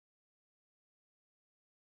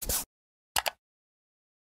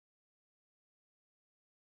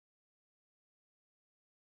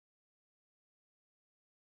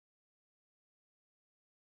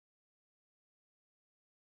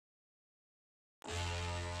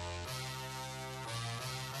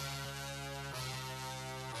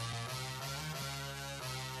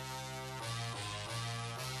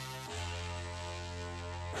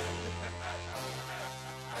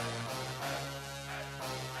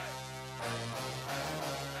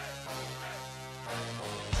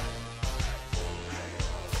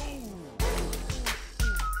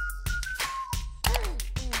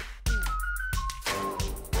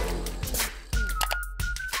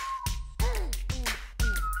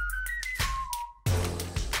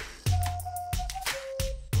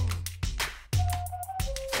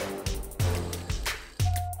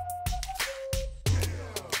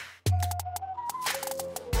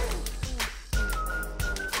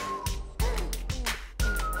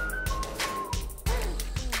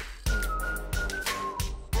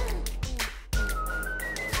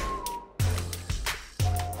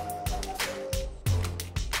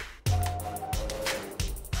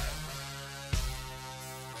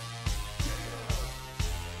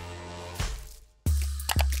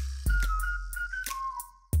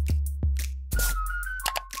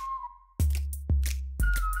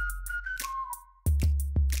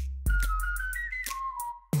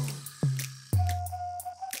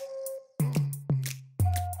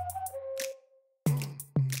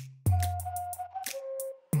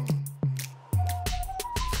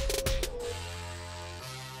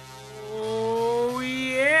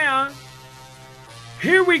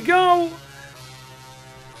Here we go.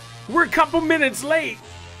 We're a couple minutes late.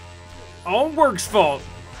 All work's fault.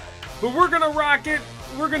 But we're gonna rock it.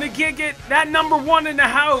 We're gonna kick it. That number 1 in the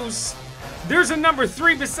house. There's a number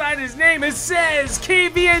 3 beside his name. It says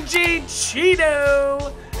KVNG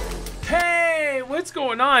Cheeto. Hey, what's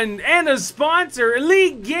going on? And a sponsor,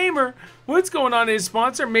 Elite Gamer. What's going on? His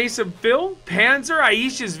sponsor, Mesa Phil, Panzer,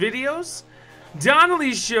 Aisha's Videos,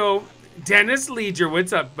 Donnelly's Show, Dennis Leger.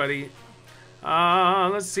 What's up, buddy?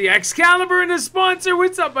 Let's see. Excalibur and his sponsor.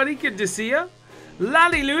 What's up, buddy? Good to see ya.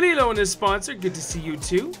 Lolly Lulilo and his sponsor. Good to see you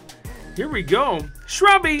too. Here we go.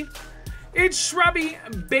 Shrubby. It's Shrubby,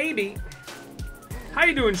 baby. How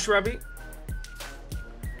you doing, Shrubby?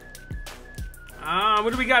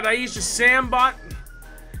 What do we got? Aisha Sambot.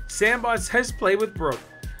 Sambot says play with Brooke.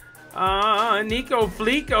 Nico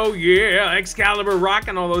Fleeko, yeah. Excalibur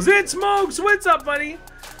rocking all those. It's Smokes. What's up, buddy?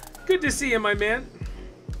 Good to see you, my man.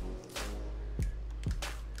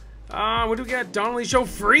 What do we got? Donnelly Show.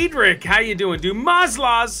 Friedrich, how you doing, dude?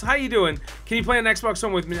 Mazlas, how you doing? Can you play an Xbox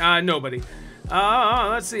One with me? Nobody.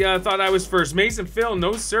 Let's see. I thought I was first. Mason Phil,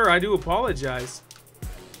 no sir. I do apologize.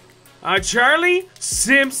 Charlie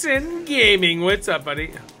Simpson Gaming. What's up,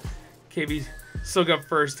 buddy? KB still got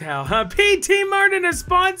first, Hal. ptmartt and a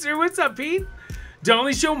sponsor. What's up, Pete?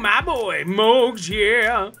 Donnelly Show, my boy. Mogs,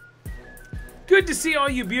 yeah. Good to see all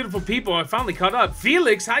you beautiful people. I finally caught up.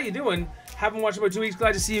 Felix, how you doing? Haven't watched about 2 weeks.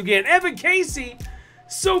 Glad to see you again. Evan Casey,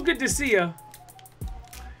 so good to see you.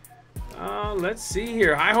 Let's see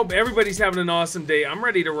here. I hope everybody's having an awesome day. I'm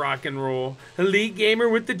ready to rock and roll. Elite Gamer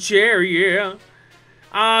with the chair, yeah.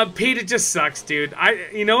 Pete, it just sucks, dude.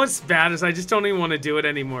 You know what's bad is I just don't even want to do it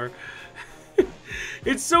anymore.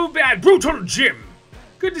 It's so bad. Brutal Jim.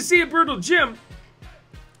 Good to see you, Brutal Jim.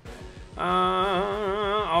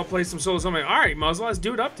 I'll play some solo something. All right, Muzzle, let's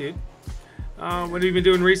do it up, dude. What have you been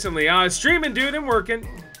doing recently? Streaming, dude, and working.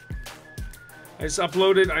 I just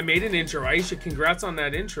uploaded. I made an intro. Aisha, congrats on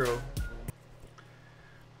that intro.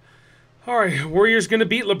 All right, Warriors gonna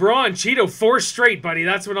beat LeBron. Cheeto, 4 straight, buddy.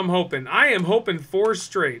 That's what I'm hoping. I am hoping 4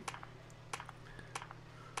 straight.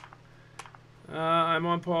 I'm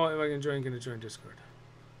on Paul. If I can join, gonna join Discord.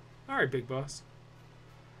 All right, big boss.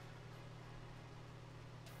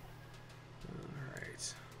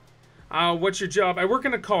 All right. What's your job? I work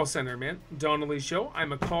in a call center, man. Donnelly Show.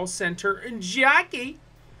 I'm a call center jockey.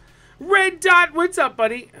 Red Dot, what's up,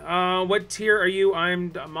 buddy? What tier are you?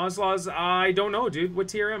 I'm Mazlas. I don't know, dude. What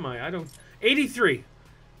tier am I? I don't. 83.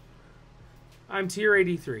 I'm tier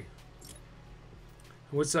 83.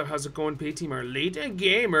 What's up? How's it going, ptmartt? Late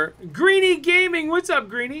Gamer. Greeny Gaming. What's up,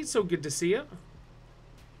 Greeny? So good to see you.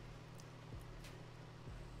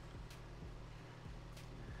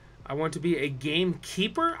 I want to be a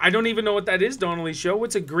gamekeeper. I don't even know what that is, Donnelly Show.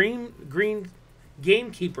 What's a green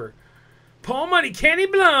gamekeeper? Paul Money, Kenny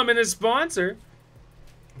Blum, and a sponsor.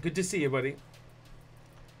 Good to see you, buddy.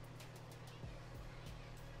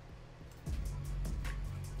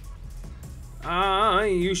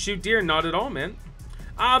 You shoot deer? Not at all, man.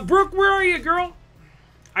 Brooke, where are you, girl?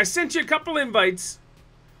 I sent you a couple invites.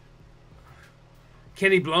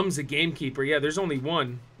 Kenny Blum's a gamekeeper. Yeah, there's only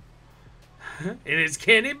one. And it's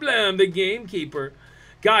Kenny Blum, the gamekeeper.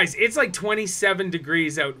 Guys, it's like 27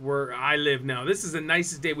 degrees out where I live now. This is the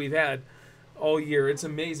nicest day we've had all year. It's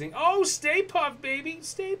amazing. Oh, Stay Puff, baby.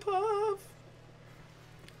 Stay Puff.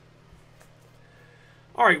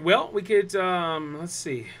 All right, well, we could, let's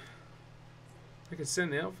see. I could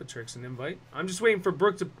send the Alpha Tricks an invite. I'm just waiting for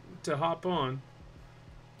Brooke to hop on.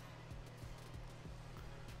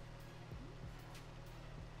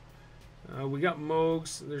 We got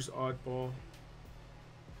Mogs. There's Oddball.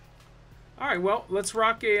 All right, well, let's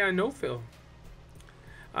rock a no-fill.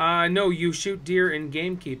 No, you shoot deer in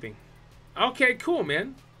gamekeeping. Okay, cool,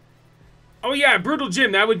 man. Oh, yeah, Brutal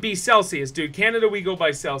Jim. That would be Celsius, dude. Canada, we go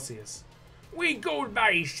by Celsius. We go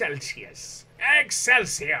by Celsius.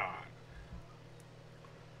 Excelsior.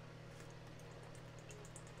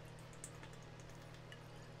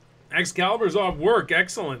 Excalibur's off work.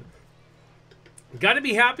 Excellent. Got to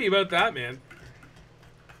be happy about that, man.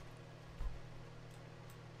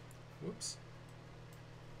 Whoops.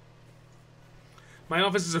 My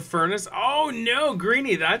office is a furnace. Oh, no,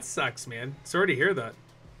 Greeny. That sucks, man. Sorry to hear that.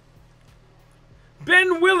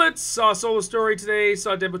 Ben Willits saw Solo Story today.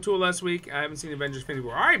 Saw Deadpool 2 last week. I haven't seen Avengers Infinity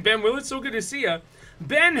War. All right, Ben Willits. So good to see you.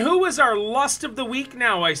 Ben, who is our lust of the week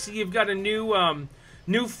now? I see you've got a new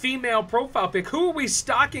new female profile pic. Who are we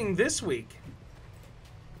stalking this week?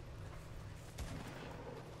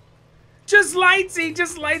 Just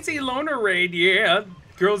Lightsy Loner Raid, yeah.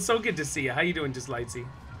 Girl, so good to see you. How you doing, Just Lightsy?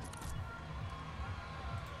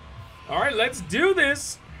 All right, let's do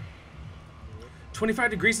this.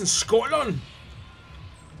 25 degrees in Scotland.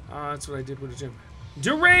 That's what I did with the gym.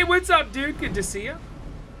 DeRay, what's up, dude? Good to see you.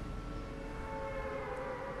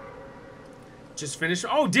 Just finished.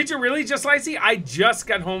 Oh, did you really, just Lightsy? I just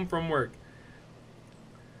got home from work.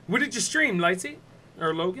 What did you stream, Lightsy?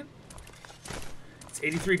 Or Logan? It's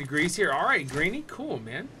 83 degrees here. All right, Greeny. Cool,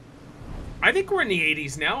 man. I think we're in the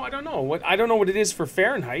 80s now. I don't know. I don't know what it is for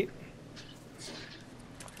Fahrenheit.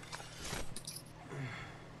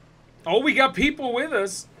 Oh, we got people with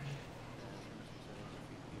us.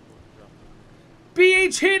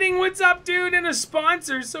 BH Hitting, what's up, dude? And a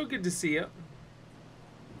sponsor. So good to see you.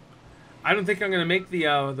 I don't think I'm gonna make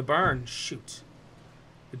the barn. Shoot.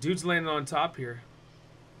 The dude's landing on top here.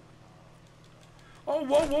 Oh,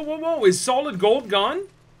 whoa, whoa, whoa, whoa. Is solid gold gone?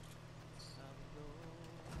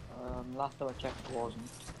 Last time I checked, it wasn't.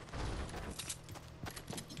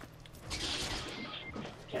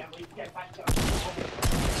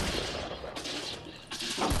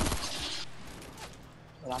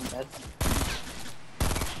 Well, I'm dead.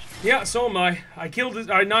 Yeah, so am I.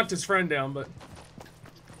 I knocked his friend down, but...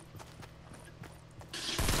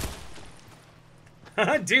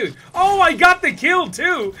 Dude. Oh, I got the kill,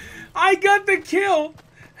 too! I got the kill!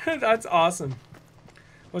 That's awesome.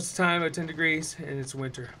 What's the time? About 10 degrees, and it's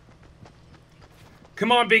winter.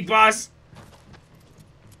 Come on, big boss!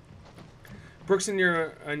 Brooks in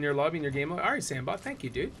your lobby, in your game lobby. Alright, Sandbot. Thank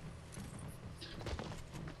you, dude.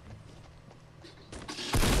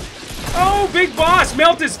 Oh, big boss!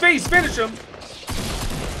 Melt his face! Finish him!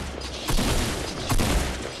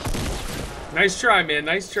 Nice try, man.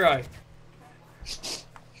 Nice try.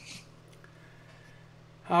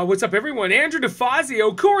 What's up, everyone? Andrew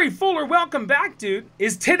DeFazio, Corey Fuller, welcome back, dude.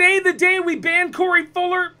 Is today the day we ban Corey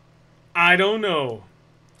Fuller? I don't know.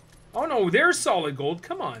 Oh, no, there's solid gold.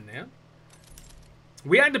 Come on, man.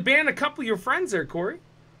 We had to ban a couple of your friends there, Corey.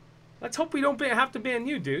 Let's hope we don't have to ban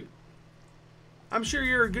you, dude. I'm sure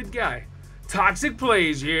you're a good guy. Toxic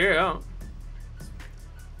plays, yeah.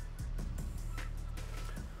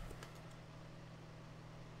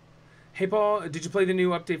 Hey, Paul, did you play the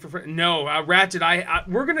new update for... No, Ratchet,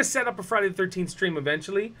 we're going to set up a Friday the 13th stream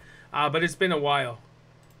eventually, but it's been a while.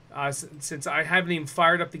 Since I haven't even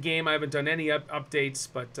fired up the game, I haven't done any updates,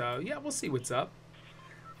 but yeah, we'll see what's up.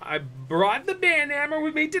 I brought the band hammer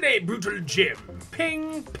with me today, Brutal Jim.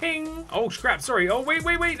 Ping, ping. Oh, crap, sorry. Oh, wait,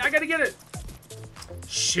 I got to get it.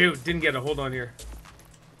 Shoot, didn't get it. Hold on here.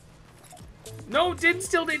 No,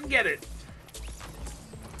 still didn't get it.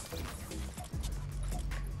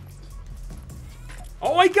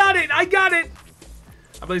 Oh, I got it!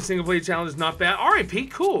 I played single player challenge, is not bad. Alright, Pete,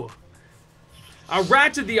 cool.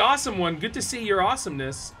 Ratchet the awesome one. Good to see your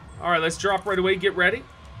awesomeness. Alright, let's drop right away. Get ready.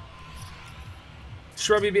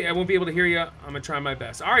 Shrubby, I won't be able to hear you. I'm gonna try my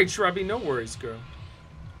best. Alright, Shrubby, no worries, girl.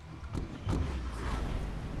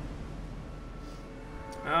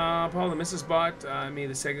 Paul, the Mrs. bought me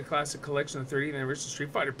the Sega Classic Collection of 30th Anniversary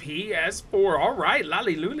Street Fighter PS4. Alright,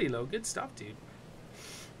 lolly looly lo. Good stuff, dude.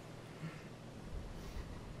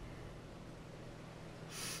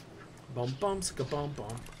 Bum bum, sicka bum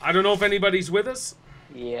bum. I don't know if anybody's with us.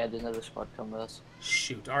 Yeah, there's another squad coming with us.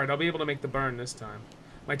 Shoot. Alright, I'll be able to make the burn this time.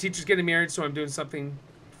 My teacher's getting married, so I'm doing something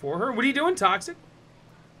for her. What are you doing, Toxic?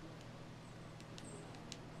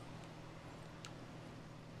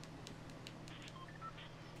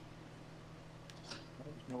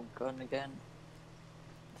 There's no gun again.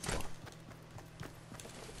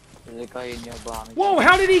 There's a guy in your barn. Whoa,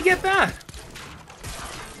 how did he get that?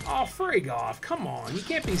 Oh, frig off. Come on. You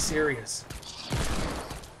can't be serious.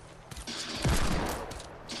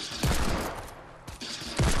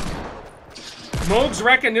 Moog's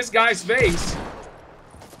wrecking this guy's face.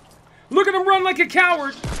 Look at him run like a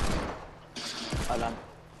coward. Hold on.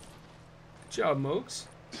 Good job, Moogs.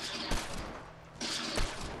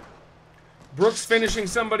 Brooks finishing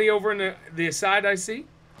somebody over in the side, I see.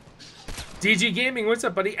 DG Gaming, what's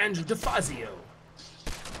up, buddy? Andrew DeFazio.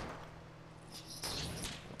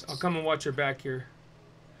 I'll come and watch your back here.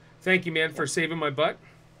 Thank you, man, for saving my butt.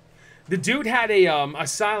 The dude had a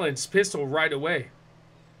silenced pistol right away.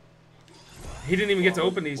 He didn't even get to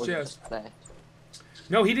open these chests.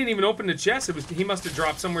 No, he didn't even open the chest. He must have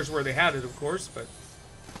dropped somewhere where they had it, of course, but...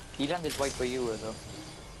 He landed right where you were, though.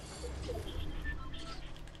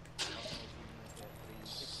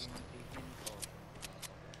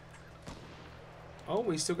 Oh,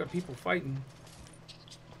 we still got people fighting.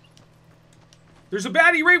 There's a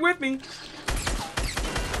baddie right with me.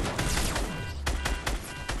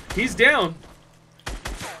 He's down.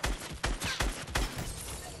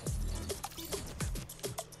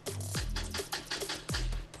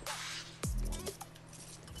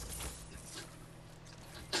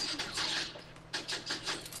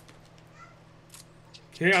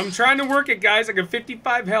 Okay, I'm trying to work it, guys. I got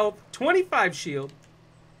 55 health, 25 shield.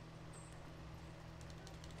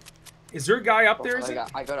 Is there a guy up there? Is it?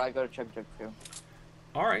 I got a chug for you.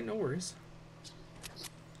 All right, no worries.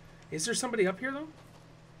 Is there somebody up here though?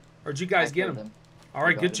 Or did you guys get him? All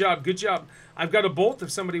right, good job, good job. I've got a bolt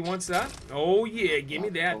if somebody wants that. Oh yeah, give me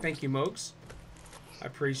that. Thank you, Mokes. I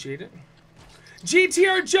appreciate it.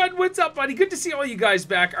 GTR Judd, what's up, buddy? Good to see all you guys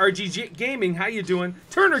back. RGG Gaming, how you doing?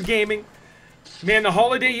 Turner Gaming. Man, the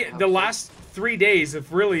holiday, the last 3 days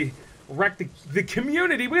have really wrecked the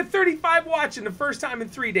community. We had 35 watching the first time in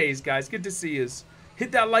 3 days, guys. Good to see you.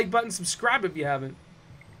 Hit that like button, subscribe if you haven't.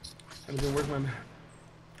 I've been working my...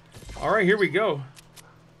 All right, here we go.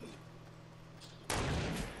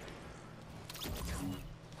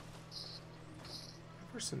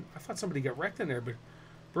 I thought somebody got wrecked in there, but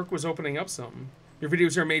Brooke was opening up something. Your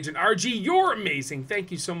videos are amazing. RG, you're amazing.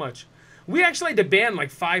 Thank you so much. We actually had to ban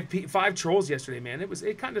like five trolls yesterday, man.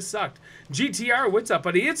 It kind of sucked. GTR, what's up,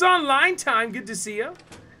 buddy? It's online time. Good to see you.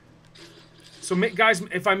 So, guys,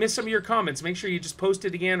 if I missed some of your comments, make sure you just post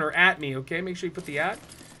it again or at me, okay? Make sure you put the at.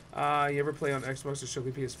 You ever play on Xbox or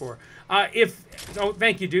Strictly PS4? Oh,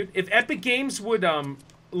 thank you, dude. If Epic Games would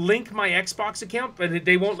link my Xbox account, but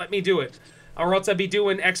they won't let me do it. Or else I'd be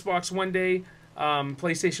doing Xbox one day,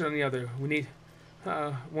 PlayStation on the other.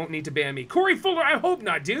 Won't need to ban me. Corey Fuller, I hope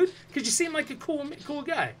not, dude. Because you seem like a cool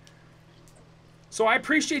guy. So I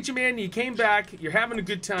appreciate you, man. You came back. You're having a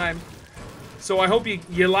good time. So I hope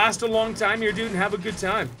you last a long time here, dude, and have a good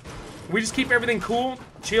time. We just keep everything cool,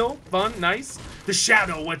 chill, fun, nice. The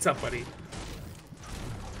Shadow, what's up, buddy?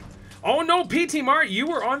 Oh no, ptmartt, you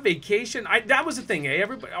were on vacation. That was the thing, eh?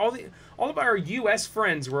 Everybody, all of our U.S.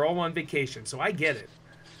 friends were all on vacation, so I get it.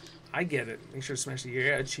 I get it. Make sure to smash the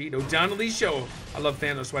Cheeto. Donnelly Show. I love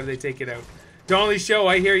Thanos. Why did they take it out? Donnelly Show,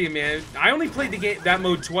 I hear you, man. I only played the game that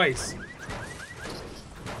mode twice.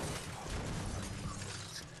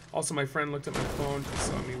 Also, my friend looked at my phone,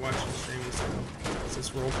 saw me watching the stream. He said, "Oh, is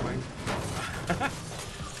this role playing?"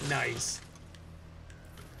 Nice.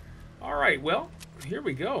 All right, well, here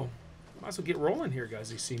we go. Might as well get rolling here, guys.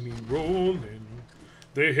 They see me rolling.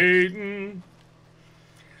 They hating.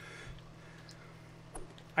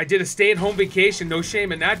 I did a stay-at-home vacation. No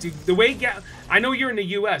shame in that, dude. The way I know you're in the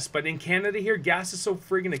U.S., but in Canada here, gas is so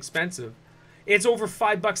friggin' expensive. It's over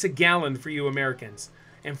 $5 a gallon for you Americans.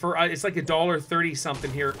 And for it's like $1.30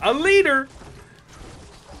 something here. A liter!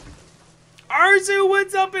 Arzu,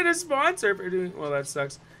 what's up in a sponsor? Well, that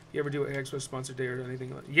sucks. You ever do an Xbox sponsor day or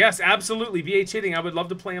anything like that? Yes, absolutely. VH hitting. I would love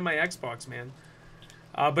to play on my Xbox, man.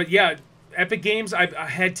 But yeah, Epic Games, I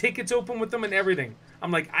had tickets open with them and everything.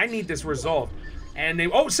 I'm like, I need this resolved. And they...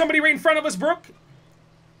 Oh, somebody right in front of us, Brooke.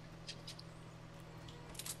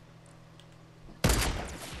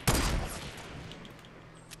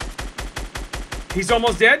 He's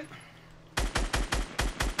almost dead.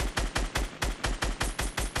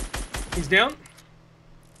 He's down.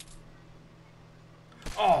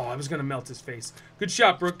 Oh, I was going to melt his face. Good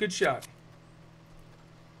shot, Brooke. Good shot.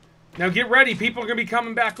 Now get ready. People are going to be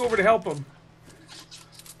coming back over to help him.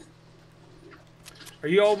 Are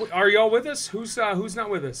you all with us? Who's not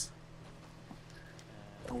with us?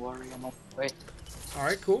 Don't worry, I'm on the way. All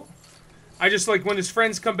right, cool. I just like when his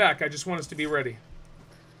friends come back, I just want us to be ready.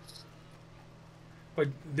 But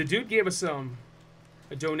the dude gave us a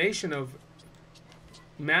donation of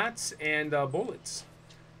mats and bullets.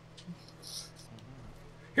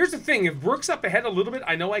 Here's the thing: if Brooke's up ahead a little bit,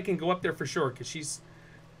 I know I can go up there for sure because she's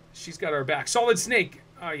got our back. Solid Snake.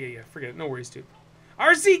 Oh yeah, forget it. No worries, dude.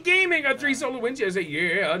 RC Gaming got 3 solo wins. I say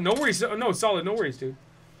yeah, no worries. No, solid. No worries, dude.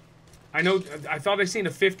 I know. I thought I seen a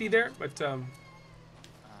 50 there, but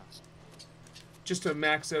just to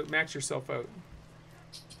max yourself out.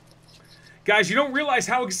 Guys, you don't realize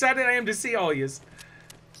how excited I am to see all yous.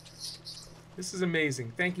 This is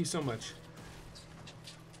amazing. Thank you so much.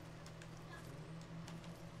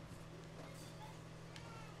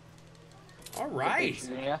 All right.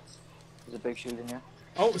 There's a big shield in here.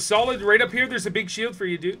 Oh, solid. Right up here, there's a big shield for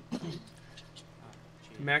you, dude.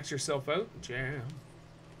 Max yourself out. Jam.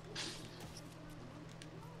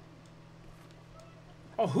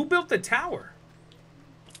 Oh, who built the tower?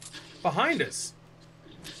 Behind us.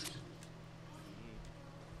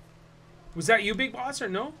 Was that you, Big Boss, or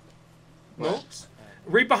no? No?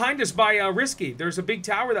 Right behind us by Risky. There's a big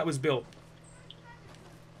tower that was built.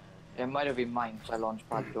 It might have been mine because I launched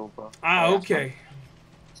pad GoPro. Ah, okay.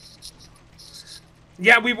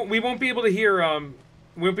 Yeah, we won't be able to hear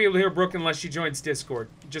we won't be able to hear Brooke unless she joins Discord,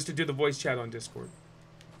 just to do the voice chat on Discord.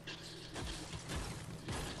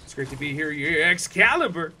 It's great to be here. Yeah,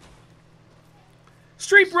 Excalibur.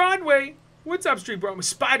 Street Broadway. What's up, Street Bro?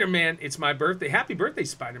 Spider-Man, it's my birthday. Happy birthday,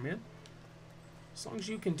 Spider-Man. As long as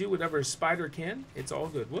you can do whatever a spider can, it's all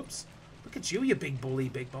good. Whoops. Look at you, you big bully,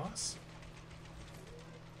 big boss.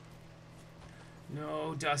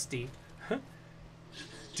 No, Dusty.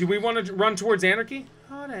 Do we want to run towards Anarchy?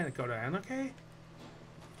 Oh, then go to Anarchy.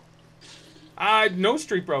 No,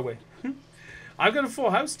 Street Broadway. I've got a full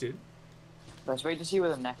house, dude. Let's wait to see where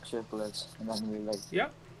the next circle is, and then we like.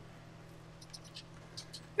 Yep.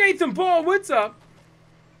 Nathan Paul, what's up?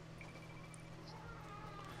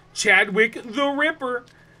 Chadwick the Ripper.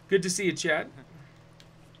 Good to see you, Chad.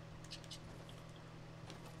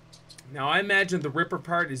 Now, I imagine the Ripper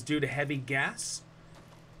part is due to heavy gas.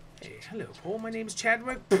 Hey, hello, Paul. My name's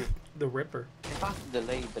Chadwick the Ripper. They have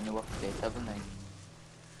delayed the new update, haven't they?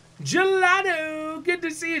 Gelato! Good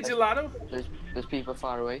to see you, Gelato. There's people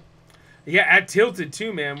far away. Yeah, at Tilted,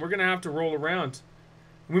 too, man. We're going to have to roll around.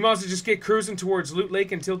 We might as well just get cruising towards Loot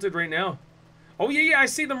Lake and Tilted right now. Oh, yeah, I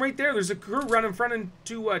see them right there. There's a crew running front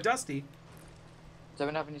into Dusty. Does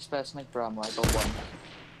anyone have any spare sniper ammo? I got one.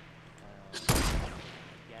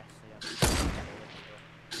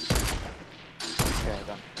 Okay,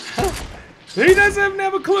 done. He doesn't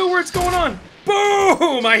have a clue where it's going on.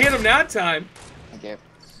 Boom! I hit him that time. Thank you.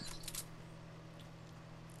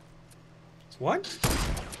 What?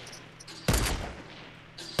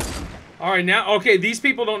 Alright, now, okay, these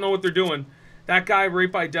people don't know what they're doing. That guy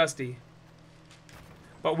right by Dusty.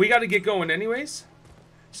 But we gotta get going anyways.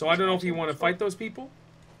 So I don't know if you want to fight those people.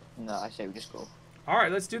 No, I say we just go.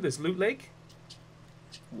 Alright, let's do this. Loot Lake?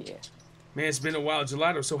 Yeah. Man, it's been a while.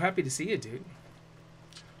 Gelato, so happy to see you, dude.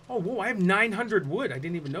 Oh, whoa, I have 900 wood. I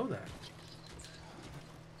didn't even know that.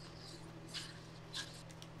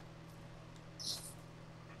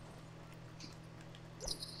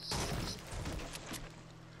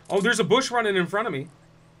 Oh, there's a bush running in front of me.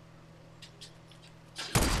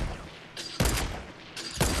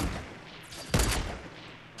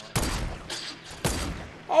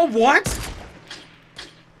 Oh, what?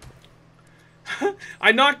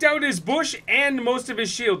 I knocked out his bush and most of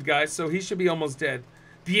his shield, guys, so he should be almost dead.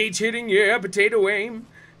 BH hitting, yeah, potato aim.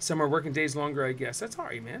 Some are working days longer, I guess. That's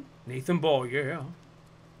alright, man. Nathan Ball, yeah.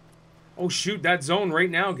 Oh, shoot, that zone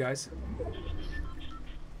right now, guys.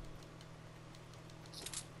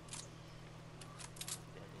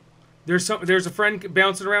 There's a friend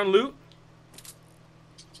bouncing around loot.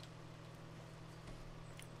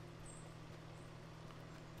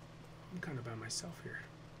 I'm kind of by myself here.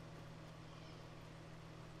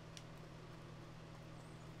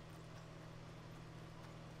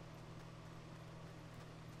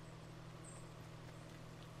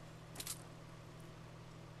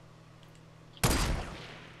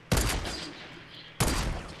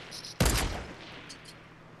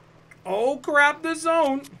 Oh crap, the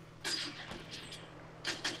zone.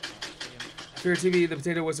 Fear TV, the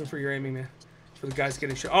potato wasn't for your aiming, man. For the guys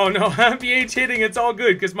getting shot. Oh no, BH hitting, it's all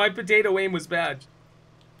good, because my potato aim was bad.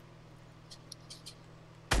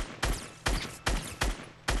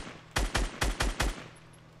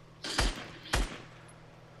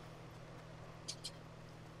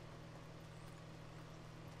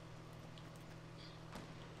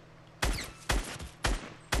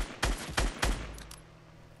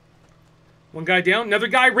 One guy down, another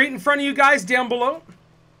guy right in front of you guys down below.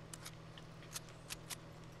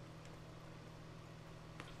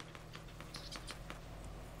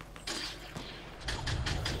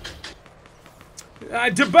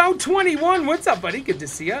 Debo21, what's up, buddy? Good to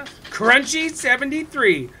see ya.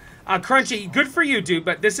 Crunchy73. Crunchy, good for you, dude,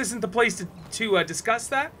 but this isn't the place to discuss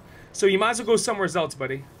that. So you might as well go somewhere else,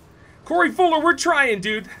 buddy. Corey Fuller, we're trying,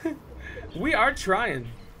 dude. We are trying.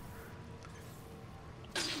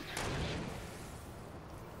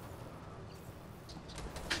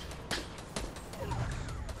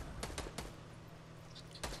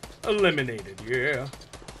 Eliminated, yeah.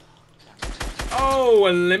 Oh,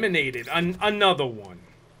 eliminated. Another one.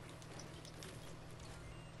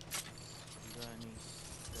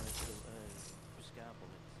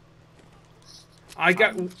 I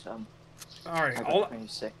got... Alright,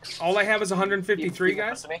 all I have is 153,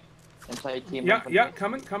 guys. Yeah,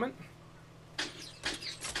 coming.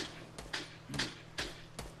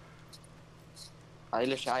 I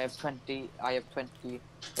have 20.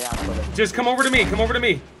 Yeah, just come over to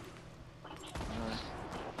me.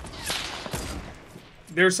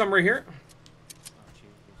 There's some right here.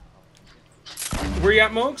 Where you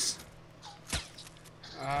at, Mokes?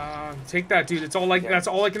 Take that, dude. It's all like that's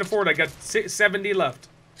all I can afford. I got 70 left.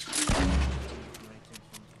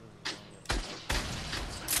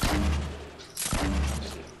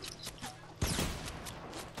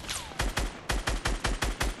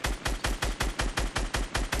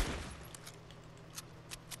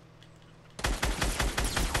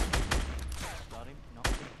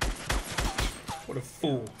 What a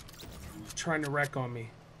fool. Trying to wreck on me.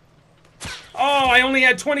 Oh, I only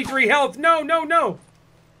had 23 health. No, no, no.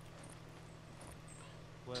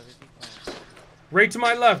 Where is he from? Right to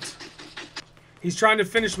my left. He's trying to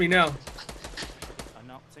finish me now. I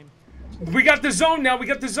knocked him. We got the zone now. We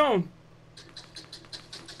got the zone.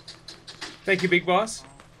 Thank you, big boss.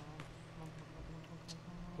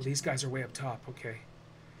 Well, these guys are way up top. Okay.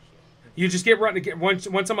 You just get running.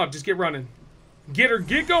 Once I'm up, just get running. Get her.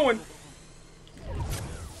 Get going.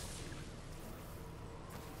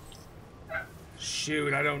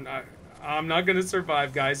 Shoot, I'm not gonna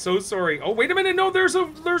survive, guys. So sorry. Oh, wait a minute. No, there's a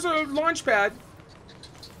launch pad.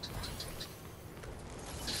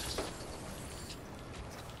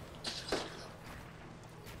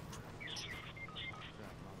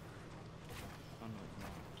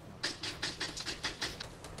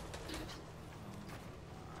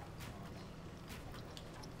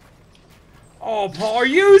 Oh, Paul, are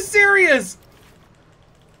you serious?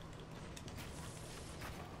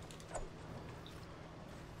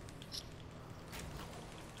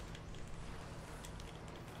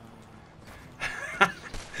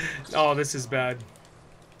 Oh, this is bad.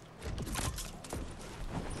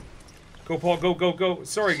 Go, Paul, go, go, go.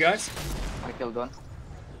 Sorry, guys. I killed one.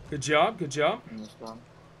 Good job, good job. And this one.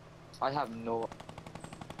 I have no...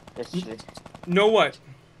 Literally. No what?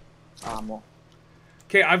 Ammo.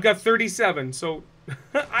 Okay, I've got 37, so...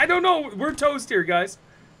 I don't know. We're toast here, guys.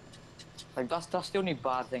 Like, that's the only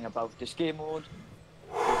bad thing about this game mode.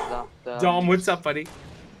 Is that, Dom, what's up, buddy?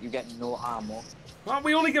 you get no ammo. Well,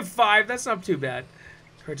 we only get 5. That's not too bad.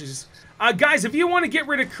 Crunchy's. Guys, if you want to get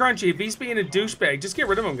rid of Crunchy, if he's being a douchebag, just get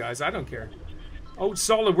rid of him, guys. I don't care. Oh,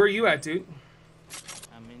 Solid, where are you at, dude?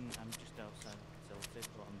 I'm just outside Celtic,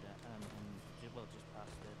 but I'm dead. Well, just past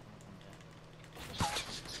it. I'm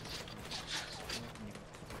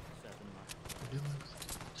dead.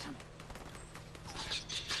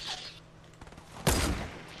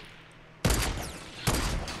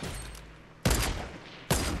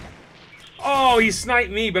 Oh, he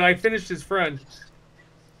sniped me, but I finished his friend.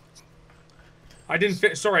 I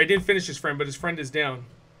didn't finish his friend, but his friend is down.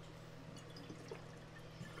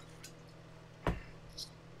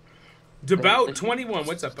 Devout 21,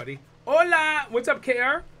 what's up, buddy? Hola! What's up,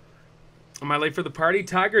 KR? Am I late for the party?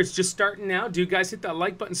 Tiger, it's just starting now. Do you guys hit that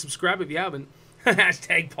like button, subscribe if you haven't.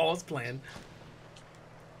 Hashtag Paul's plan.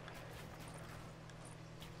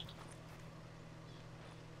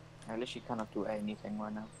 I literally cannot do anything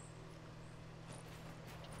right now.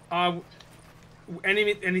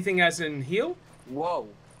 Anything as in heal? Whoa!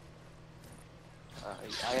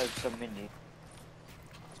 I have some mini.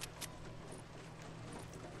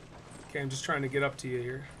 Okay, I'm just trying to get up to you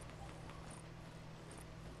here.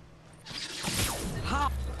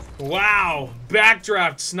 Wow!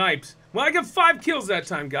 Backdraft snipes. Well, I got 5 kills that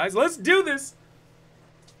time, guys. Let's do this!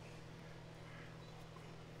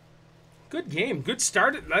 Good game. Good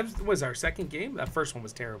start. That was our second game. That first one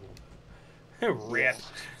was terrible. Rip.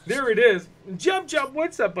 There it is. Jump,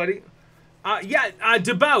 what's up, buddy?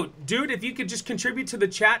 Devout. Dude, if you could just contribute to the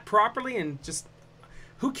chat properly and just...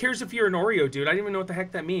 Who cares if you're an Oreo, dude? I don't even know what the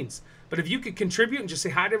heck that means. But if you could contribute and just say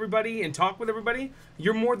hi to everybody and talk with everybody,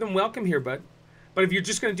 you're more than welcome here, bud. But if you're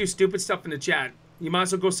just going to do stupid stuff in the chat, you might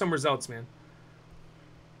as well go somewhere else, man.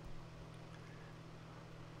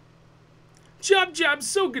 Job,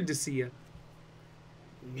 so good to see you.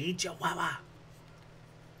 Need you, wawa.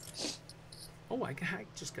 Oh, I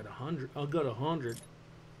just got 100. I'll go to 100.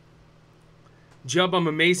 Jub, I'm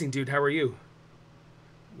amazing, dude. How are you?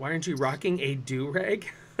 Why aren't you rocking a do-rag?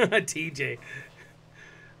 TJ.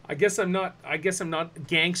 I guess I'm not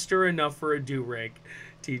gangster enough for a do-rag.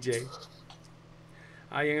 TJ.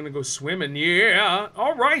 I am gonna go swimming. Yeah.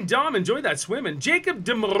 All right, Dom, enjoy that swimming. Jacob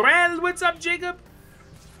Demorel, what's up, Jacob?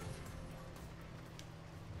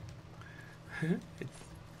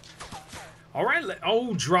 All right.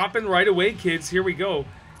 Oh, dropping right away, kids. Here we go.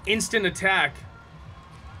 Instant attack.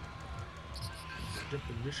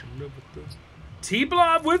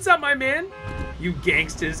 T-Blob, what's up, my man? You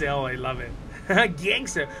gangsters, hell, I love it.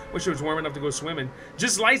 Gangster. Wish it was warm enough to go swimming.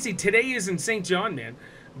 Just Licey, today is in St. John, man.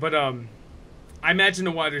 But, I imagine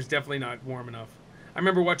the water's definitely not warm enough. I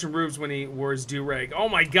remember watching Rubes when he wore his do-rag. Oh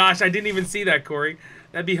my gosh, I didn't even see that, Corey.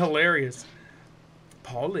 That'd be hilarious.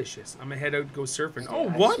 Paulicious. I'm gonna head out and go surfing. Oh,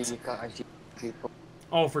 what? I see people.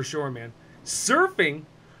 Oh, for sure, man. Surfing?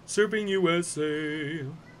 Surfing USA.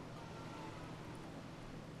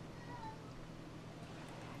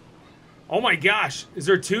 Oh my gosh. Is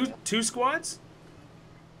there two squads?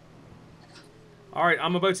 Alright,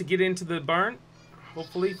 I'm about to get into the barn.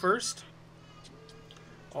 Hopefully first.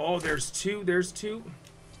 Oh, there's two.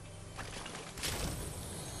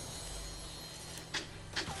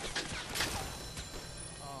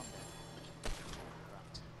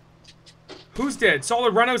 Who's dead?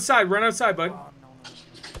 Solid, run outside, bud. Oh, no.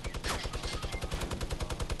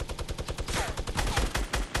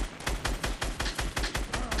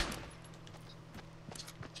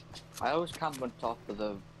 I always camp on top of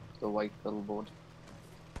the white billboard.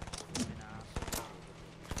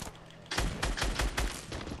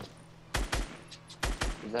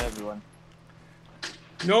 Is that everyone?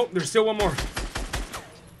 Nope, there's still one more.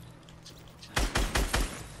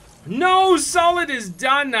 No, Solid is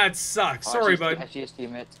done. That sucks. Oh, Sorry, bud. I see his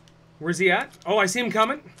teammate Where's he at? Oh, I see him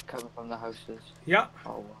coming. coming from the houses. Yeah.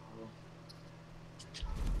 Oh, wow.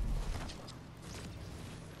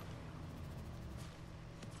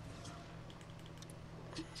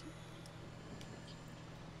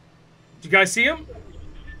 Did you guys see him?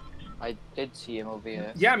 I did see him over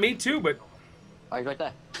here. Yeah, me too, but... Oh, he's right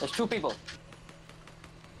there. There's 2 people.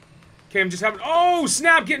 Okay, I'm just having... Oh,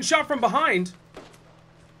 snap! Getting shot from behind.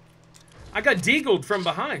 I got deagled from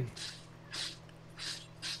behind.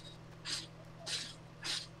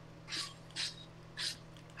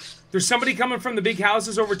 There's somebody coming from the big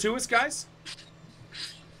houses over to us, guys.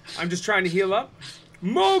 I'm just trying to heal up.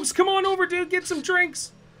 Mogs, come on over, dude. Get some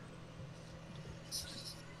drinks.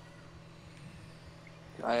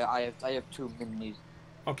 I have 2 minis.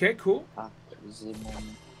 Okay, cool. Zimon.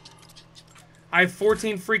 I have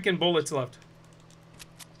 14 freaking bullets left.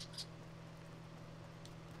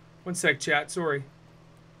 One sec, chat. Sorry.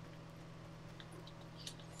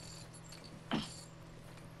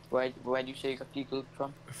 Where do you say you got deagled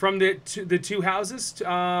from? From the 2 houses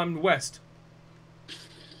to, west.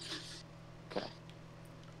 Okay.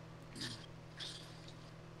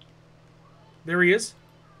 There he is.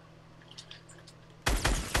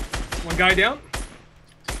 One guy down.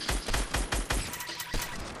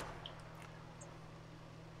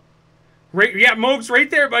 Right, yeah, Mogs right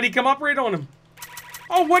there, buddy. Come up right on him.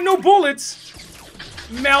 Oh, what? No bullets.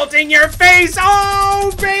 Melting your face.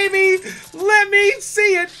 Oh, baby. Let me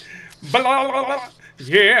see it. Blah, blah, blah, blah.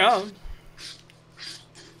 Yeah.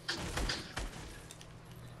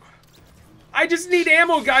 I just need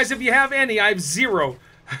ammo, guys, if you have any. I have 0.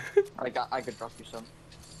 I could drop you some.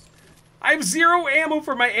 I have 0 ammo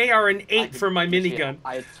for my AR and 8 for my minigun.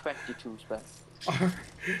 I had 22 spare.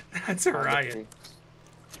 That's a riot.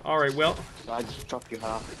 Alright, well. So I just dropped you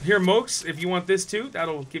half. Here, Mokes, if you want this too,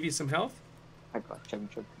 that'll give you some health. I got chug.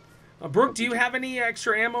 Brooke, do you have any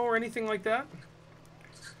extra ammo or anything like that?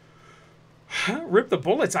 Rip the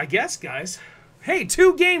bullets, I guess, guys. Hey,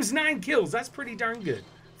 2 games, 9 kills. That's pretty darn good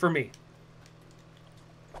for me.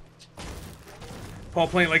 Paul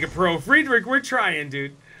playing like a pro. Friedrich, we're trying,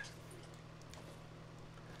 dude.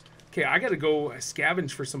 Okay, I gotta go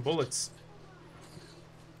scavenge for some bullets.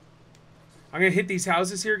 I'm gonna hit these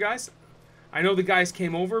houses here, guys. I know the guys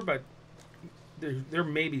came over, but there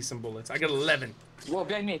may be some bullets. I got 11. Whoa,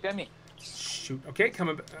 behind me. Shoot. Okay,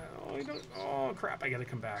 coming back. Oh, crap. I gotta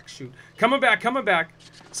come back. Shoot. Coming back.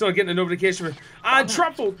 So I'm getting a notification.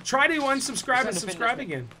 Truffle, try to unsubscribe and subscribe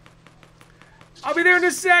again. I'll be there in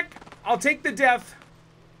a sec. I'll take the death.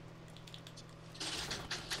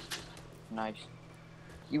 Nice.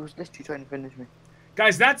 He was literally trying to finish me.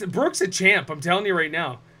 Guys, Brooke's a champ. I'm telling you right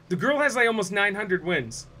now. The girl has like almost 900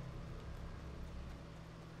 wins.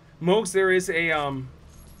 Mogs, there is a,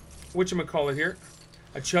 whatchamacallit here.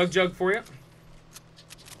 A chug jug for you.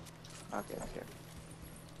 Okay.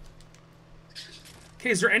 Okay,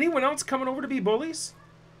 is there anyone else coming over to be bullies?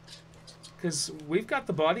 Because we've got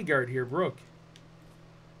the bodyguard here, Brooke.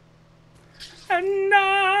 And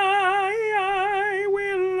I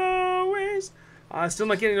will always... still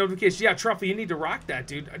not getting notifications. Yeah, Truffle, you need to rock that,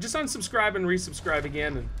 dude. Just unsubscribe and resubscribe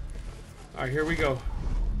again. And... All right, here we go.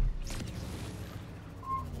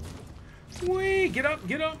 Wait, get up.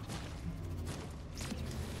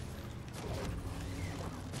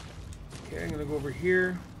 Okay, I'm gonna go over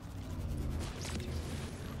here.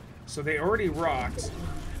 So they already rocked.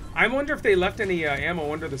 I wonder if they left any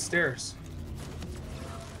ammo under the stairs.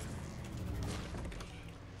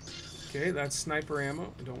 Okay, that's sniper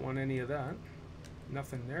ammo. I don't want any of that.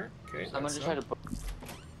 Nothing there. Okay. Someone just tried to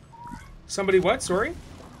Somebody what? Sorry?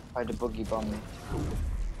 tried to boogie bomb me.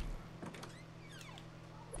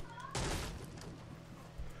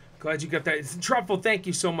 Glad you got that. Truffle, thank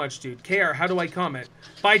you so much, dude. KR, how do I comment?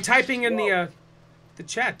 By typing in the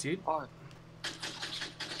chat, dude. Oh.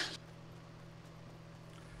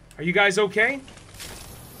 Are you guys okay?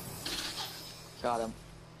 Got him.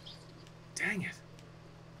 Dang it.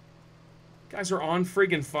 Guys are on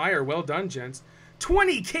friggin' fire. Well done, gents.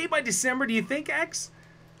 20K by December, do you think, X?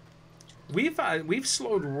 We've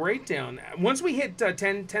slowed right down. Once we hit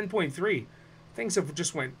 10.3, things have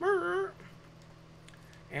just went...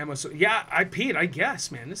 Ammo. So yeah, I peed. I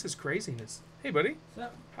guess, man. This is craziness. Hey, buddy. What's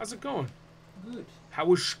up? How's it going? Good. How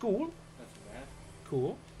was school? Not too bad.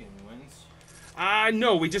 Cool. Getting wins.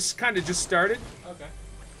 No, we just kind of just started. Okay.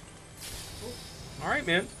 Cool. All right,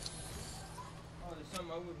 man. Oh, there's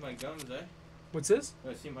something up with my gums, eh? What's this?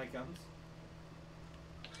 You see my gums?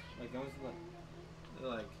 My gums look. They're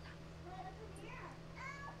like.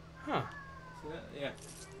 Huh. See that? Yeah.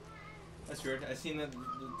 That's weird. I seen that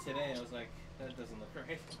today. I was like, that doesn't look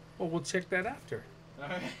right. Well, we'll check that after.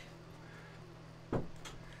 Alright.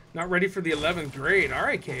 Not ready for the 11th grade. All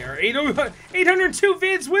right, KR. 802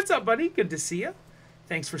 vids. What's up, buddy? Good to see you.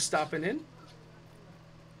 Thanks for stopping in.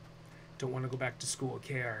 Don't want to go back to school,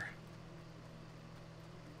 KR.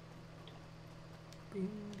 Ding,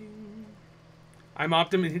 ding. I'm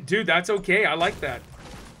optimistic. Dude, that's okay. I like that.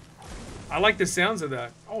 I like the sounds of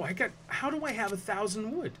that. Oh, I got... How do I have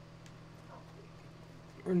 1,000 wood?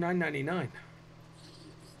 Or 9.99?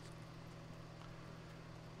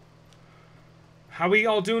 How we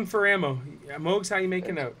all doing for ammo? Mogs, how you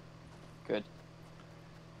making out? Good.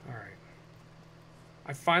 All right.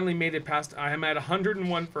 I finally made it past... I am at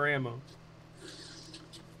 101 for ammo.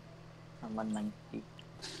 I'm 190.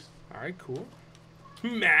 All right, cool.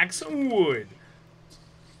 Max wood.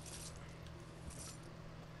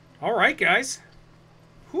 All right, guys.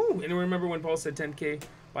 Whew. And remember when Paul said 10K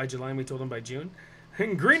by July and we told him by June?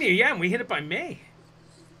 And Greeny, yeah, and we hit it by May.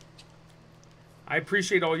 I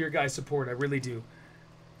appreciate all your guys' support. I really do.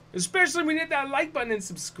 Especially when you hit that like button and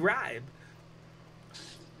subscribe.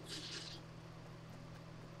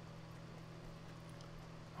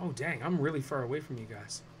 Oh, dang. I'm really far away from you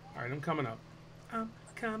guys. All right, I'm coming up. I'm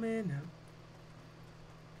coming up.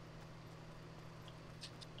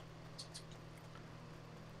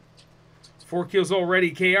 Four kills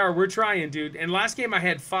already, KR. We're trying, dude. And last game I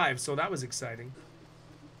had 5, so that was exciting.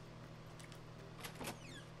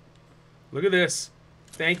 Look at this.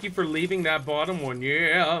 Thank you for leaving that bottom one.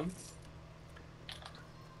 Yeah.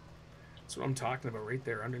 That's what I'm talking about right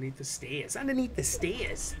there. Underneath the stairs. Underneath the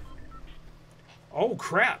stairs. Oh,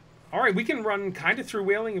 crap. All right, we can run kind of through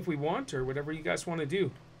whaling if we want, or whatever you guys want to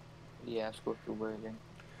do. Yeah, let's go through whaling.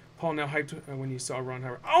 Paul now hyped when you saw Ron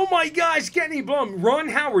Howard. Oh my gosh, Kenny Blum. Ron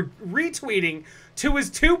Howard retweeting to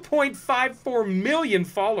his 2.54 million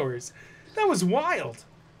followers. That was wild.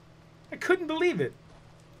 I couldn't believe it.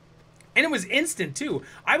 And it was instant, too.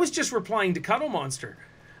 I was just replying to Cuddle Monster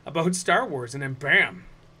about Star Wars, and then bam.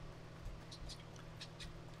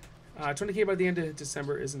 20K by the end of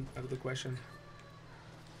December isn't out of the question.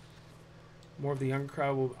 More of the young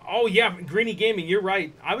crowd will... Oh, yeah, Greeny Gaming, you're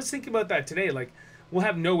right. I was thinking about that today. Like, we'll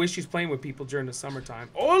have no issues playing with people during the summertime.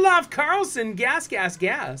 Olaf Carlson, gas, gas,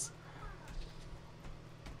 gas.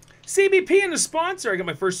 CBP and the sponsor. I got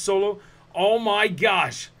my first solo. Oh, my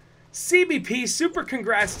gosh. CBP, super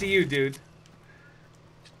congrats to you, dude.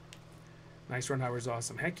 Nice run, Howard's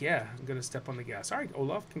awesome. Heck yeah, I'm going to step on the gas. All right,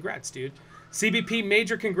 Olaf, congrats, dude. CBP,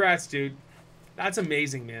 major congrats, dude. That's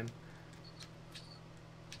amazing, man.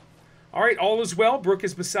 All right, all is well. Brooke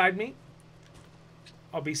is beside me.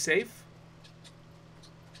 I'll be safe.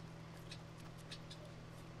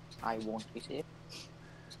 I won't be safe.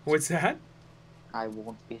 What's that? I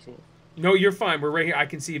won't be safe. No, you're fine. We're right here. I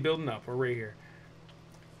can see you building up. We're right here.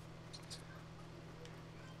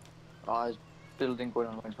 Oh, there's building going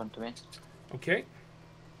on in front of me. Okay.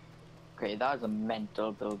 Okay, that is a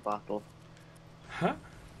mental build battle. Huh?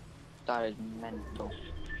 That is mental.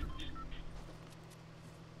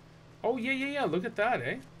 Oh, yeah, yeah, yeah. Look at that,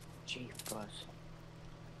 eh? Jeepers.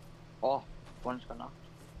 Oh, one's gone knocked.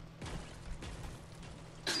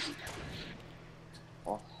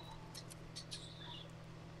 Oh.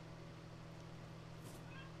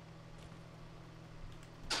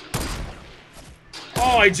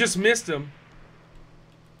 Oh, I just missed him.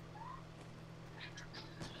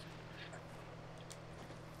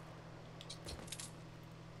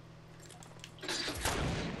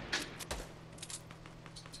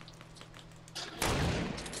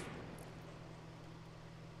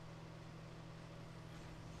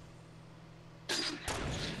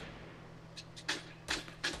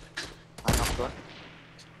 I knocked one.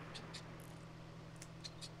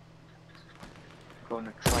 Going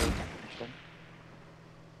to try technician.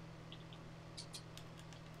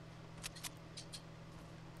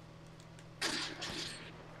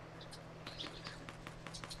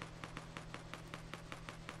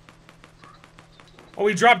 Oh,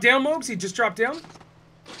 he dropped down, Mogs? He just dropped down?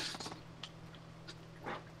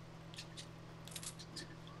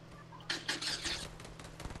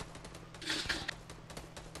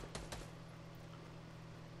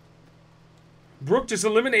 Brooke just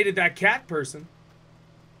eliminated that cat person.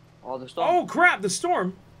 Oh, Oh, the storm. Oh crap! The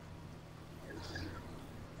storm.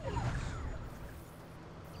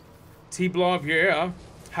 T-Blob, yeah.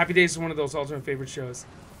 Happy Days is one of those alternate favorite shows.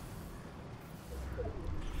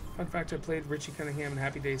 Fun fact: I played Richie Cunningham in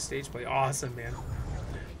Happy Days stage play. Awesome, man.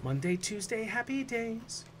 Monday, Tuesday, Happy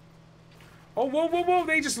Days. Oh, whoa, whoa, whoa!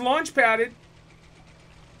 They just launch padded.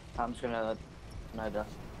 I'm just gonna neither.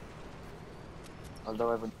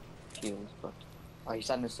 Although everyone heals, but he's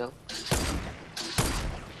standing still.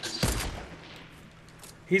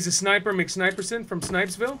 He's a sniper, McSniperson from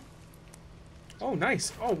Snipesville. Oh,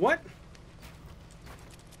 nice. Oh, what?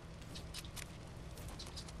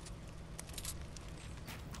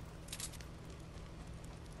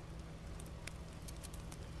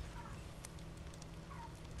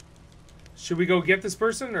 Should we go get this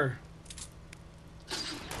person, or?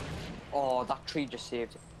 Oh, that tree just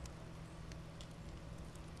saved it.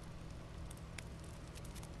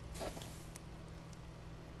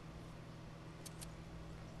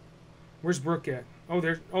 Where's Brooke at? Oh,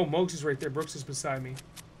 there. Oh, Mogs is right there. Brooks is beside me.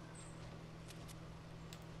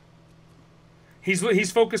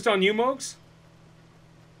 He's focused on you, Mogs?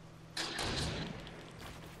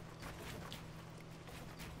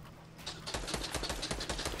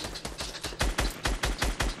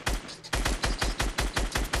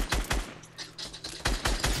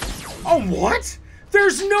 Oh, what?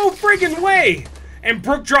 There's no friggin' way! And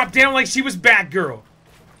Brooke dropped down like she was Batgirl.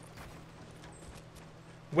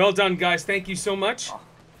 Well done, guys. Thank you so much.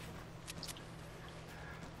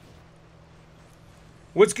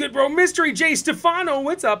 What's good, bro? Mystery J. Stefano,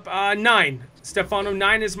 what's up? 9. Stefano,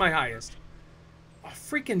 9 is my highest. A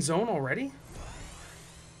freaking zone already?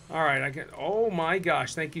 All right, I get. Oh my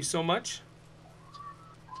gosh! Thank you so much.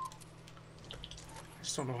 I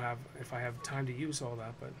just don't know if I have time to use all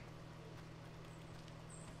that, but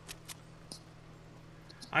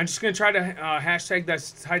I'm just gonna try to hashtag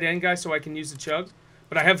that tight end guy so I can use the chug.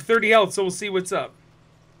 But I have 30 health, so we'll see what's up.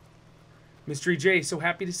 Mystery J, so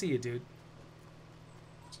happy to see you, dude.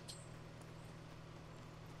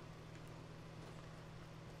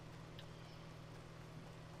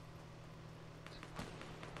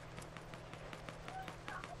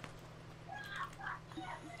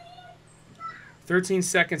 "13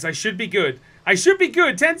 seconds. I should be good. I should be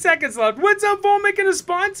good. 10 seconds left. What's up, Vol making a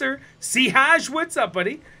sponsor? C-Haj, what's up,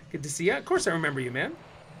 buddy? Good to see you. Of course I remember you, man.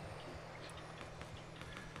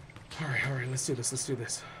 All right, let's do this. Let's do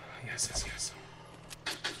this. Yes, yes, yes.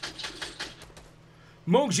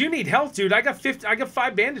 Mogs, you need health, dude. I got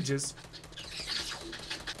 5 bandages.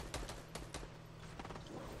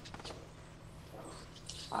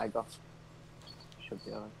 I got. Should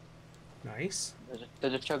be alright. Nice.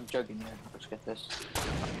 There's a chug in here. Let's get this.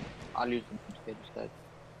 I'll use them instead.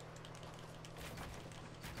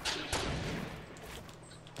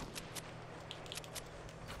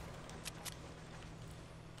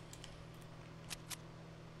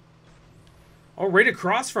 Oh, right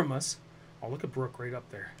across from us. Oh, look at Brooke right up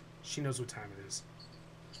there. She knows what time it is.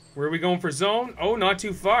 Where are we going for zone? Oh, not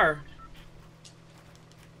too far.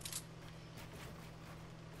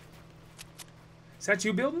 Is that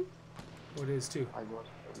you building? Oh, it is too. I was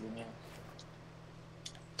building, yeah.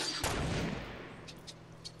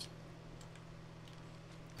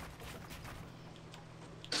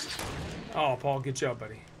 Oh, Paul, good job,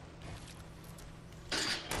 buddy.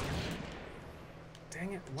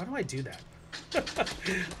 Dang it. Why do I do that?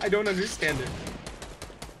 I don't understand it.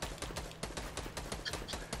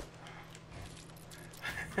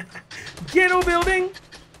 Ghetto building!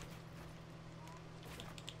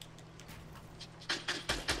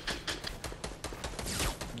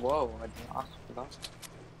 Whoa, I didn't ask for that.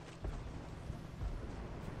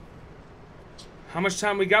 How much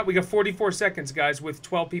time we got? We got 44 seconds, guys, with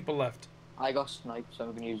 12 people left. I got sniped, so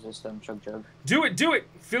I'm gonna use this chug. Do it, do it!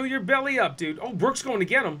 Fill your belly up, dude. Oh, Brooke's going to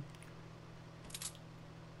get him.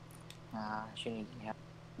 Nah, she needs me. I'll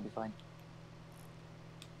be fine.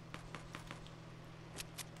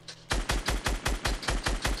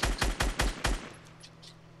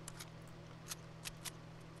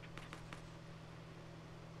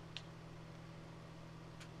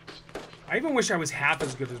 I even wish I was half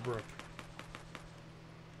as good as Brooke.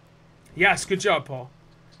 Yes, good job, Paul.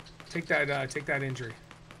 Take that injury.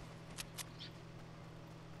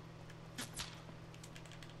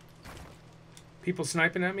 People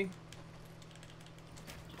sniping at me?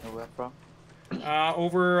 Where from?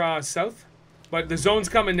 Over south. But the zone's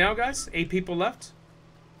coming now, guys. 8 people left.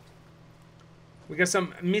 We got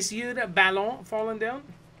some Monsieur Ballon falling down.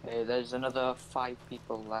 Hey, there's another 5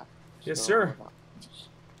 people left. Yes, so sir.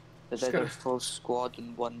 There's either a full squad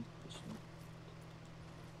and 1 person.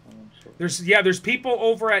 There's people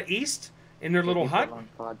over at east in their little hut.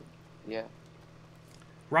 Yeah.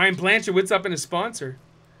 Ryan Blanchard, what's up in a sponsor?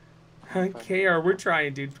 KR, we're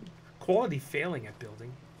trying, dude. Quality failing at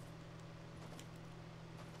building.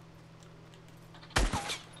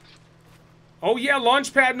 Oh yeah,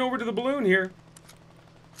 launch padding over to the balloon here.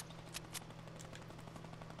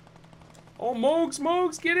 Oh,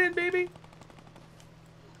 Mogs, get in, baby.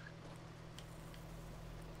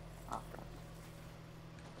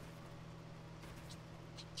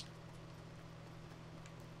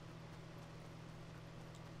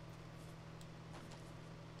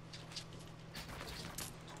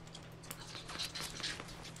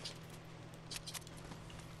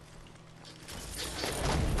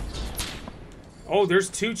 Oh, there's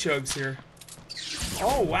 2 chugs here.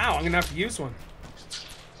 Oh, wow. I'm going to have to use one.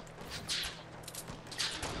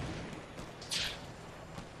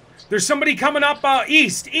 There's somebody coming up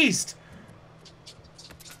east.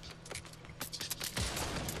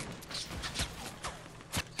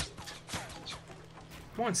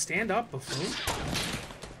 Come on, stand up, buffoon.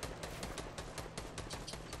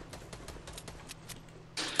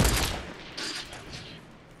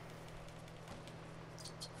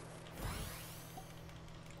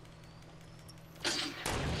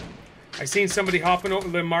 I seen somebody hopping over,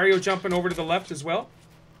 the Mario jumping over to the left as well.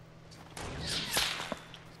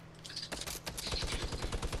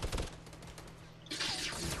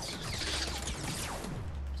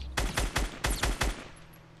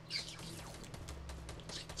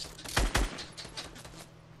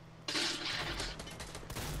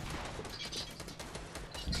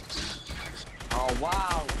 Oh,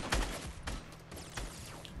 wow.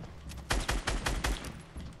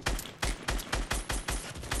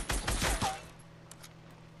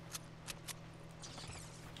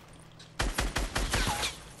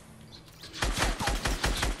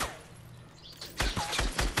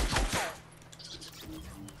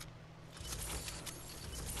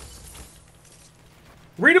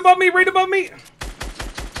 Right above me!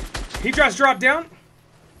 He just dropped down.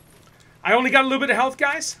 I only got a little bit of health,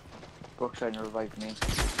 guys. Brooke's trying to revive me.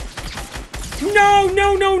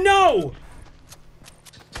 No!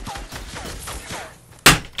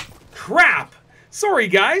 Crap! Sorry,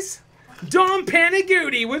 guys. Dom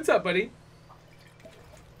Panaguti, what's up, buddy?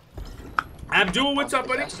 Abdul, what's up,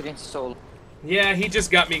 buddy? Yeah, he just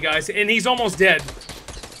got me, guys, and he's almost dead.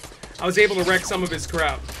 I was able to wreck some of his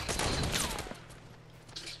crap.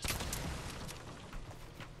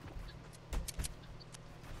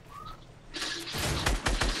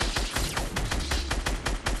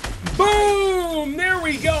 Boom! There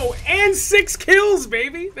we go. And 6 kills,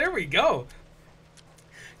 baby. There we go.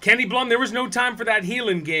 Kenny Blum, there was no time for that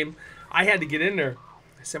healing game. I had to get in there.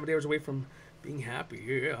 7 hours away from being happy.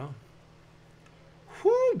 Yeah.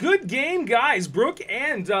 Whew, good game, guys. Brooke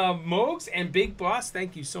and Mogs and Big Boss,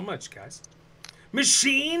 thank you so much, guys.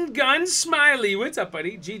 Machine Gun Smiley, what's up,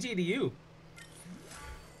 buddy? GG to you.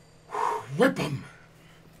 Whip 'em.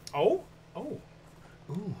 Oh. Ooh.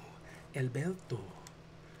 Alberto.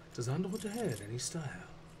 Doesn't what your head any style.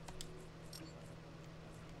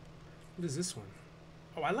 What is this one?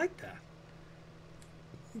 Oh, I like that.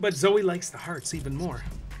 But Zoe likes the hearts even more.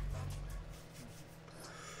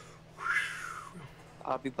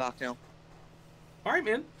 I'll be back now. All right,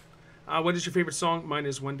 man. What is your favorite song? Mine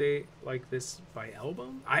is One Day Like This by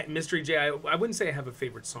Album. Mystery J, I wouldn't say I have a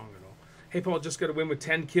favorite song at all. Hey, Paul, just got to win with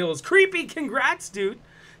 10 kills. Creepy, congrats, dude.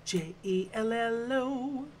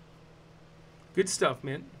 Jello. Good stuff,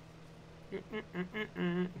 man.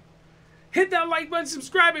 Hit that like button,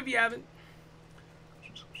 subscribe if you haven't.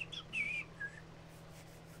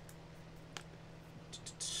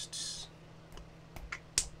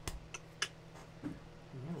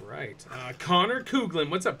 All right. Connor Kuglin.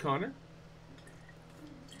 What's up, Connor?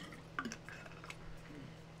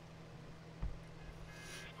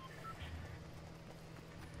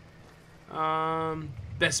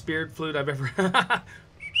 Best beard flute I've ever...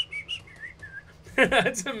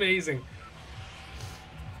 That's amazing.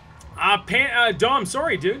 Dom,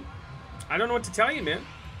 sorry, dude. I don't know what to tell you, man.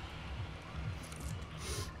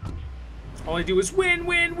 All I do is win,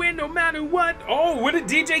 no matter what. Oh, what did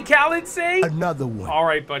DJ Khaled say? Another one. All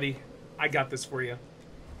right, buddy. I got this for you.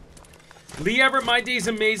 Lee Everett, my day's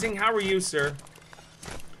amazing. How are you, sir?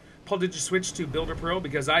 Paul, did you switch to Builder Pro?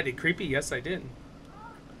 Because I did. Creepy, yes, I did.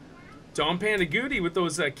 Dom Panaguti with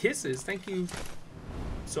those kisses. Thank you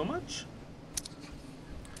so much.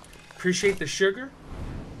 Appreciate the sugar.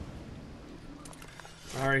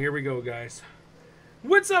 All right, here we go, guys.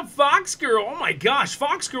 What's up, Fox Girl? Oh my gosh,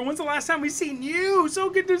 Fox Girl, when's the last time we seen you? So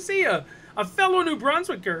good to see you. A fellow New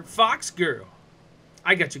Brunswicker, Fox Girl.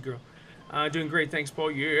 I got you, girl. Doing great, thanks,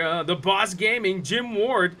 Paul. Yeah, the Boss Gaming, Jim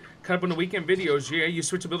Ward, cut up on the weekend videos. Yeah, you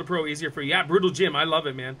switch to Builder Pro, easier for you. Yeah, Brutal Jim, I love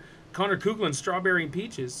it, man. Connor Kuglin, Strawberry and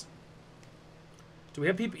Peaches. Do we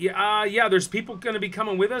have people? Yeah, yeah, there's people going to be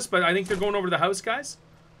coming with us, but I think they're going over to the house, guys.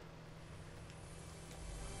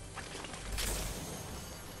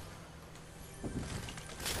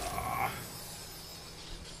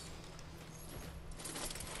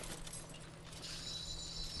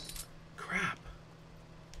 Crap.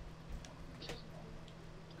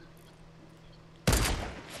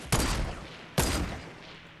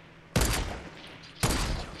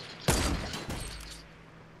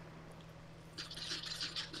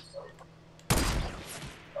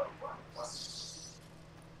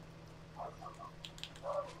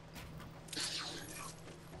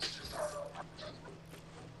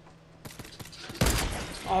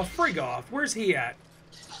 Oh, frig off. Where's he at?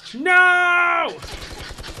 No!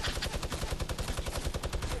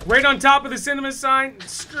 Right on top of the cinema sign?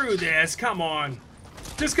 Screw this. Come on.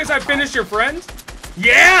 Just because I finished your friend?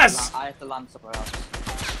 Yes! I have to land somewhere else.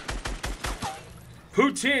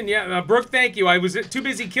 Putin, yeah. Brooke, thank you. I was too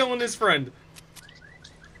busy killing his friend.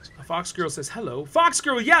 A Fox Girl says, hello. Fox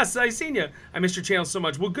Girl, yes, I seen you. I missed your channel so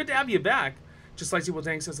much. Well, good to have you back. Just like well,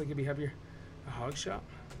 thanks. Sounds like you'd be happier. A hog shop.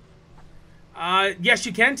 Yes,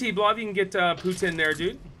 you can, T-Blob. You can get Putin there,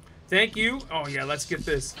 dude. Thank you. Oh, yeah, let's get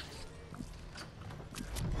this.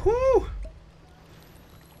 Whoo!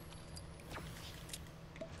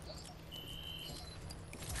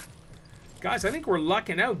 Guys, I think we're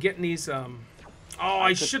lucking out getting these, Oh,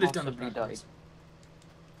 I should have done the practice.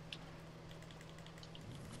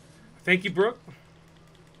 Thank you, Brooke.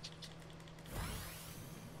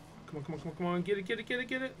 Come on, come on, come on, come on. Get it, get it, get it,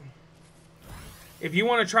 get it. If you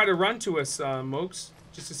want to try to run to us, Mokes,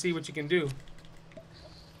 just to see what you can do.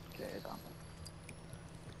 Okay, done.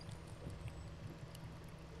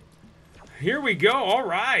 Here we go. All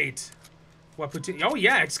right. What Putin? Oh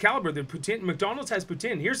yeah, Excalibur. The Putin. McDonald's has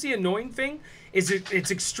Putin. Here's the annoying thing: is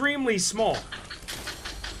it's extremely small.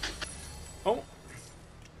 Oh,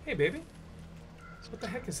 hey baby. What the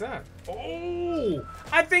heck is that? Oh,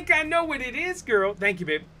 I think I know what it is, girl. Thank you,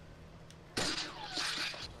 babe.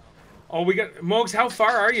 Oh, we got Mokes. How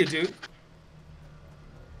far are you, dude?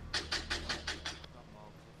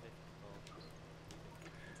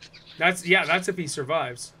 That's if he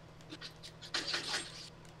survives.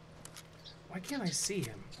 Why can't I see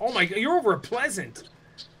him? Oh my God, you're over at Pleasant.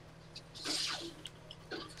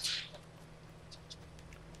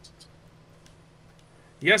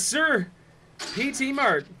 Yes, sir.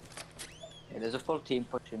 ptmartt. Yeah, there's a full team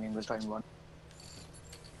pushing me. We'll try and run.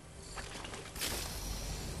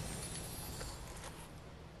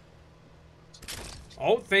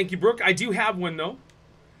 Oh, thank you, Brooke. I do have one, though.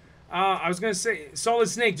 I was going to say, Solid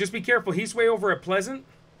Snake, just be careful. He's way over at Pleasant.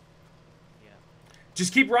 Yeah.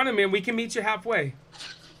 Just keep running, man. We can meet you halfway.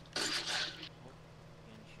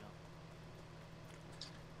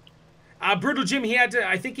 Brutal Jim, he had to,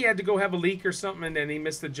 I think he had to go have a leak or something, and then he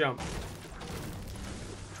missed the jump.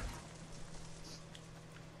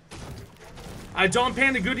 Don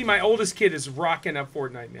Panda Goody, my oldest kid, is rocking up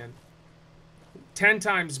Fortnite, man. 10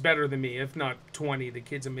 times better than me, if not 20. The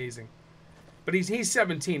kid's amazing. But he's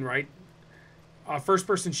 17, right?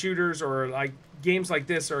 First-person shooters or like games like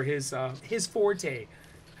this are his forte.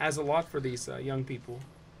 Has a lot for these young people.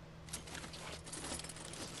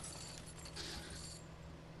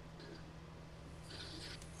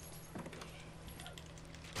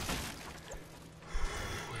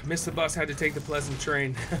 Missed the bus, had to take the Pleasant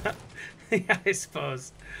train. Yeah, I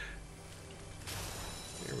suppose.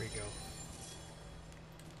 There we go.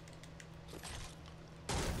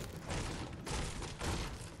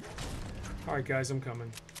 Alright guys, I'm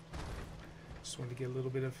coming. Just wanted to get a little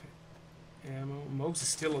bit of ammo. Mokes is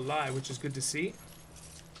still alive, which is good to see.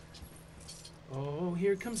 Oh,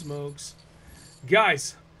 here comes Mokes.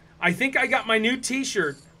 Guys, I think I got my new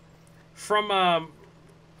t-shirt from,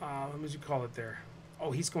 what would you call it there?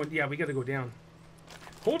 Oh, he's going, yeah, we gotta go down.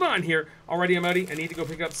 Hold on here. Already I'm outie. I need to go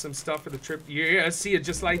pick up some stuff for the trip. Yeah, see you,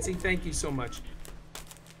 Just Lightsy. Thank you so much.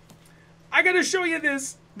 I gotta show you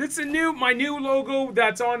this. This is my new logo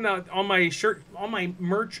that's on my shirt, on my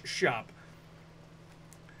merch shop.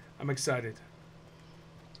 I'm excited.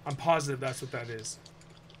 I'm positive that's what that is.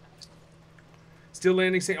 Still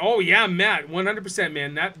landing saying, oh yeah, Matt, 100%,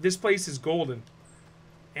 man. This place is golden.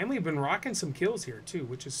 And we've been rocking some kills here too,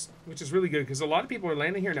 which is really good because a lot of people are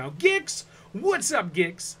landing here now. Gix, what's up,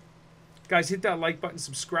 Gix? Guys, hit that like button,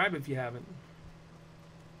 subscribe if you haven't.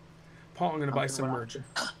 Paul, I'm gonna buy some merch.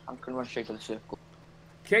 I'm gonna run straight to the circle.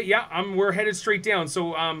 Okay, yeah, we're headed straight down.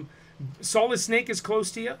 So, Solid Snake is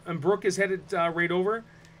close to you, and Brooke is headed right over.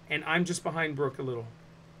 and I'm just behind Brooke a little.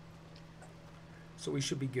 So we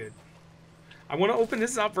should be good. I want to open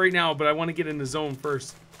this up right now, but I want to get in the zone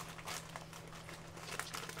first.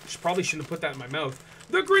 Probably shouldn't have put that in my mouth.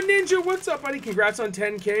 The Greninja, what's up, buddy? Congrats on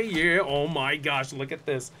 10K. Yeah, oh my gosh, look at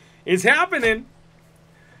this. It's happening.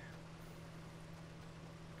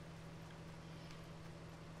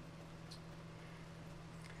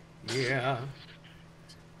 Yeah.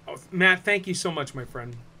 Oh, Matt, thank you so much, my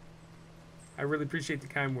friend. I really appreciate the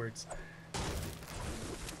kind words.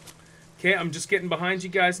 Okay, I'm just getting behind you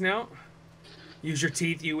guys now. Use your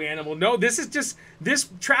teeth, you animal. No, this is just... This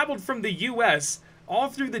traveled from the U.S., all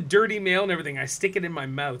through the dirty mail and everything. I stick it in my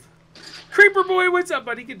mouth. Creeper boy, what's up,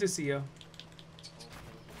 buddy? Good to see you.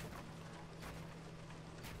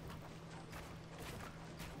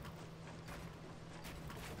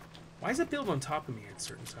 Why does it build on top of me at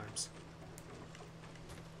certain times?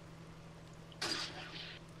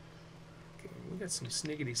 Okay, we got some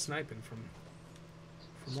sniggity sniping from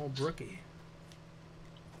old Brookie.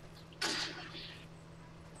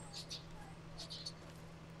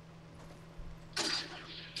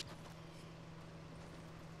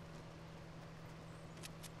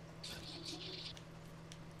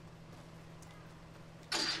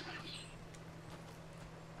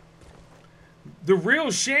 The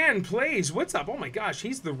real Shan plays. What's up? Oh my gosh,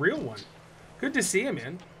 he's the real one. Good to see him,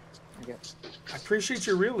 man. Okay. I appreciate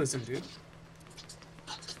your realism, dude.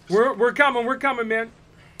 We're coming, man.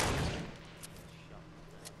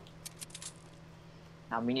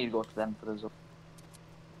 Now we need to go to them for the zone.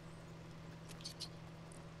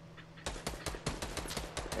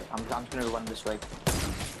 Okay, I'm just gonna run this way.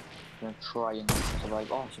 I'm gonna try and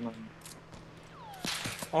survive. Oh, someone.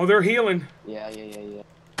 Oh, they're healing. Yeah.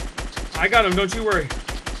 I got him, don't you worry.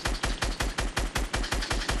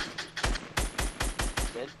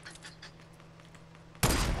 Dead?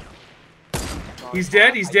 He's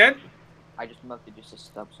dead, he's dead. I just melted just a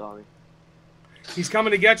step, sorry. He's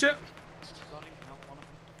coming to get you.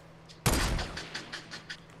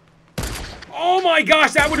 Oh my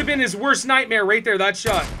gosh, that would have been his worst nightmare right there, that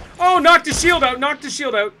shot. Oh, knocked his shield out, knocked his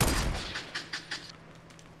shield out.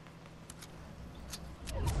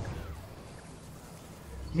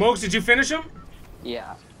 Mokes, did you finish him?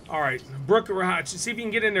 Yeah. All right, Brooke, see if you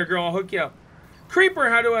can get in there, girl. I'll hook you up. Creeper,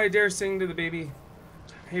 how do I dare sing to the baby?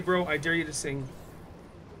 Hey, bro, I dare you to sing.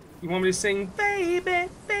 You want me to sing, baby,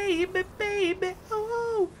 baby, baby,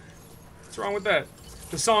 oh. What's wrong with that?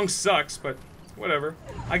 The song sucks, but whatever.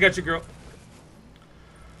 I got you, girl.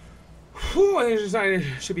 Whew, I think it's designed,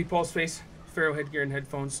 it should be Paul's face. Pharaoh headgear and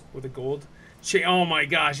headphones with a gold. Oh my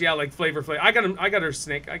gosh, yeah, like Flavor Flav. I got him. I got her,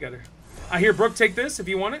 Snake. I got her. I hear Brooke, take this if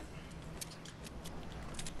you want it.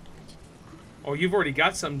 Oh, you've already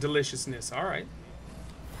got some deliciousness. All right.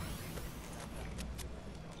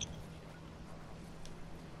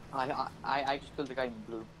 I just killed the guy in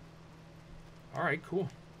blue. All right, cool.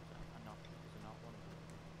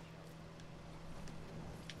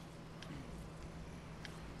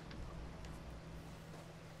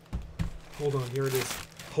 Hold on, here it is.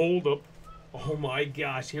 Hold up. Oh my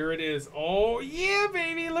gosh, here it is. Oh yeah,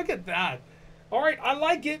 baby, look at that. All right, I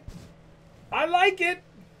like it. I like it.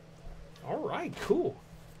 All right, cool.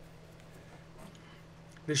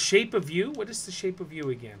 The shape of you? What is the shape of you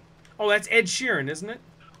again? Oh, that's Ed Sheeran, isn't it?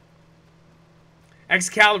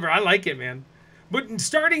 Excalibur, I like it, man. But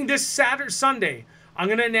starting this Sunday, I'm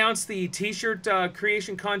going to announce the t-shirt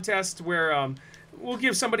creation contest where we'll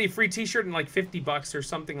give somebody a free t-shirt and like 50 bucks or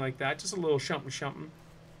something like that. Just a little shumpin'.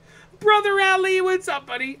 Brother Ali, what's up,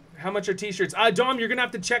 buddy? How much are t-shirts? Dom, you're going to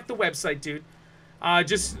have to check the website, dude.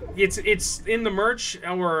 Just it's in the merch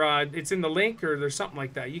or it's in the link or there's something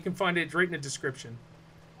like that. You can find it right in the description.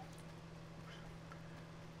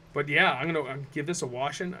 But yeah, I'm gonna give this a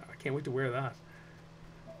washing. I can't wait to wear that.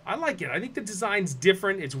 I like it. I think the design's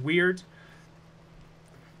different. It's weird.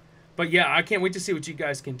 But yeah, I can't wait to see what you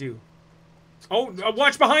guys can do. Oh,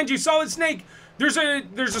 watch behind you, Solid Snake. There's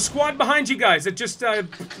a squad behind you guys. That just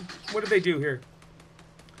what did they do here?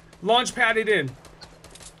 Launch padded in.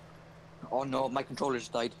 Oh no, my controller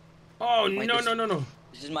just died. Oh no.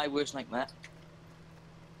 This is my worst nightmare.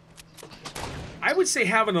 I would say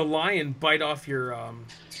having a lion bite off your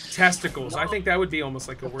testicles. No. I think that would be almost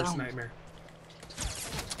like a worse nightmare.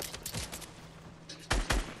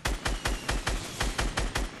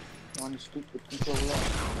 One stupid controller.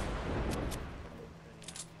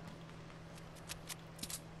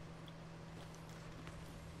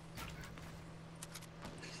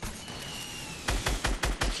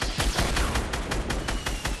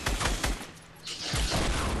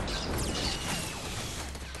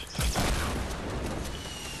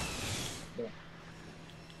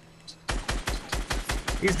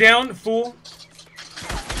 He's down, fool.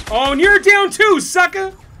 Oh, and you're down too,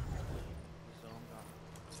 sucker.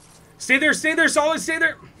 Stay there, solid, stay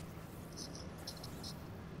there.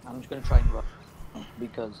 I'm just gonna try and run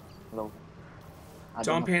because well, I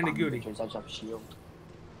John don't have Panda Goody. bandages, I just have shield.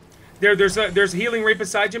 There's healing right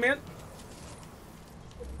beside you, man.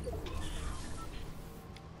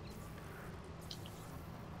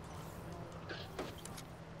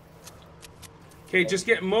 Okay, just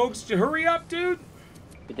get Mogs. Hurry up, dude.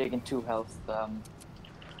 You're taking 2 health.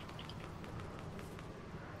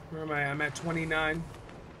 Where am I? I'm at 29.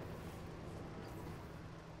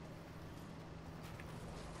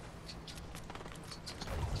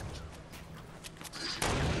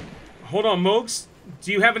 Hold on, Mogs.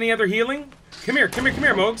 Do you have any other healing? Come here,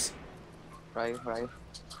 Mogs. Right.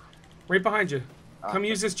 Right behind you. Come Okay.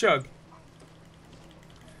 use this chug.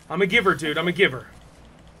 I'm a giver, dude. I'm a giver.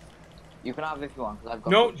 You can have it if you want. 'Cause I've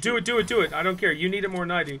got No, no do it. I don't care. You need it more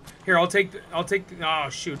than I do. Here, I'll take oh,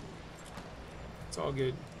 shoot. It's all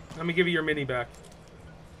good. Let me give you your mini back.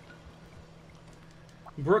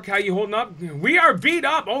 Brooke, how you holding up? We are beat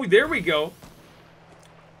up. Oh, there we go.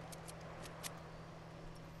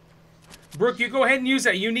 Brooke, you go ahead and use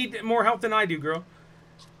that. You need more health than I do, girl.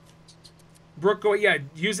 Brooke,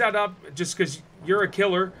 use that up just because you're a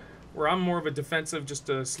killer, where I'm more of a defensive, just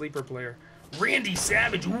a sleeper player. Randy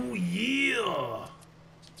Savage, ooh yeah.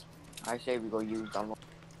 I say we go use that one.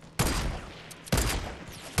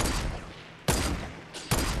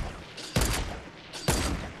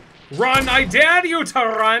 Run, I dare you to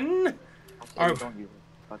run. I don't use it,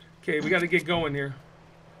 but Okay, we got to get going here.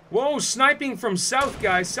 Whoa, sniping from south,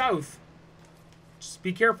 guys, south. Just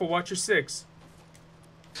be careful, watch your 6.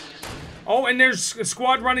 Oh, and there's a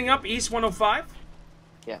squad running up, east 105.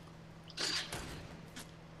 yeah.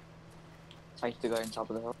 Fight the guy on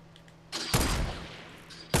top of the hill.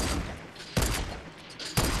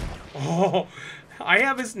 Oh, I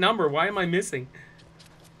have his number. Why am I missing?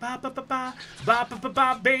 Ba ba ba ba ba ba ba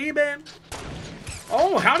ba baby.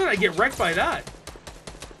 Oh, how did I get wrecked by that?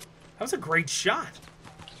 That was a great shot.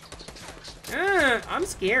 I'm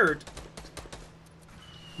scared.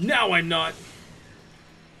 No, I'm not.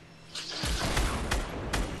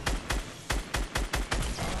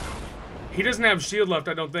 He doesn't have shield left,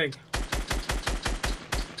 I don't think.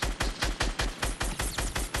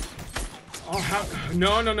 Oh, how?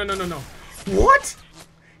 No. What?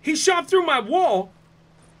 He shot through my wall.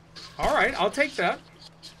 All right, I'll take that.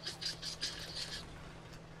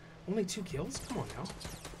 Only 2 kills? Come on now.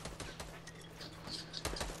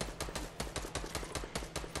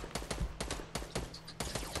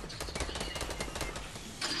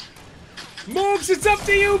 Moves, it's up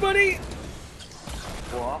to you, buddy.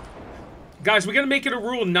 What? Guys, we're gonna make it a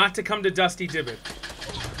rule not to come to Dusty Divot.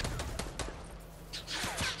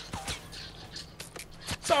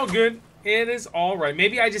 It's all good. It is all right.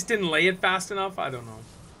 Maybe I just didn't lay it fast enough. I don't know.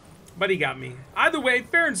 But he got me. Either way,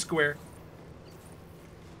 fair and square.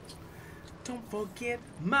 Don't forget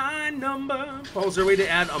my number. Paul, is there a way to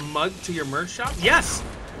add a mug to your merch shop? Yes.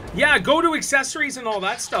 Yeah, go to accessories and all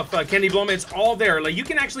that stuff, Candy Blowman. It's all there. Like, you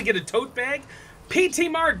can actually get a tote bag.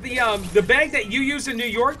 ptmartt, the bag that you use in New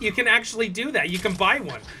York, you can actually do that. You can buy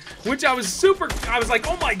one. Which I was like,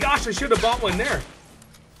 oh my gosh, I should have bought one there.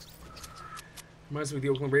 Reminds me of the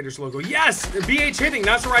Oakland Raiders logo. Yes! BH hitting.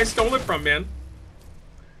 That's where I stole it from, man.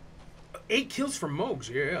 8 kills from Mogs.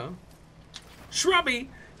 Yeah. Shrubby.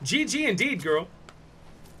 GG indeed, girl.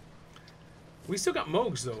 We still got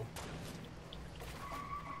Mogs, though.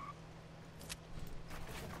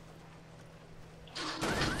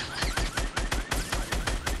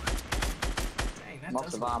 Dang, that Lots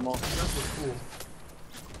does of ammo. look cool.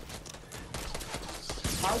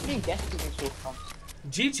 How did you get to me so fast?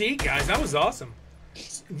 GG, guys. That was awesome.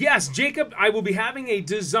 Yes, Jacob, I will be having a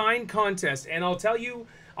design contest, and I'll show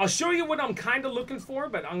you what I'm kind of looking for,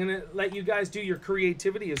 but I'm going to let you guys do your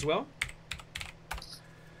creativity as well.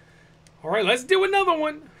 All right, let's do another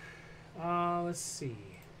one. Let's see.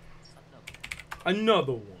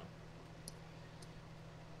 Another one.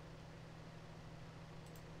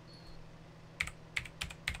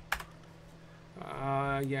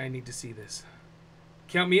 Yeah, I need to see this.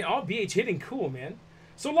 Count me. Oh, BH hitting. Cool, man.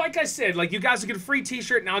 So like I said, like you guys will get a free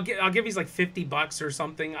t-shirt and I'll give you like $50 or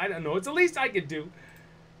something. I don't know. It's the least I could do.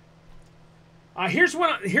 Here's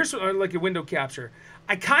like a window capture.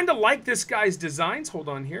 I kind of like this guy's designs. Hold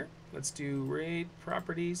on here. Let's do raid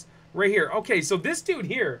properties right here. Okay, so this dude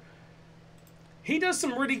here, he does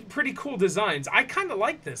some really pretty cool designs. I kind of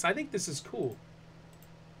like this. I think this is cool.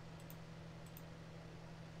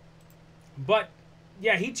 But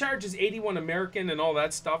yeah, he charges 81 American and all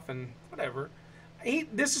that stuff and whatever.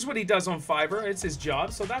 This is what he does on Fiverr. It's his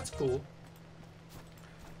job, so that's cool.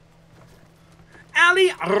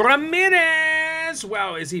 Ali Ramirez!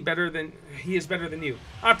 Wow, is he better than... He is better than you.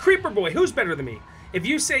 Creeper Boy, who's better than me? If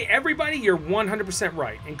you say everybody, you're 100%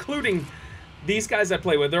 right. Including these guys I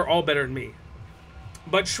play with. They're all better than me.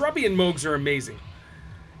 But Shrubby and Mogs are amazing.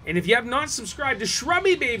 And if you have not subscribed to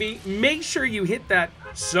Shrubby Baby, make sure you hit that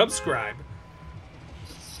subscribe.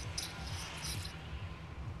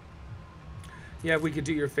 Yeah, if we could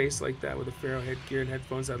do your face like that with a Pharaoh headgear and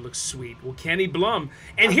headphones, that looks sweet. Well, Kenny Blum.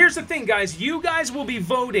 And here's the thing, guys. You guys will be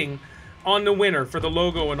voting on the winner for the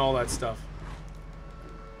logo and all that stuff.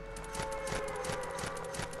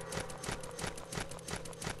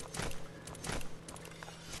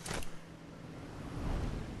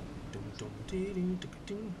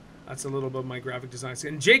 That's a little bit of my graphic design.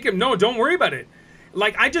 And Jacob, no, don't worry about it.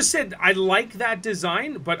 Like I just said, I like that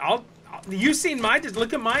design, but you've seen my,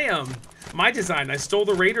 look at my design. I stole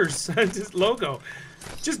the Raiders logo.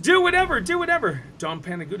 Just do whatever, do whatever. Dom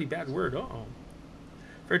Panaguti, bad word. Uh-oh.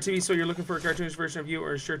 Fair TV, so you're looking for a cartoonish version of you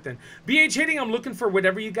or a shirt then? BH Hitting, I'm looking for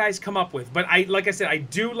whatever you guys come up with. But like I said, I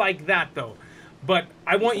do like that though. But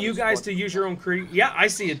I want you guys to use your own yeah, I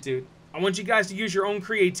see it, dude. I want you guys to use your own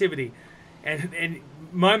creativity. And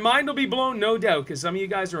my mind will be blown, no doubt, because some of you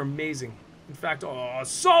guys are amazing. In fact, oh,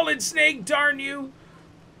 Solid Snake, darn you!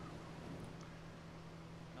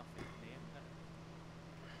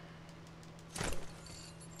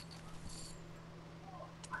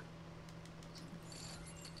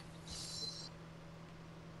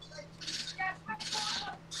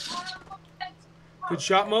 Good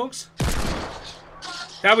shot, Mogs.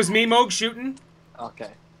 That was me, Mogs, shooting.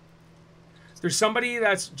 Okay. There's somebody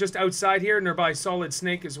that's just outside here, and they're by Solid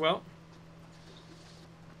Snake as well.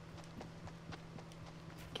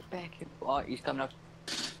 Get back here. Oh, he's coming up.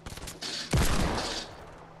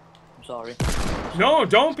 I'm sorry. No,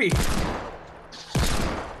 don't be.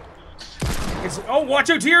 It's, oh,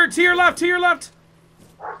 watch out to your left, to your left.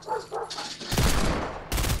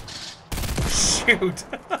 Shoot.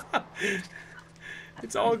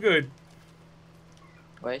 It's all good.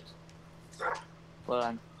 Wait. Hold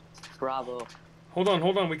on. Bravo. Hold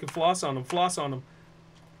on. We can floss on him. Floss on him.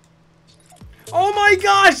 Oh my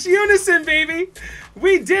gosh! Unison, baby!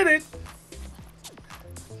 We did it!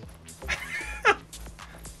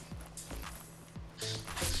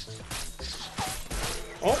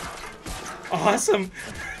 Oh. Awesome.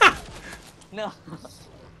 No.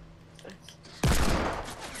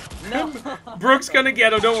 No. Brooke's gonna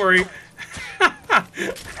get him, don't worry.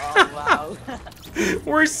 Oh, wow.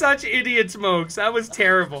 We're such idiots, Mogs. That was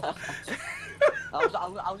terrible. I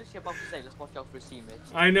was just about to say, let's watch out for his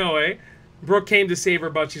teammates. I know, eh? Brooke came to save her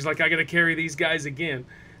butt. She's like, I gotta carry these guys again.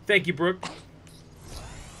 Thank you, Brooke.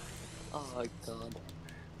 Oh my god.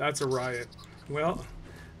 That's a riot. Well,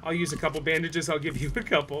 I'll use a couple bandages. I'll give you a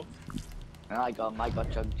couple. I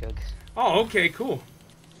got chug. Oh, okay, cool.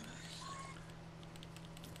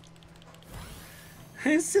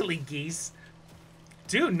 Silly geese.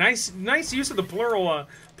 Dude, nice use of the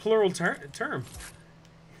plural term.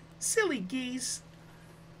 Silly geese.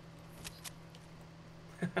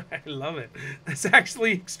 I love it. That's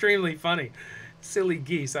actually extremely funny. Silly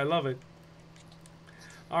geese. I love it.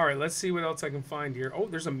 All right, let's see what else I can find here. Oh,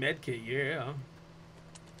 there's a med kit. Yeah.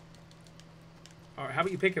 All right, how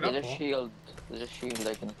about you pick it up? There's a shield. There's a shield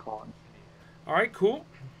like in the corner. All right, cool.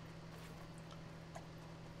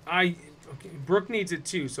 Okay, Brooke needs it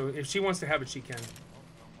too, so if she wants to have it, she can.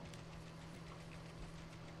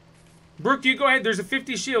 Brooke, you go ahead. There's a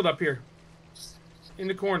 50 shield up here. In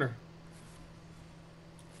the corner.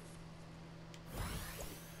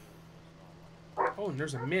 Oh, and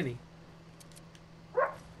there's a mini.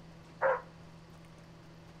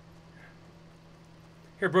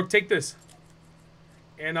 Here, Brooke, take this.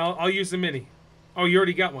 And I'll use the mini. Oh, you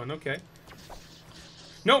already got one. Okay.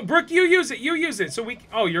 No, Brooke, you use it. You use it. So we...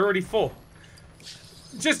 Oh, you're already full.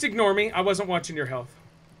 Just ignore me. I wasn't watching your health.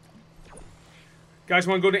 Guys,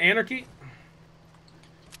 want to go to Anarchy?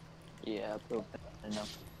 Yeah, bro. I know.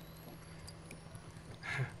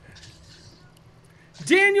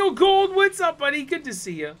 Daniel Gold, what's up, buddy? Good to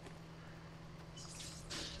see you.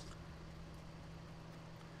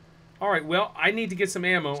 All right, well, I need to get some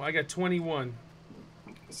ammo. I got 21.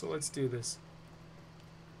 So let's do this.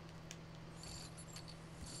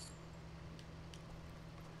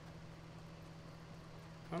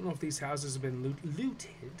 I don't know if these houses have been looted.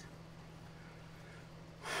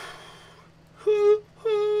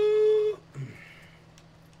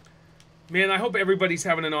 Man, I hope everybody's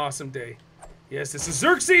having an awesome day. Yes, this is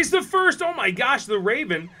Xerxes the First. Oh my gosh, the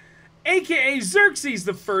Raven, aka Xerxes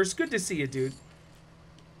the First. Good to see you, dude.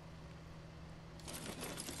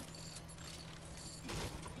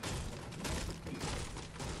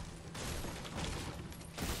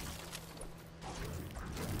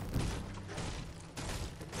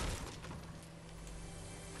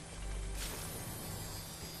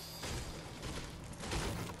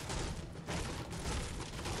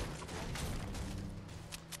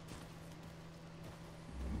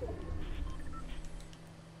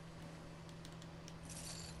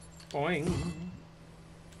 Boing.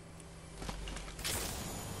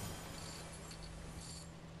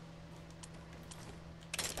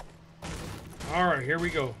 All right, here we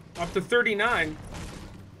go. Up to 39.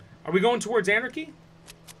 Are we going towards anarchy?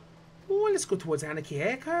 Ooh, let's go towards anarchy,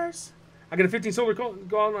 eh, cars? I got a 15 silver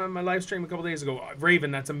go on my live stream a couple days ago.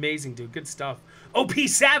 Raven, that's amazing, dude. Good stuff. OP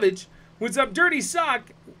Savage. What's up, Dirty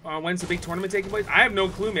Sock? When's the big tournament taking place? I have no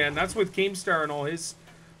clue, man. That's with Keemstar and all his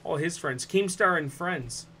friends. Keemstar and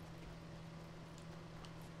friends.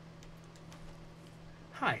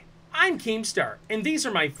 Hi, I'm Keemstar, and these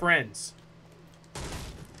are my friends.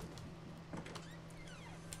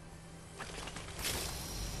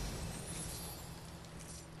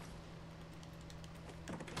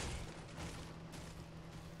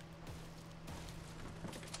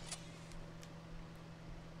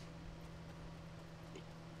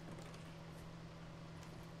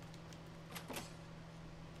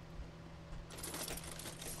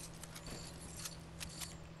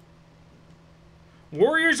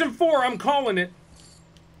 Warriors in 4, I'm calling it.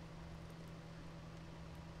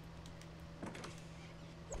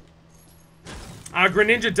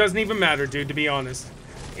 Greninja doesn't even matter, dude, to be honest.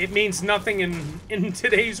 It means nothing in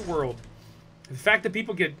today's world. The fact that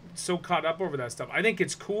people get so caught up over that stuff. I think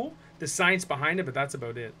it's cool, the science behind it, but that's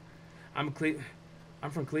about it. I'm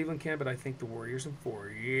from Cleveland, Canada, but I think the Warriors in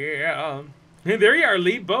 4. Yeah. There you are,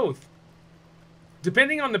 Lee, both.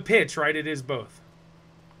 Depending on the pitch, right, it is both.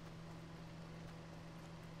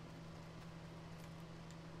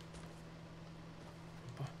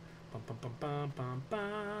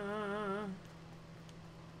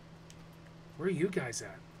 Where are you guys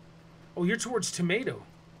at? Oh, you're towards Tomato.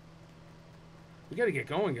 We gotta get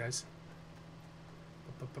going, guys.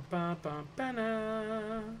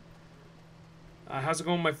 How's it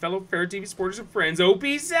going, my fellow Fair TV supporters and friends? OP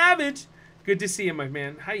Savage! Good to see you, my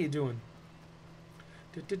man. How you doing?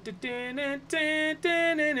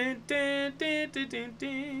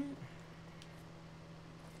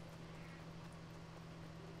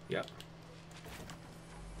 Yep.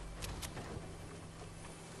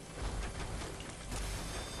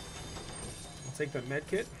 I'll take that med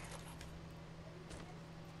kit.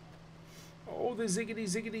 Oh, the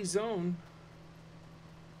ziggity zone.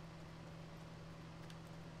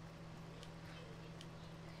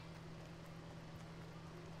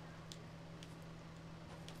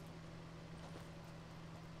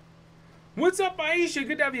 What's up, Aisha?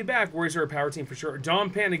 Good to have you back. Warriors are a power team for sure.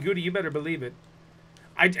 Dom Panaguti, you better believe it.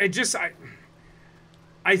 I think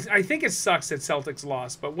it sucks that Celtics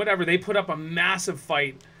lost, but whatever. They put up a massive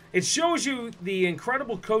fight. It shows you the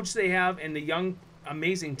incredible coach they have and the young,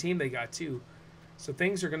 amazing team they got, too. So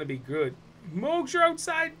things are going to be good. Mogs, you're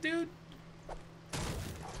outside, dude.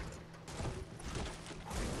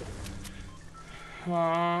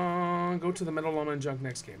 Go to the Metal Llama and Junk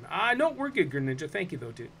next game. No, we're good, Greninja. Thank you,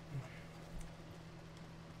 though, dude.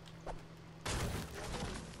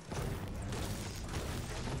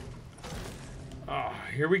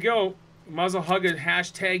 Here we go. Muzzle hug it.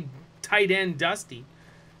 Hashtag tight end Dusty.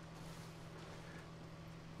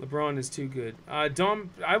 LeBron is too good.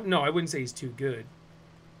 No, I wouldn't say he's too good.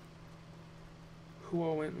 Who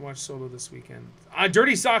all went and watched Solo this weekend?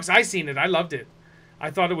 Dirty Socks. I seen it. I loved it.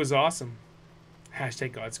 I thought it was awesome.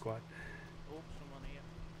 Hashtag God Squad. Oh, someone here.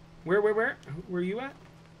 Where? Where are you at?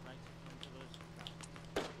 Right in front of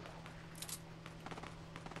us.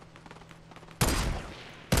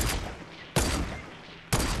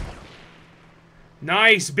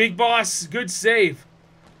 Nice, big boss. Good save.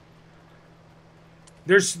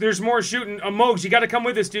 There's more shooting. Mogs, you got to come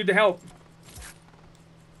with us, dude, to help.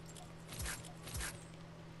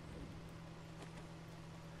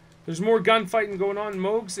 There's more gunfighting going on.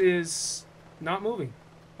 Mogs is not moving.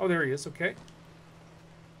 Oh, there he is. Okay.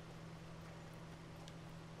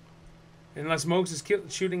 Unless Mogs is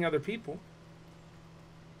shooting other people.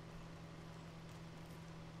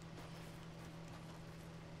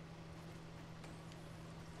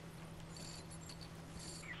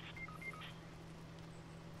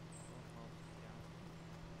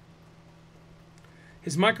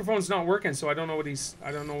 His microphone's not working, so I don't know what's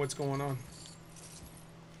going on.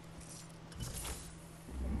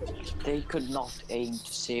 They could not aim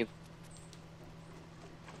to save.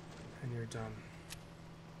 And you're done.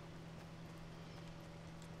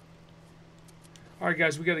 Alright,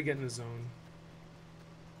 guys, we gotta get in the zone.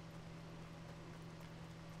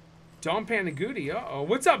 Dom Panaguti, uh-oh.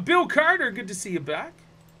 What's up, Bill Carter? Good to see you back.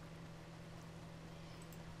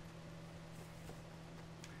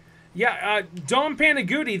 Yeah, Dom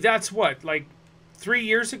Panaguti, that's what, like 3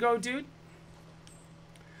 years ago, dude?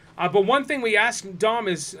 But one thing we asked Dom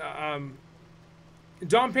is,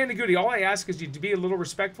 Don Pandagoody, all I ask is you to be a little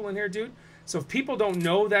respectful in here, dude. So if people don't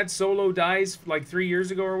know that Solo dies like 3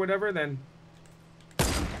 years ago or whatever, then...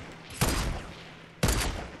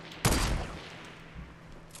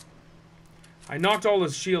 I knocked all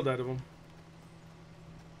his shield out of him.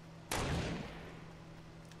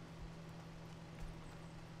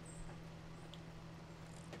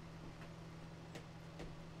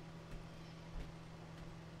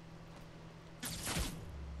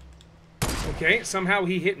 Okay, somehow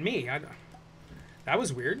he hit me. That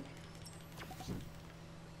was weird.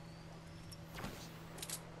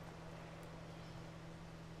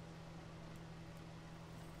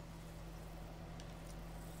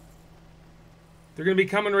 They're going to be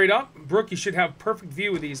coming right up. Brooke, you should have perfect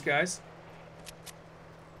view of these guys.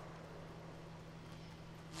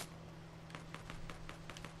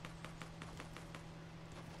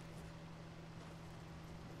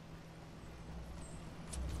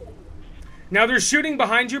 Now they're shooting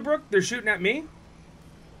behind you, Brooke. They're shooting at me.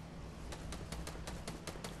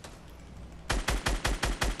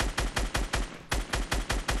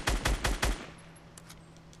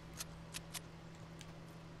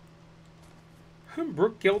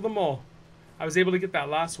 Brooke killed them all. I was able to get that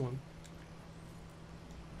last one.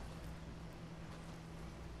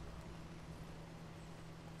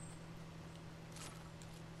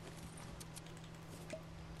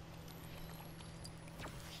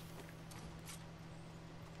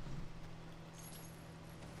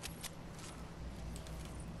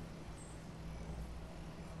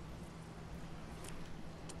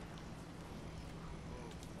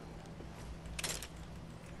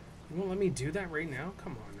 You won't let me do that right now?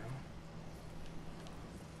 Come on now.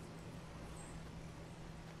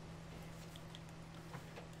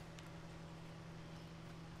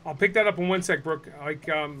 I'll pick that up in 1 sec, Brooke. Like,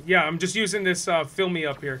 yeah, I'm just using this fill me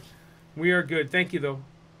up here. We are good. Thank you, though.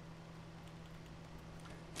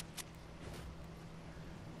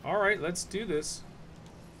 All right, let's do this.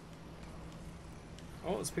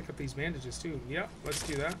 Oh, let's pick up these bandages, too. Yeah, let's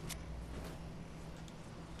do that.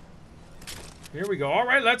 Here we go. All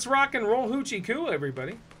right, let's rock and roll hoochie coo,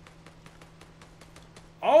 everybody.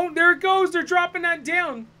 Oh, there it goes. They're dropping that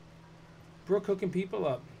down. Brooke hooking people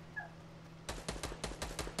up.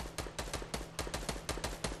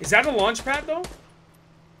 Is that a launch pad, though?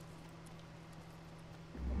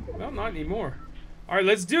 Well, not anymore. All right,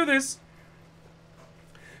 let's do this.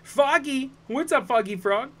 Foggy. What's up, Foggy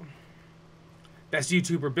Frog? Best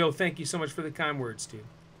YouTuber, Bill. Thank you so much for the kind words, dude.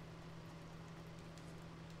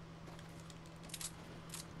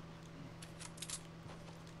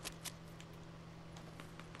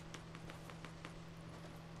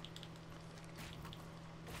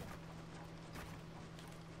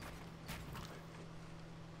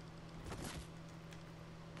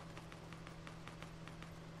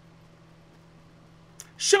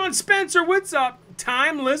 Sean Spencer, what's up?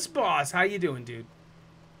 Timeless Boss. How you doing, dude?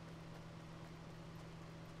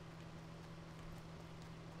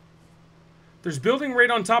 There's building right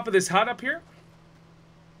on top of this hut up here.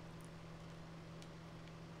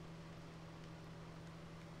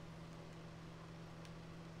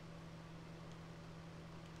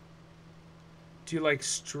 Do you like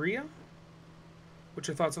Stria? What's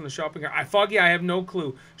your thoughts on the shopping cart? Foggy, I have no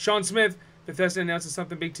clue. Sean Smith, Bethesda announces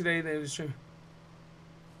something big today. That was true.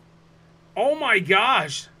 Oh my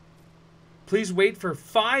gosh. Please wait for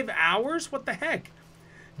 5 hours? What the heck?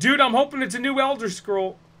 Dude, I'm hoping it's a new Elder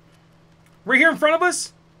Scroll. Right here in front of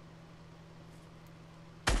us?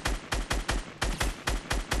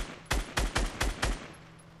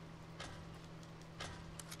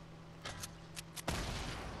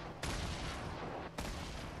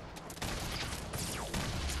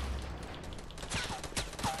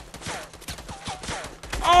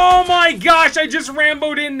 Oh my gosh, I just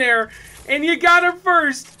Rambo'd in there. And you got her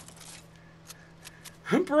first.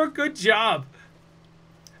 Brooke, good job.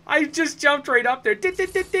 I just jumped right up there.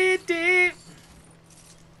 Here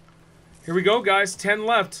we go, guys. 10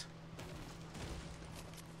 left.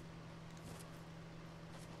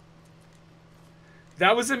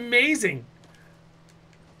 That was amazing.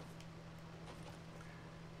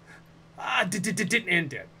 Ah, didn't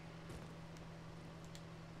end it.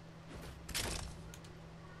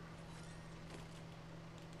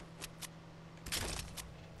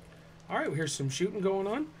 All right, here's some shooting going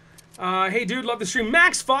on. Hey, dude, love the stream.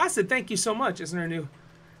 Max Fawcett, thank you so much. Isn't there a new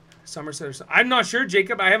Somerset or something? I'm not sure,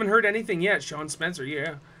 Jacob. I haven't heard anything yet. Sean Spencer,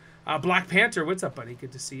 yeah. Black Panther, what's up, buddy?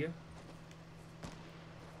 Good to see you.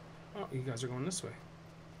 Oh, you guys are going this way.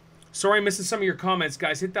 Sorry I'm missing some of your comments,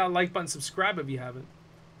 guys. Hit that like button, subscribe if you haven't.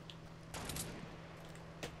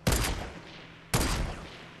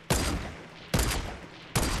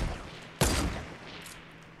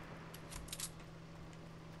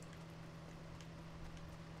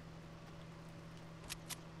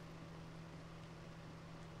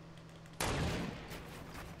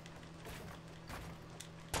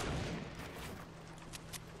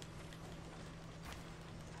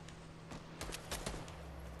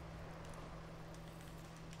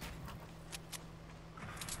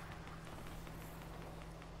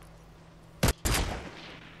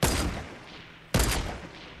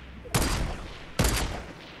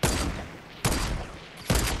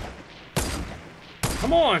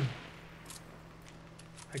 Come on.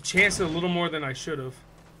 I chanced it a little more than I should have.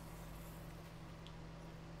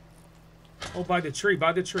 Oh, by the tree,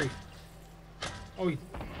 by the tree. Oh, the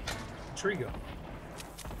tree go.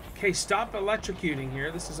 Okay, stop electrocuting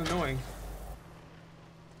here. This is annoying.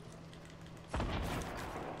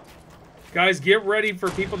 Guys, get ready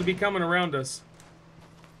for people to be coming around us.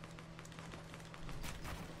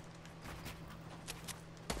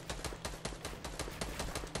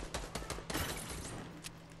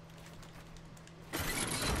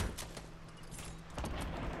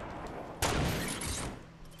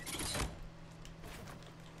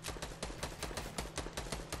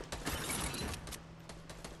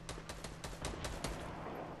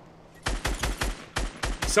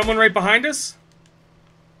 Someone right behind us?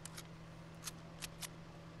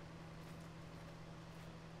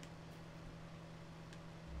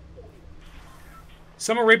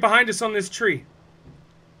 Someone right behind us on this tree.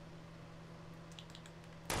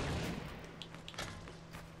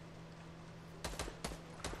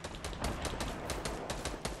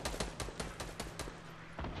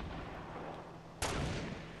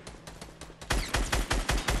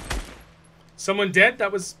 Someone dead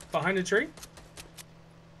that was behind a tree?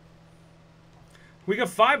 We got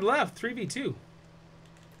 5 left, 3v2.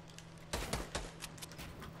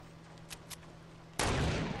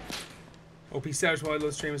 OP Savage, while I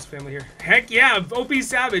load stream, his family here. Heck yeah, OP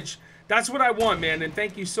Savage. That's what I want, man, and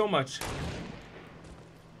thank you so much.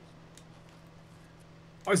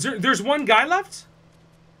 Oh, there's one guy left?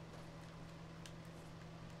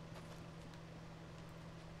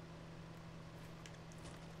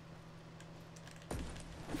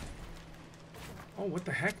 Oh, what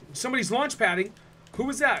the heck? Somebody's launch padding. Who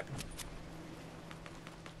was that?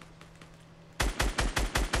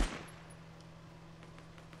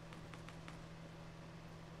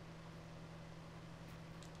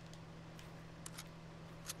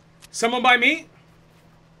 Someone by me?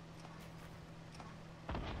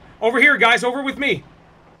 Over here, guys. Over with me.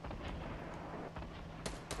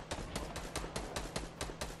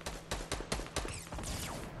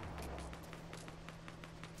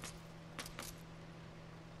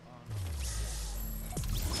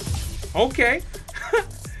 Okay.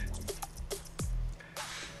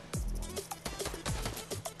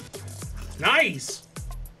 Nice.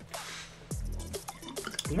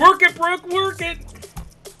 Work it, Brooke. Work it.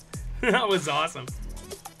 That was awesome.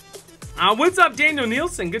 What's up, Daniel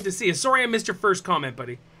Nielsen? Good to see you. Sorry I missed your first comment,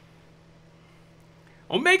 buddy.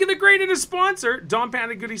 Omega the Great and a sponsor. Dom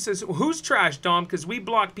Panda Goody says, who's trash, Dom? Because we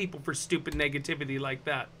block people for stupid negativity like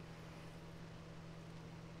that.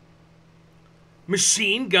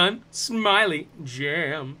 Machine Gun Smiley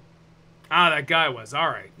Jam. Ah, that guy was. All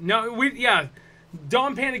right. No, yeah.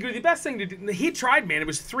 Dom Panda Goody, the best thing to do, he tried, man. It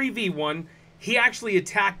was 3v1. He actually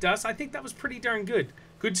attacked us. I think that was pretty darn good.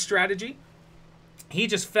 Good strategy. He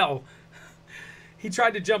just fell. He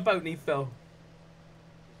tried to jump out and he fell.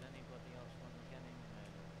 Does anybody else want to get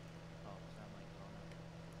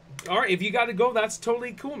in? All right, if you got to go, that's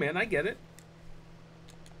totally cool, man. I get it.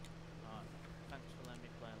 Thanks for letting me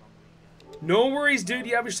play along with you. No worries, dude.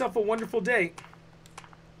 You have yourself a wonderful day.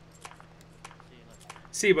 See you later.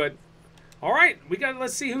 See you, bud. All right,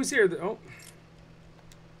 let's see who's here. Oh.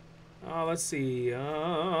 Let's see.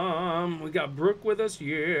 We got Brooke with us.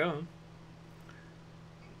 Yeah.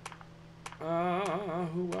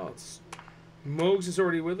 Who else? Mogs is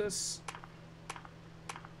already with us.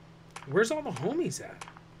 Where's all the homies at?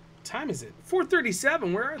 What time is it?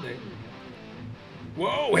 4:37. Where are they?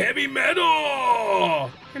 Whoa, heavy metal!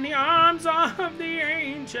 In the arms of the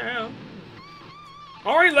angel.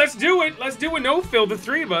 All right, let's do it. Let's do a no-fill, the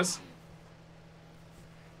 3 of us.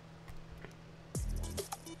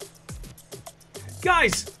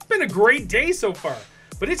 Guys, it's been a great day so far,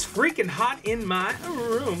 but it's freaking hot in my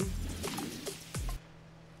room.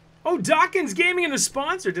 Oh, Dawkins Gaming and a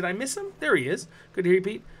sponsor. Did I miss him? There he is. Good to hear you,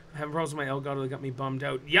 Pete. I'm having problems with my Elgato that got me bummed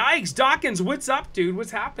out. Yikes, Dawkins, what's up, dude?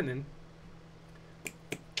 What's happening?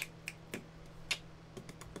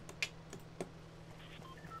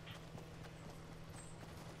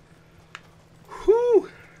 Whew.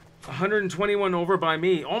 121 over by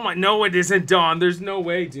me. Oh my, no it isn't, Don. There's no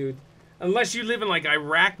way, dude. Unless you live in like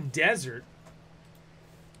Iraq desert.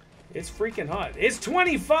 It's freaking hot. It's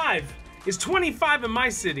 25. It's 25 in my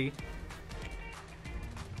city.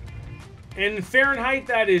 In Fahrenheit,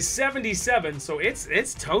 that is 77. So it's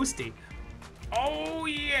toasty. Oh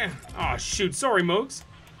yeah. Oh shoot. Sorry, Mogs.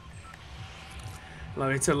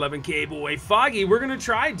 It's 11K boy. Foggy, we're gonna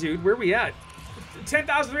try, dude. Where we at?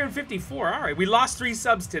 10,354. All right, we lost 3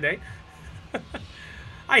 subs today.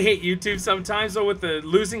 I hate YouTube sometimes, though, with the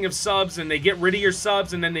losing of subs, and they get rid of your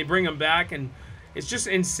subs, and then they bring them back, and It's just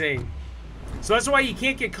insane. So that's why you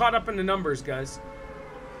can't get caught up in the numbers, guys.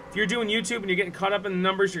 If you're doing YouTube and you're getting caught up in the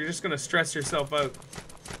numbers, you're just going to stress yourself out.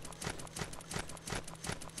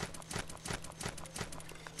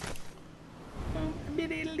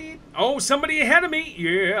 Oh, somebody ahead of me.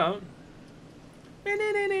 Yeah.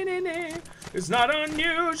 It's not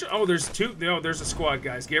unusual. Oh, there's two. Oh, there's a squad,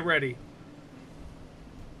 guys. Get ready.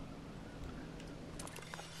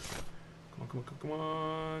 Come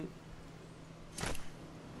on.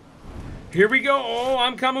 Here we go. Oh,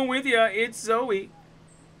 I'm coming with you. It's Zoe.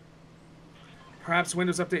 Perhaps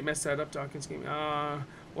Windows Update messed that up, Dawkins game. Well,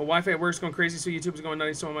 Wi-Fi at work's going crazy, so YouTube's going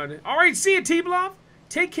nutty, so am I. All right, see you, T-Blob.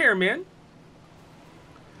 Take care, man.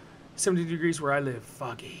 70 degrees where I live.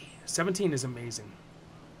 Foggy. 17 is amazing.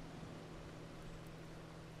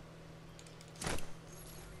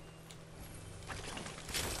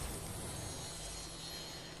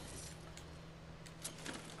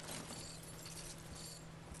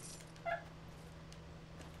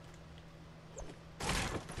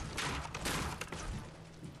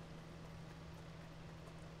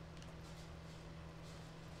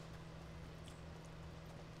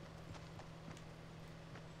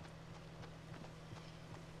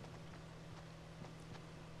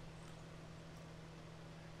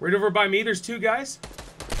 Right over by me, there's two guys.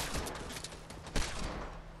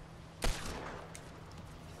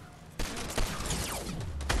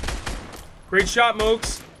 Great shot,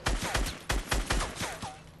 Mokes.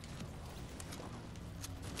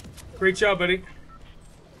 Great job, buddy.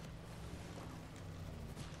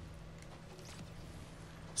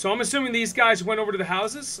 So I'm assuming these guys went over to the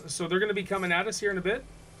houses, so they're going to be coming at us here in a bit.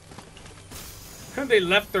 They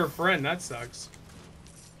left their friend, that sucks.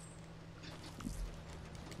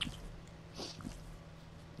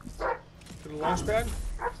 The launch pad.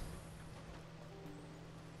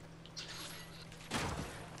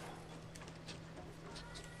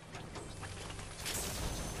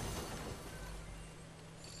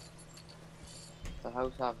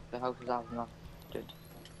 The houses have not did.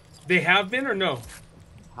 They have been or no?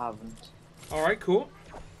 Haven't. All right, cool.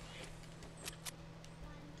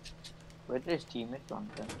 Where did his teammates land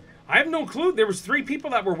then? I have no clue. There was 3 people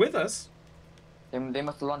that were with us. They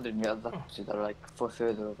must have landed near the houses that are like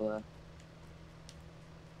further over there.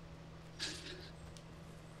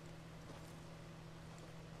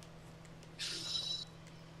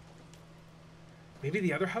 Maybe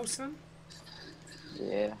the other house then?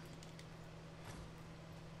 Yeah.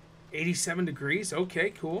 87 degrees.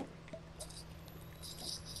 Okay, cool.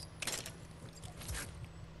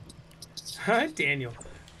 Huh, Daniel?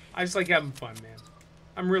 I just like having fun, man.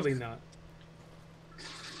 I'm really not.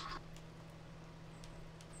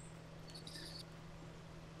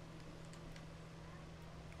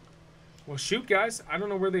 Well, shoot, guys. I don't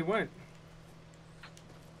know where they went.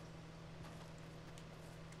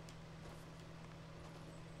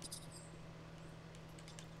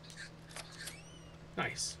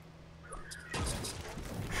 Nice.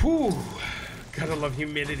 Whew. Gotta love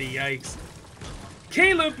humidity, yikes.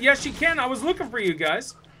 Caleb, yes you can. I was looking for you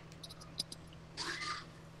guys.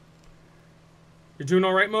 You're doing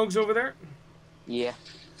all right, Mogs, over there? Yeah.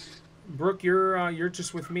 Brooke, you're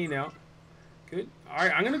just with me now. Good. All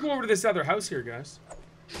right, I'm gonna go over to this other house here, guys.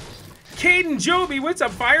 Caden Joby, what's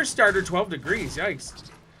up? Firestarter, 12 degrees. Yikes.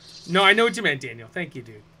 No, I know what you meant, Daniel. Thank you,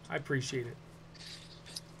 dude. I appreciate it.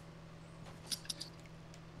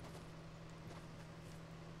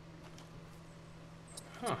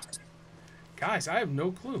 Huh. Guys, I have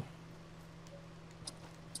no clue.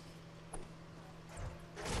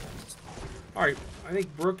 Alright, I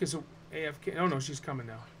think Brooke is a AFK. Oh, no, she's coming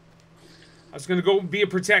now. I was going to go be a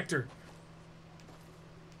protector.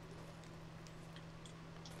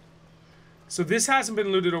 So this hasn't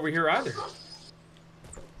been looted over here either.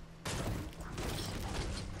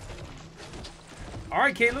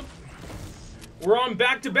 Alright, Caleb. We're on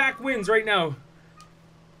back-to-back wins right now.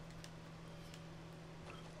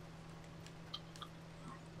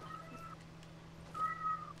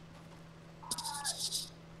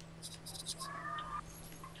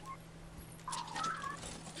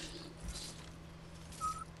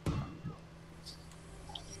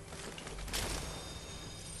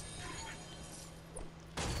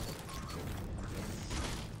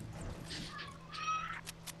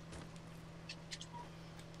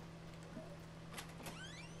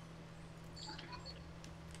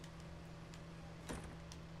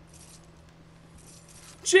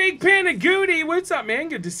 Jake Panaguti, what's up, man?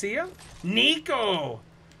 Good to see you. Nico.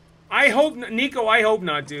 Nico, I hope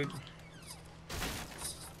not, dude.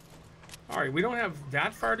 Alright, we don't have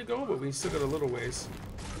that far to go, but we still got a little ways.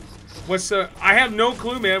 I have no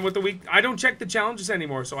clue, man, what the week... I don't check the challenges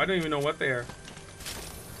anymore, so I don't even know what they are.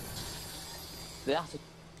 They have to.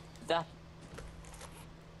 That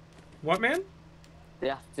What, man? they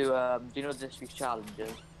have to. Do you know this week's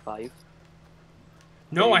challenges 5?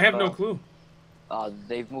 No, I have no clue.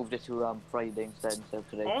 They've moved it to Friday instead of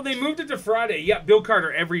today. Oh, they moved it to Friday. Yeah, Bill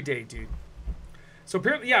Carter every day, dude. So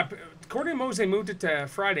apparently, yeah, according to Mose, they moved it to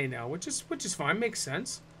Friday now, which is fine. Makes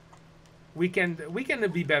sense. Weekend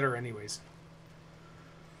would be better, anyways.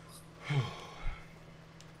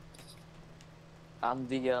 And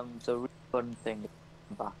the refund thing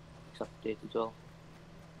back is updated as well.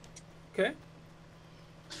 Okay.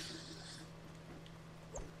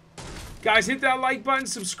 Guys, hit that like button.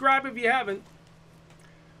 Subscribe if you haven't.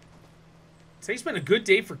 Today's been a good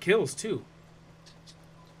day for kills, too.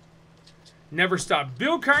 Never stop.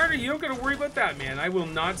 Bill Carter, you don't got to worry about that, man. I will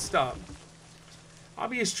not stop. I'll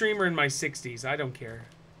be a streamer in my 60s. I don't care.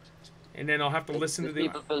 And then I'll have to listen to the...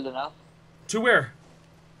 people building up? To where?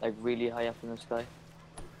 Like really high up in the sky.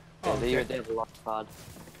 Oh, okay. They have a lot of pad.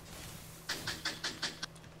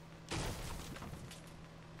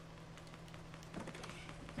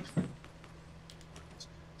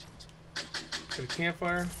 Got a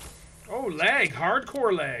campfire. Oh, lag.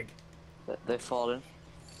 Hardcore lag. They're falling.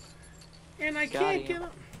 And I can't get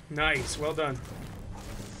up. Nice. Well done.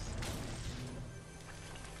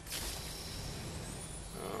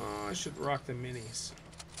 Oh, I should rock the minis.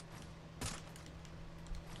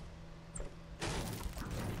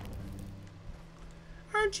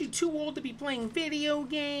 Aren't you too old to be playing video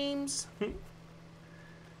games? You're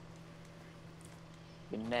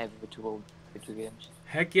never too old for video games.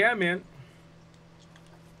 Heck yeah, man.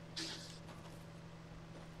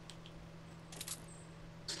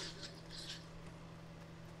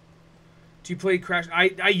 Do you play Crash?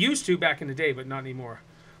 I used to back in the day, but not anymore.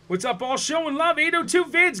 What's up, all show and love? 802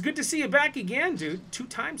 vids. Good to see you back again, dude. 2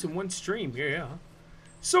 times in one stream. Yeah.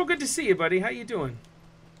 So good to see you, buddy. How you doing?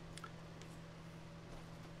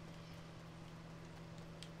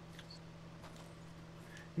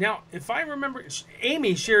 Now, if I remember,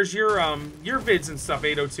 Amy shares your vids and stuff,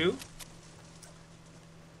 802.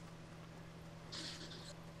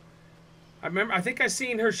 I think I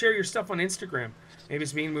seen her share your stuff on Instagram. Maybe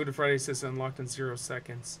it's being moved to Friday. Says unlocked in 0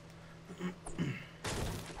 seconds.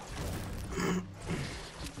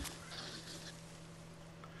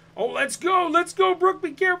 Oh, let's go. Let's go, Brooke.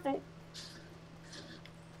 Be careful.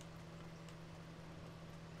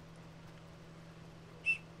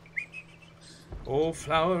 Oh,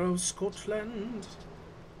 flower of Scotland.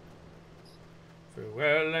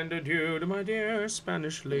 Farewell and adieu to my dear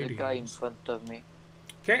Spanish lady. There's a guy in front of me.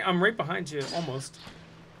 Okay, I'm right behind you, almost.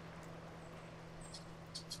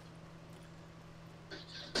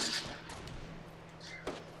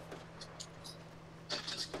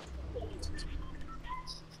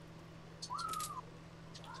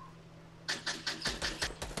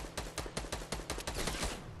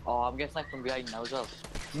 Oh, I'm getting sniped from behind now as well.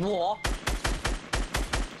 What?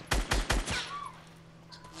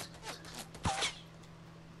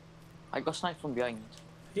 I got sniped from behind.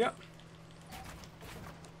 Yep.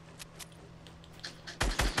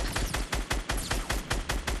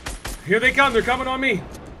 Here they come. They're coming on me.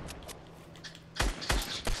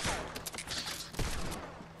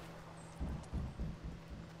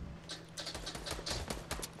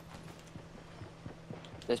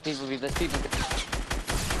 There's people.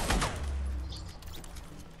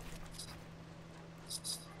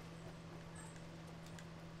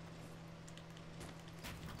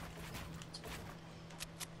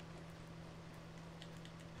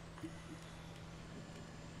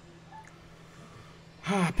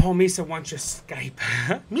 Paul Misa wants your Skype.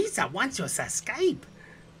 Misa wants your Skype.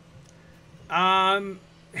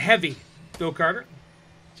 Heavy, Bill Carter.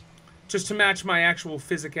 Just to match my actual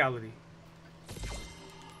physicality.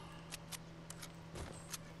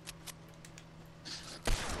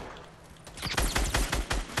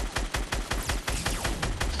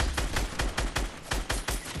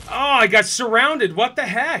 Oh, I got surrounded. What the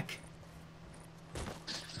heck?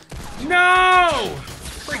 No!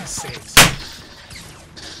 Frig sakes.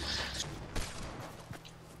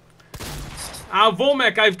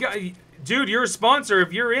 Volmek, I've got... Dude, you're a sponsor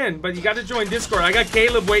if you're in, but you got to join Discord. I got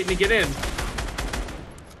Caleb waiting to get in.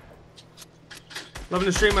 Loving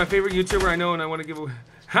the stream, my favorite YouTuber I know, and I want to give away...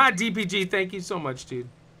 Ha, DPG, thank you so much, dude.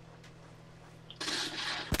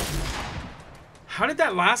 How did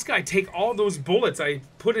that last guy take all those bullets I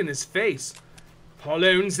put in his face? Paul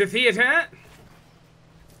owns the theater.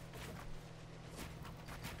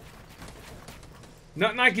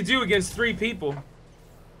 Nothing I could do against 3 people.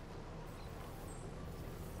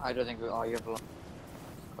 I don't think we are. You have a lot.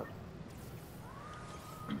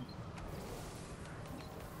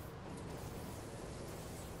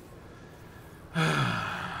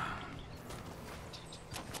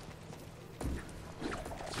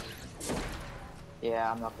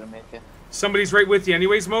 Yeah, I'm not gonna make it. Somebody's right with you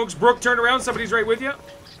anyways, Mokes. Brooke, turn around. Somebody's right with you.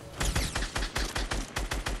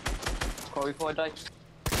 Corey, before I die.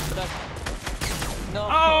 No.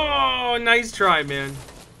 Oh, nice try, man.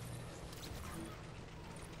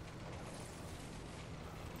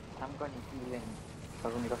 I'm going to heal in.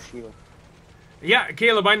 I've only got shield. Yeah,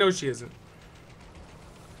 Caleb, I know she isn't.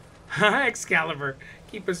 Excalibur.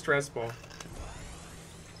 Keep a stress ball.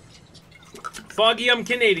 Foggy, I'm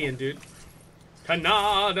Canadian, dude.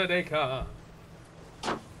 Canada de ca.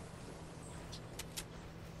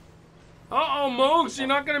 Uh-oh, Mogs, you're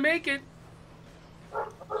not gonna make it.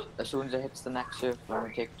 As soon as it hits the next circle, I'm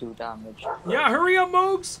gonna take 2 damage. Yeah, hurry up,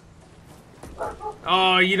 Mogs.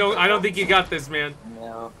 Oh, you don't. I don't think you got this, man.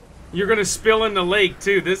 No. You're gonna spill in the lake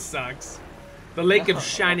too. This sucks. The lake of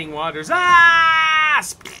shining waters. Ah!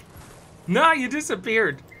 No, you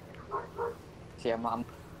disappeared. See, I'm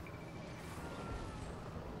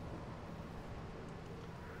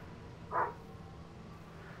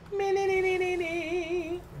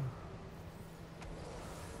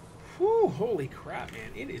Whew, holy crap,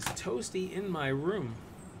 man. It is toasty in my room.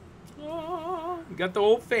 Oh, got the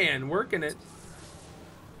old fan working it.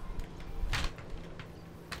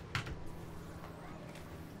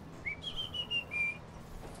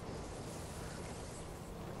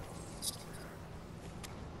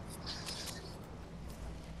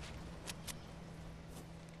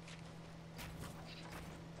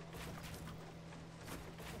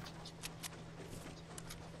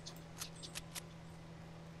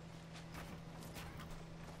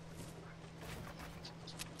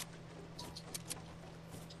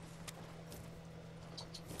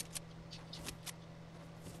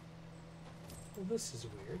 Well, this is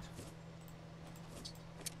weird.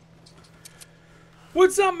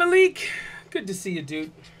 What's up, Malik? Good to see you,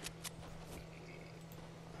 dude.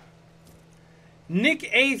 Nick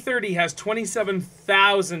A30 has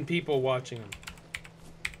 27,000 people watching him.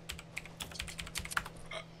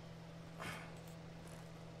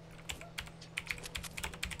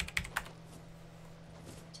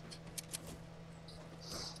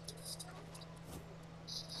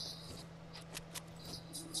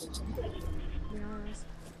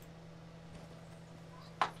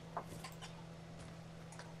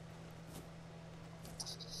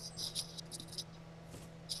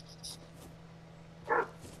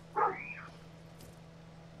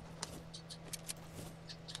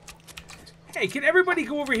 Hey, can everybody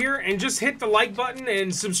go over here and just hit the like button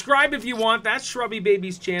and subscribe if you want? That's Shrubby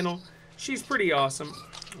Baby's channel. She's pretty awesome.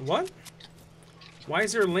 What? Why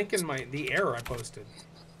is there a link in the error I posted?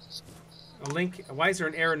 A link? Why is there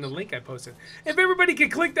an error in the link I posted? If everybody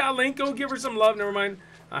could click that link, go give her some love. Never mind.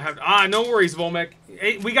 No worries, Volmek.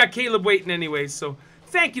 Hey, we got Caleb waiting anyways, so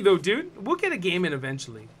thank you though, dude. We'll get a game in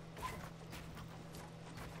eventually.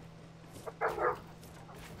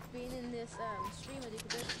 Being in this stream with you,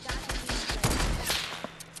 because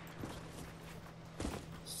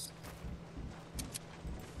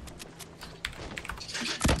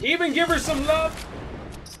Even give her some love.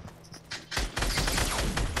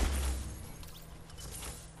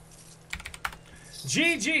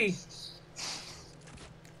 GG.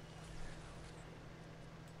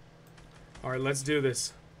 All right, let's do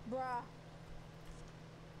this. bruh.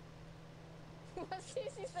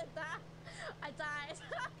 Cece said that. I died.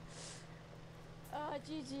 Oh,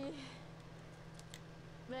 GG.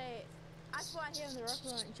 Wait, I fought here in the rocket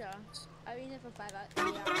launcher. Are we in it for 5 hours?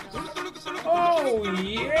 Oh,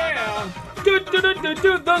 yeah.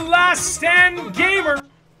 The Last Stand Gamer.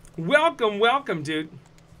 Welcome, welcome, dude.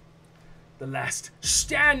 The Last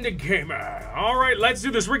Stand Gamer. All right, let's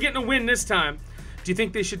do this. We're getting a win this time. Do you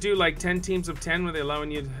think they should do like 10 teams of 10 where they're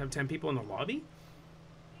allowing you to have 10 people in the lobby?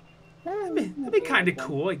 That'd be kind of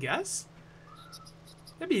cool, I guess.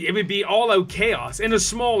 It would be all-out chaos in a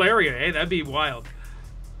small area, eh? That'd be wild.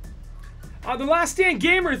 The Last Stand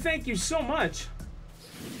Gamer, thank you so much.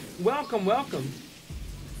 Welcome, welcome.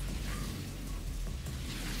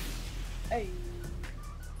 Hey.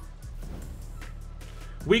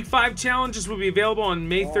 Week 5 challenges will be available on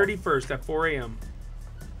May 31st at 4 a.m.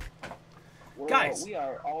 Guys. We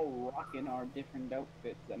are all rocking our different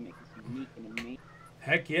outfits that make us unique and amazing.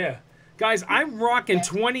 Heck yeah. Guys, I'm rocking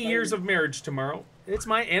 20 years of marriage tomorrow. It's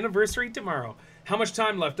my anniversary tomorrow. How much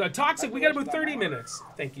time left? Toxic, we got about 30 minutes.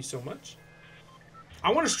 Thank you so much.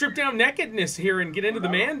 I want to strip down nakedness here and get into the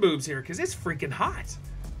man boobs here because it's freaking hot.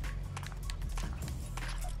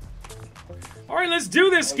 All right, let's do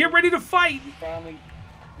this. Get ready to fight.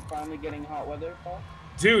 Finally getting hot weather, Paul?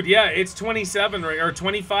 Dude, yeah, it's 27 right, or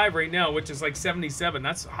 25 right now, which is like 77.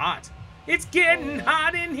 That's hot. It's getting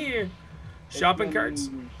hot in here. Shopping carts.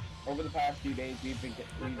 over the past few days, we've been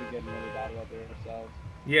getting really bad weather ourselves.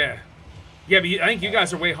 Yeah. Yeah, but I think you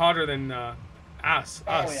guys are way hotter than us.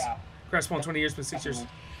 Oh, yeah. Crestfallen 20 years, but 6 years.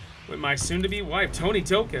 Definitely. With my soon-to-be wife, Tony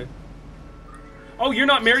Toka. Oh, you're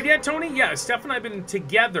not married yet, Tony? Yeah, Steph and I have been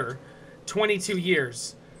together 22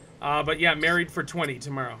 years. But yeah, married for 20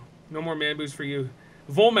 tomorrow. No more man boobs for you.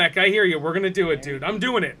 Volmek, I hear you. We're going to do it, dude. I'm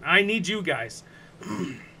doing it. I need you guys.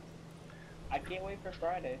 I can't wait for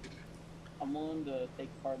Friday. I'm willing to take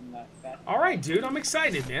part in that. All right, dude. I'm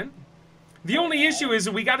excited, man. The only issue is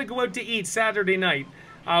we got to go out to eat Saturday night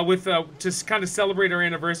with just kind of celebrate our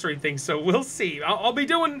anniversary thing. So we'll see. I'll be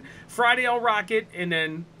doing Friday. I'll rock it, and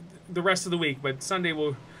then the rest of the week. But Sunday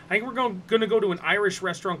I think we're going to go to an Irish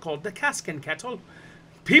restaurant called the Cask and Kettle.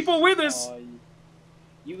 People with us.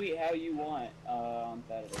 You eat how you want on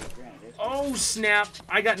Saturday. It's your anniversary. Oh snap!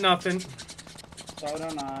 I got nothing. So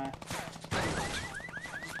don't I.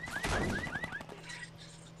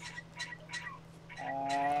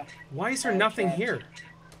 Why is there nothing here?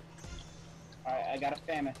 Alright, I got a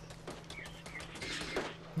famous.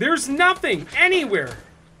 There's nothing anywhere.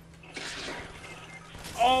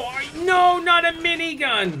 Oh, no, not a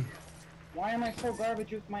minigun. Why am I so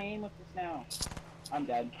garbage with my aim with this now? I'm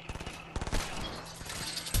dead.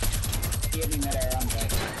 He hit me midair, I'm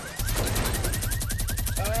dead.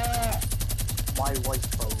 My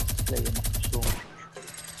wife was playing so much.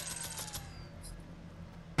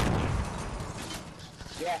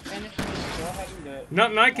 Yeah, finish me. Go ahead and do it.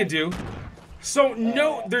 Nothing I could do. So,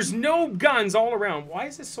 there's no guns all around. Why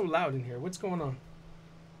is this so loud in here? What's going on?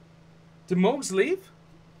 Did Mogs leave?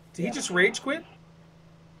 Did he just rage quit?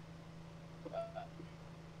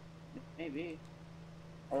 Maybe.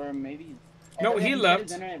 Or maybe... No, he left.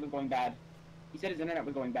 His internet was going bad. He said his internet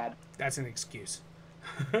was going bad. That's an excuse.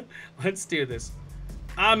 Let's do this.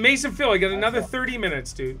 Mason Phil, I got another 30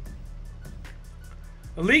 minutes, dude.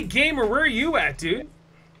 Elite Gamer, where are you at, dude?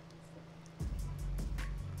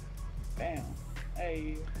 Bam.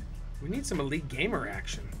 Hey. We need some Elite Gamer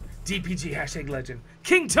action. DPG, hashtag legend.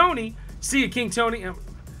 King Tony. See you, King Tony.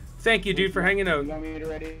 Thank you, dude, for hanging out. You want me to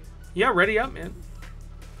ready? Yeah, ready up, man.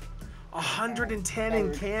 110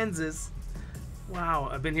 in Kansas. Wow,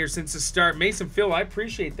 I've been here since the start. Mason Phil, I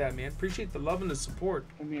appreciate that, man. Appreciate the love and the support.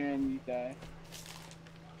 Come here and you die.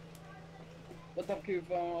 What's up,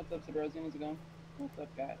 Kufo? What's up, Sebastian? How's it going? What's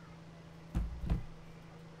up, guys?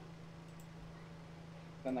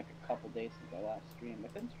 It's been like a couple days since I last streamed. I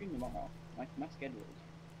couldn't stream tomorrow. My schedule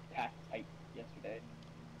was packed tight yesterday.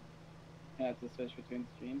 I have to switch between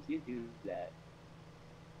streams. You do that.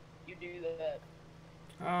 You do that.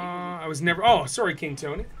 I was never... Oh, sorry, King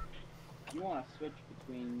Tony. You want to switch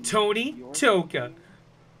between... Tony Toka.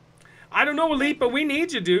 I don't know, Elite, but we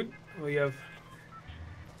need you, dude. Well,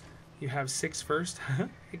 you have 6 first.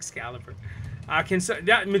 Excalibur.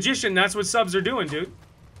 That Magician, that's what subs are doing, dude.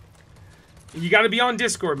 You got to be on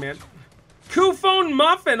Discord, man. Kufone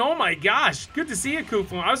Muffin, oh my gosh. Good to see you,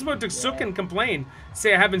 Kufone. I was about to sook and complain.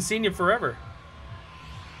 Say I haven't seen you forever.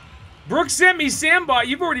 Brooke sent me Sambot.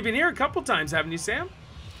 You've already been here a couple times, haven't you, Sam?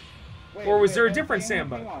 Or was there a different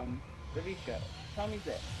Sambot? Ravisha, tell me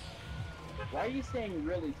this. Why are you saying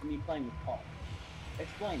really to me playing with Paul?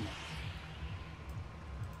 Explain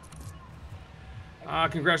this.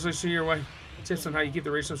 Congratulations to your wife. Tips on how you keep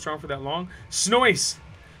the ratio strong for that long. Snoice.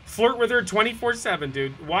 Flirt with her 24/7,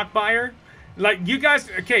 dude. Walk by her. Like, you guys,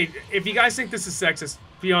 okay, if you guys think this is sexist,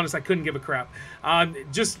 be honest, I couldn't give a crap.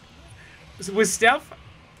 Just, with Steph,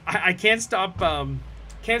 I can't stop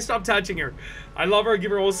touching her. I love her. I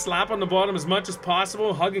give her a little slap on the bottom as much as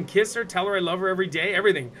possible. Hug and kiss her. Tell her I love her every day.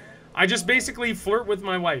 Everything. I just basically flirt with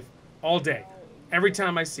my wife all day. Every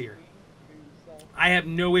time I see her. I have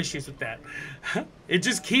no issues with that. It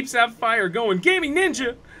just keeps that fire going. Gaming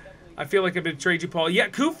Ninja! I feel like I betrayed you, Paul. Yeah,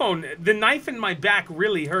 Kufone, the knife in my back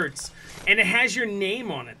really hurts. And it has your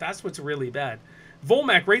name on it. That's what's really bad.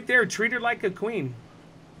 Volmac, right there. Treat her like a queen.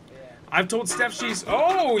 I've told Steph she's...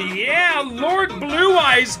 Oh, yeah! Lord Blue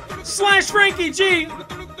Eyes / Frankie G!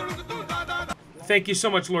 Thank you so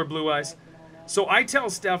much, Lord Blue Eyes. So I tell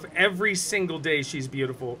Steph every single day she's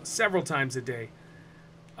beautiful. Several times a day.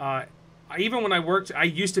 Even when I worked, I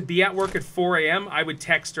used to be at work at 4 a.m. I would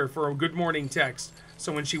text her for a good morning text.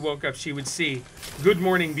 So when she woke up, she would see "Good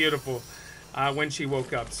morning, beautiful" when she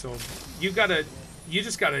woke up. So you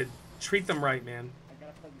just gotta treat them right, man.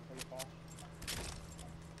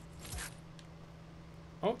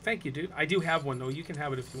 Oh, thank you, dude. I do have one though. You can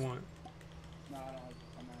have it if you want. No, I don't.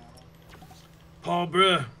 Paul,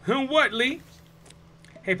 bruh. What, Lee?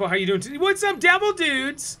 Hey, Paul, how you doing? What's up, devil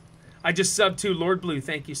dudes? I just subbed to Lord Blue.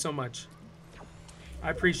 Thank you so much. I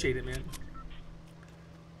appreciate it, man.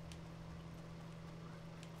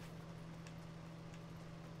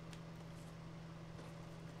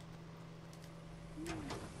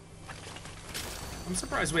 I'm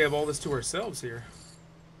surprised we have all this to ourselves here.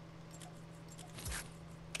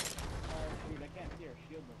 Dude, I can't see our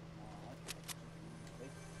shield.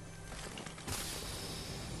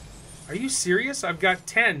 Are you serious? I've got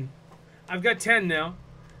 10. I've got 10 now.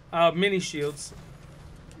 Mini shields.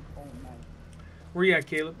 Oh, nice. Where you at,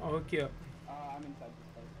 Caleb? I'll hook you up. I'm inside this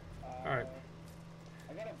place. All right.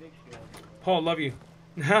 I got a big shield. Paul, love you.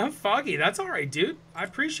 Foggy, that's all right, dude. I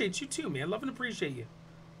appreciate you too, man. Love and appreciate you.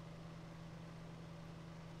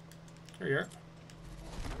 There you are.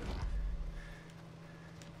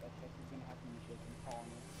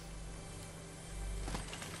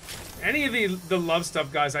 Any of the love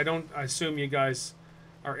stuff, guys, I assume you guys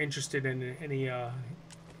are interested in any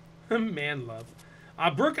man love.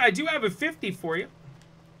 Brooke, I do have a 50 for you.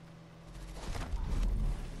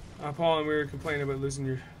 Paul, and we were complaining about losing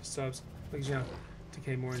your subs. Like, you know,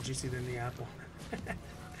 decay more and juicy than the apple.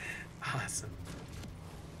 Awesome.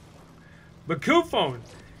 But Kufone,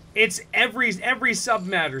 it's every sub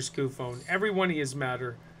matters, Kufone. Every one of yous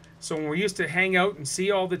matter. So when we used to hang out and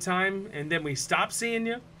see all the time, and then we stop seeing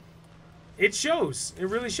you, it shows. It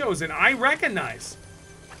really shows, and I recognize.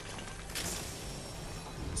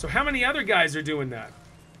 So how many other guys are doing that?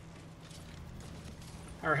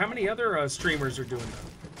 Or how many other streamers are doing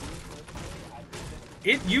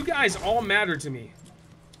that? You guys all matter to me.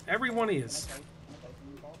 Every one of you.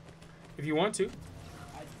 If you want to. I'd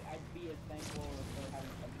be as thankful for having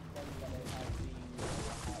some being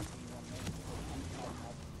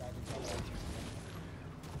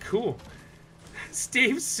Cool.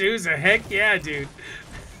 Steve Souza, heck yeah, dude.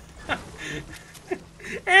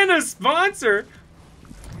 And a sponsor.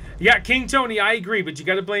 Yeah, King Tony, I agree, but you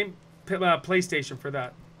got to blame PlayStation for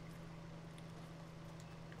that.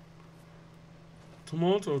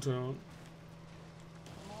 Tomato Town.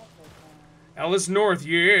 Ellis North,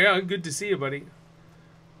 yeah, good to see you, buddy.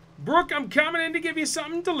 Brooke, I'm coming in to give you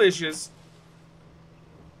something delicious.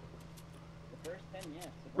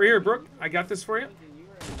 Right here, Brooke. I got this for you.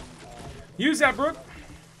 Use that, Brooke.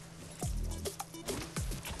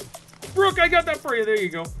 Brooke, I got that for you. There you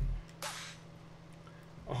go.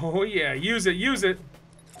 Oh, yeah. Use it. Use it.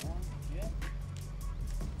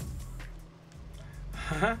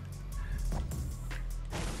 Huh?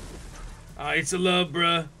 It's a love,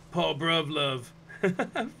 bruh. Paul Bruv love.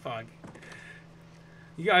 Fuck.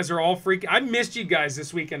 You guys are all freaking... I missed you guys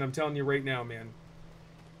this weekend, I'm telling you right now, man.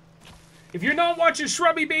 If you're not watching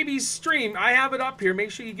Shrubby Baby's stream, I have it up here.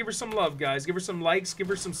 Make sure you give her some love, guys. Give her some likes. Give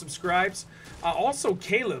her some subscribes. Also,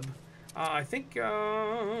 I think...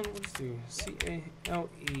 let's do...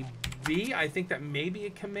 C-A-L-E-B. I think that may be a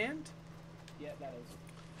command. Yeah, that is.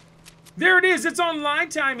 There it is. It's on Line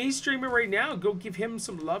Time. He's streaming right now. Go give him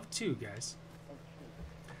some love, too, guys.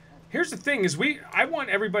 Here's the thing is I want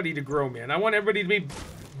everybody to grow, man. I want everybody to be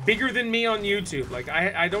bigger than me on YouTube. Like,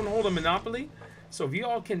 I don't hold a monopoly. So if you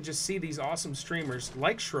all can just see these awesome streamers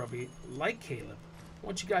like Shrubby, like Caleb, I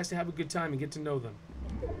want you guys to have a good time and get to know them.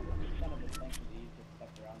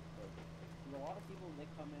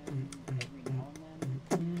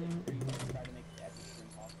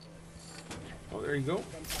 Oh, there you go.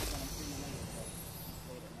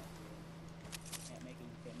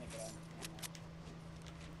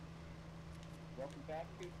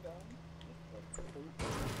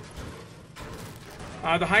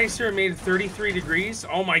 The highest here made 33 degrees.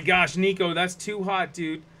 Oh my gosh, Nico, that's too hot,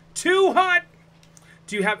 dude. Too hot!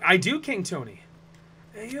 Do you have... I do, King Tony.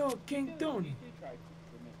 Hey, yo, King Tony.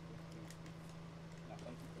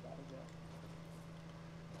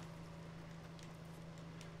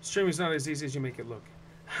 Streaming's not as easy as you make it look.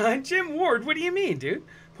 Jim Ward, what do you mean, dude?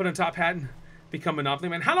 Put on top hat and become Monopoly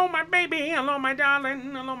Man. Hello, my baby. Hello, my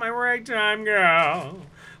darling. Hello, my ragtime girl.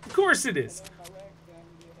 Of course it is.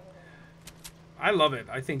 I love it.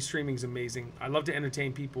 I think streaming's amazing. I love to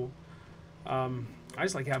entertain people. I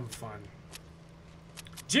just like having fun.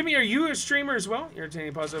 Jimmy, are you a streamer as well? You're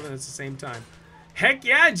entertaining positive and at the same time. Heck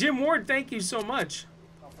yeah, Jim Ward, thank you so much.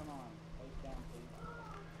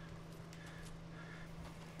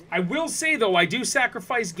 I will say though, I do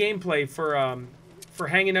sacrifice gameplay for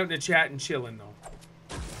hanging out in the chat and chilling though,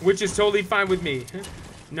 which is totally fine with me.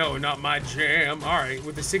 No, not my jam. All right,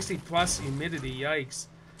 with the 60+ humidity, yikes.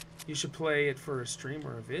 You should play it for a stream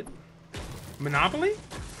or a vid. Monopoly?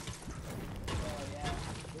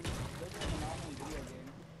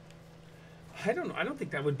 I don't know. I don't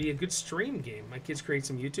think that would be a good stream game. My kids create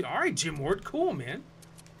some YouTube. All right, Jim Ward, cool, man.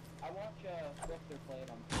 I watch Swifter play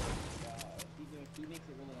it on he makes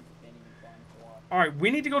it really entertaining and fun to watch. All right,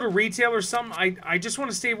 we need to go to retail or something. I just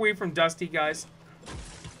want to stay away from Dusty, guys.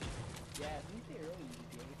 Yeah, didn't they early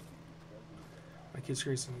my kids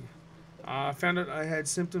create some... I found out I had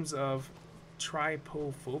symptoms of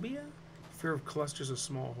Trypophobia? Fear of clusters of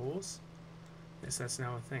small holes? Yes, that's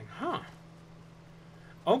now a thing. Huh.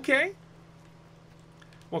 Okay.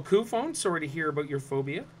 Well, Kufon, sorry to hear about your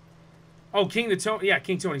phobia. Oh, King the Tony. Yeah,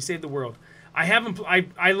 King Tony, save the world. I haven't.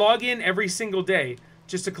 I log in every single day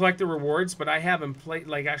just to collect the rewards, but I haven't played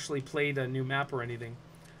actually played a new map or anything.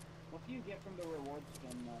 What do you get from the reward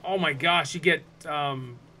skin? Oh my gosh, you get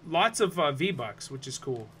lots of V-Bucks, which is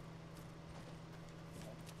cool.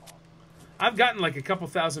 I've gotten like a couple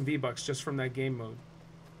thousand V-Bucks just from that game mode.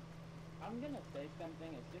 I'm gonna say something.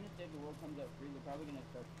 As soon as Save the World comes out free, they're probably gonna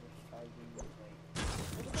start charging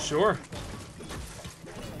like. Sure.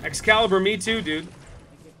 Excalibur, me too, dude. Like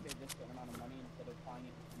if they just get an amount of money instead of buying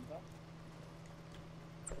it with V-Bucks.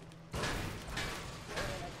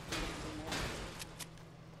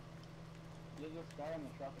 There's a star on the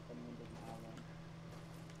truck if anyone doesn't have one.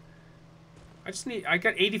 I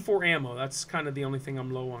got 84 ammo. That's kind of the only thing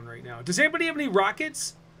I'm low on right now. Does anybody have any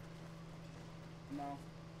rockets? No.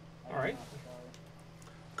 All right.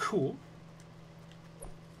 Cool.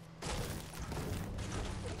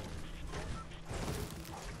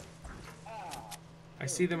 I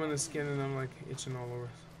see them on the skin and I'm like itching all over.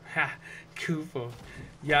 Ha! Kufo.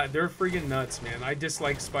 Yeah, they're freaking nuts, man. I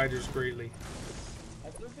dislike spiders greatly.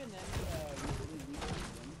 Has there been any skins?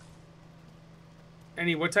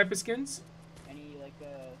 Any what type of skins? Any like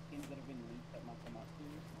skins that have been leaked that might come up soon?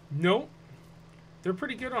 Nope. They're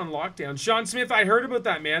pretty good on lockdown. Sean Smith, I heard about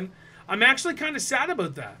that, man. I'm actually kind of sad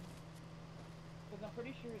about that. Because I'm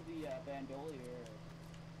pretty sure the Bandolier,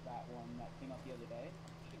 that one that came up the other day,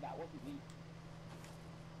 actually that wasn't leaked.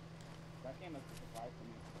 That came as a surprise to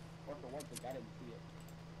me. Or for once, like, I didn't see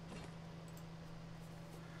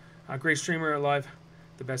it. Great streamer alive.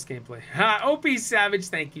 The best gameplay. Ha! OP Savage,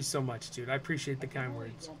 thank you so much, dude. I appreciate the kind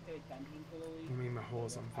words. Don't pay attention to the leak. I mean, my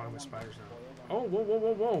holes. I'm fine with spiders now. Oh, whoa, whoa,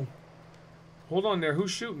 whoa, whoa. Hold on there.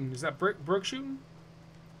 Who's shooting? Is that Brooke shooting?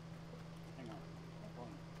 Hang on. My phone.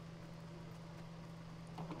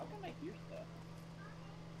 How come I hear stuff?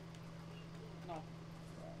 No.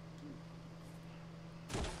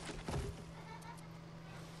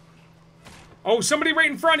 Oh, somebody right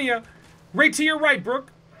in front of you. Right to your right,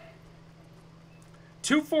 Brooke.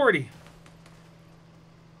 240.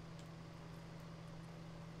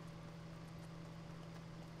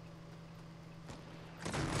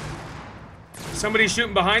 Somebody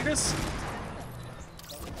shooting behind us?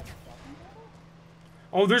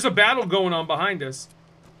 Oh, there's a battle going on behind us.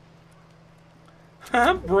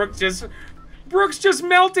 Brooke's just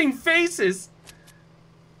melting faces.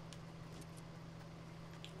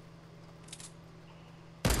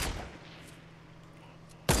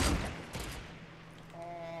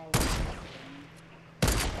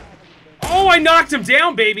 Oh, I knocked him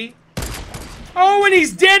down, baby. Oh, and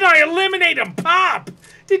he's dead. I eliminate him. Pop.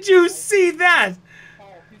 Did you see that? Oh,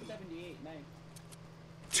 278, nice.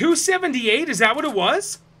 278? Is that what it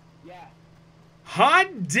was? Yeah.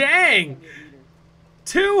 Hot dang.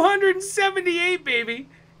 278, baby.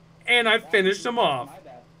 And I finished him off.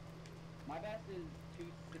 My best is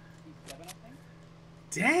 267, I think.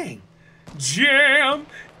 Dang. Jam.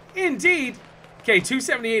 Indeed. Okay,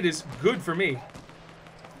 278 is good for me.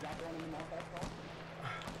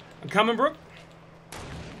 I'm coming, Brooke.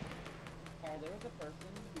 Oh, there was a person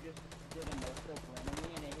who just did a no-scope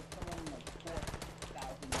randomly and it hit someone like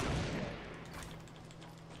 4,000 meters away.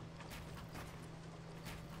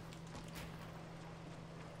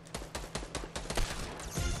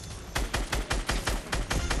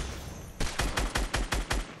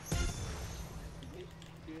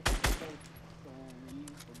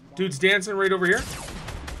 Dude's dancing right over here.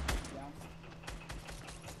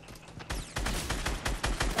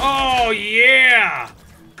 Oh, yeah.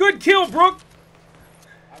 Good kill, Brooke.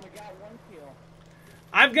 I've got one kill.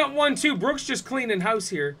 I've got one, too. Brooke's just cleaning house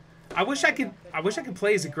here. I wish I could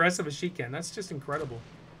play as aggressive as she can. That's just incredible.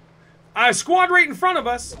 Squad right in front of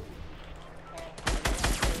us.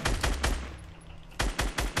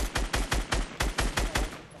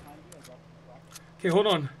 Okay, hold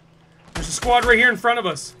on. There's a squad right here in front of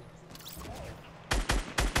us.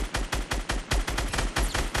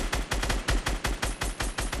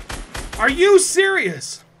 Are you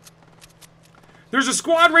serious? There's a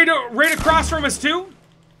squad right across from us too?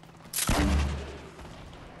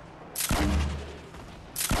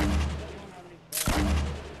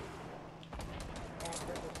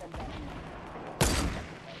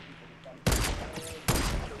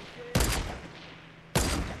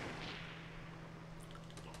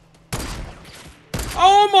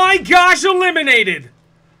 Oh my gosh, eliminated!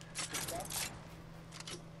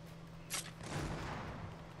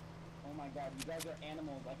 Oh my god, you guys are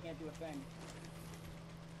animals. I can't do a thing.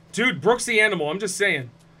 Dude, Brooke's the animal. I'm just saying.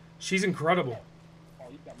 She's incredible. Oh,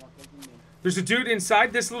 you've got more kills than me. There's a dude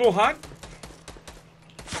inside this little hut.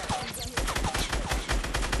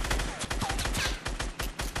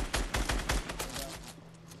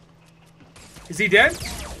 Is he dead? No.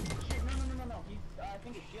 He's, I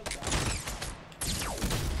think his shield's down.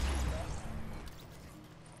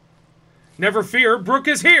 Never fear, Brooke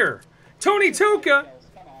is here. Tony Toka.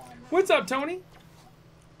 Come on. What's up, Tony?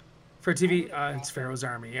 For TV, it's Pharaoh's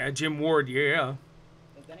Army. Yeah, Jim Ward, yeah.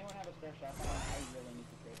 Does anyone have a spare shotgun? I really need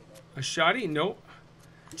to trade it A shotty? Nope.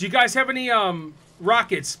 Do you guys have any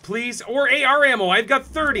rockets, please? Or AR ammo? I've got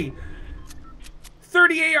 30.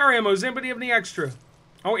 30 AR ammo. Does anybody have any extra?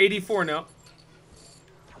 Oh, 84 now.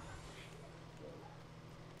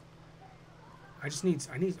 I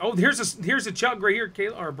need. Oh, here's a chug right here,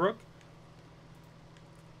 Kayla or Brooke.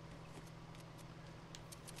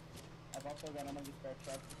 I've also got another spare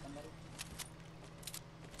truck for somebody.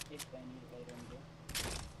 If they need it later in the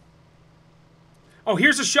game. Oh,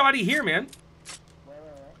 here's a shotty here, man.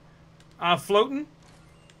 Where? Floating.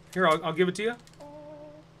 Here, I'll give it to you.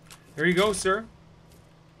 There you go, sir.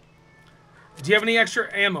 Do you have any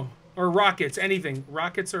extra ammo or rockets? Anything?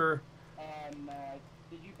 Rockets or? No.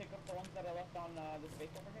 Did you pick up the ones that I left on this base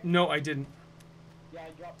over here? No, I didn't. Yeah, I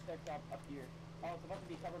dropped 6 up here. Oh, it's supposed to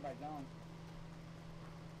be covered by zones.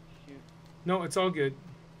 Shoot. No, it's all good.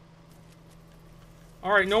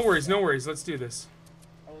 All right, no worries, no worries. Let's do this.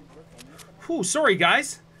 Oh, it's working. Whew, sorry,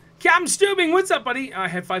 guys. Captain Stubing, what's up, buddy? I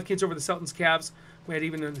had 5 kids over the Celtics Cavs. We had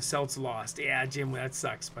even when the Celts lost. Yeah, Jim, that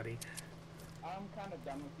sucks, buddy. I'm kind of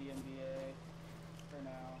done with the NBA for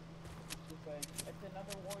now. It's just like, it's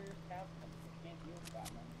another Warriors Cavs. I can't deal with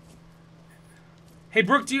that, man. Hey,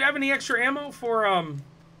 Brooke, do you have any extra ammo for, Oh,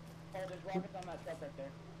 there's rockets on that truck right there.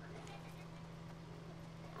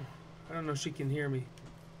 I don't know if she can hear me.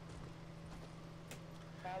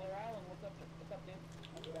 Tyler Allen, what's up, dude?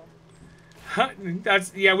 Let's go.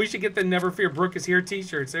 That's, yeah, we should get the Never Fear Brooke is Here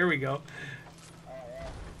t-shirts. There we go. Oh, yeah.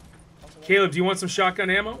 Caleb, do you want some shotgun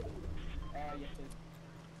ammo? Yes, please.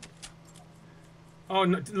 Oh,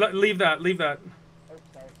 no, leave that, leave that. Oh,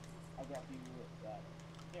 sorry. I'll drop you with that.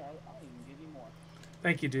 Here, I'll even give you more.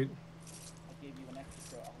 Thank you, dude. I gave you an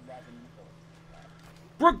extra 11 missiles.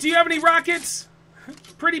 Brooke, do you have any rockets?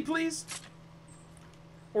 Pretty please?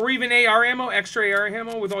 Or even AR ammo, extra AR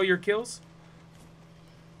ammo with all your kills?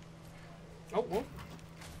 Oh, whoa.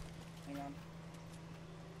 Hang on.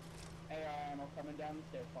 AR ammo coming down the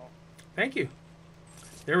stairs, Paul. Thank you.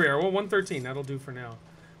 There we are. Well, 113. That'll do for now.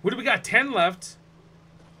 What do we got? 10 left.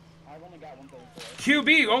 I've only got 134.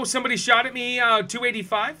 QB. Oh, somebody shot at me.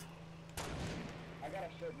 285. I got a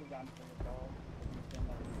shirt design for the ball.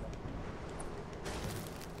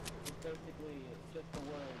 It's basically just the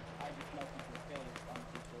words, I just melted your face on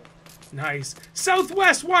the t-shirt. Nice.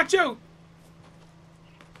 Southwest, watch out.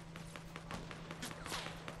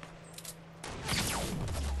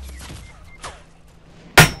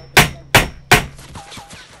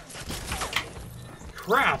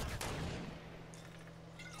 Crap.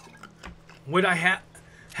 Would I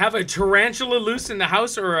have a tarantula loose in the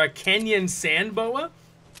house or a Kenyan sand boa?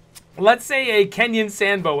 Let's say a Kenyan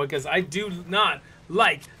sand boa because I do not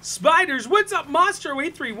like spiders. What's up,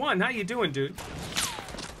 Monster831? How you doing, dude?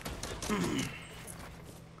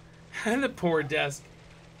 And the poor desk.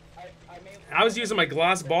 I was using my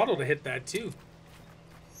glass bottle to hit that too.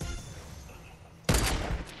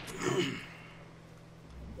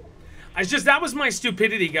 It's just, that was my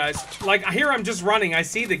stupidity, guys. Like, here I'm just running. I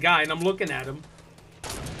see the guy, and I'm looking at him.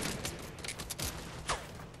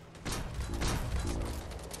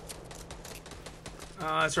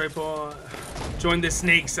 That's right, Paul. Join the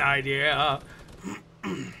snake side, yeah.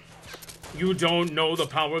 You don't know the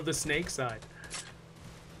power of the snake side.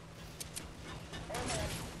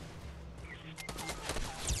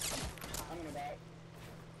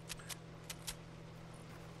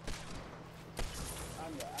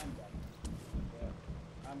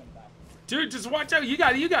 Dude, just watch out. You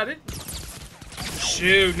got it. You got it.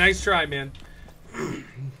 Shoot. Nice try, man.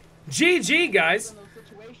 GG, guys.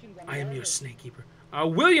 I am your snake keeper.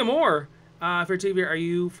 William Orr. For TV, are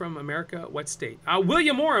you from America? What state?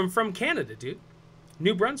 William Orr. I'm from Canada, dude.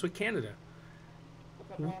 New Brunswick, Canada.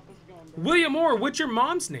 William Orr, what's your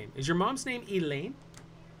mom's name? Is your mom's name Elaine?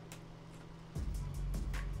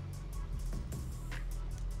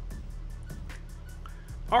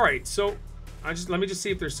 All right, so let me just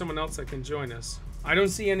see if there's someone else that can join us. I don't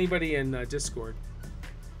see anybody in Discord.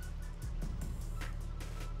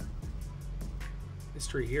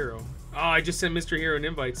 Mystery Hero. Oh, I just sent Mr. Hero an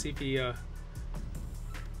invite. See if he.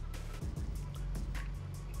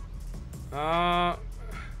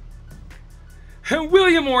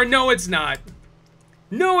 William Orr, no, it's not.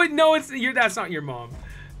 No, that's not your mom.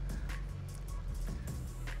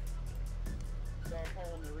 So,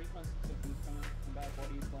 Paul, when the refund system's coming back, what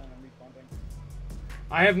do you plan on refunding?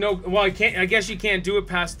 I have no. Well, I can't. I guess you can't do it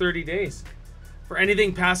past 30 days. For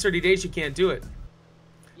anything past 30 days, you can't do it.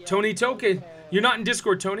 Yeah, Tony Token, you're not in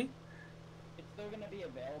Discord, Tony. It's still gonna be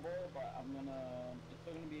available, but I'm gonna. It's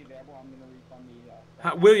still gonna be available. I'm gonna refund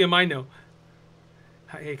the. William, I know.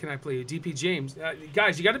 Hey, can I play you? DP James.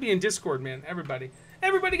 Guys, you got to be in Discord, man. Everybody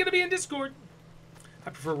got to be in Discord. I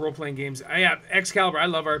prefer role-playing games. Yeah, Excalibur. I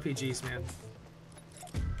love RPGs, man.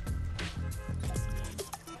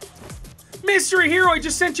 Mystery Hero, I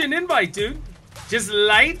just sent you an invite, dude. Just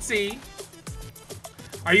lightsy.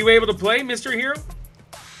 Are you able to play, Mystery Hero?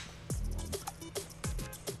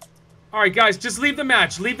 All right, guys, just leave the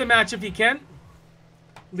match. Leave the match if you can.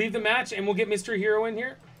 Leave the match, and we'll get Mystery Hero in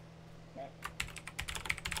here.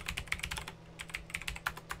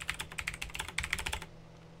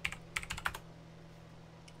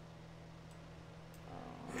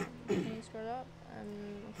 Can you scroll up?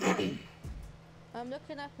 Okay. I'm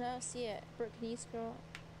looking up and I don't see it. Brooke, can you scroll?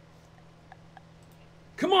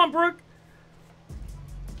 Come on, Brooke.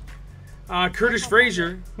 Curtis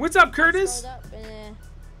Frazier. What's up, Curtis? Scrolled up and,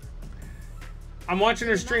 I'm watching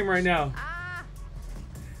her stream right now. ah!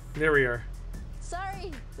 There we are.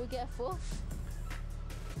 Sorry! We'll get a fourth.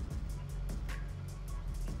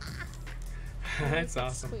 That's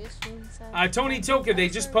awesome. Put your stream aside. Tony Toka, they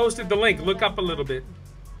just posted the link. Look up a little bit.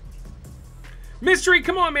 Mystery,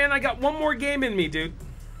 come on, man. I got one more game in me, dude.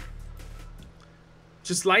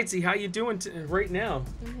 Just Lightsy, how you doing right now?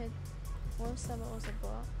 What was a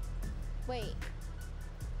bot? Wait.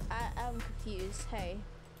 I'm confused. Hey.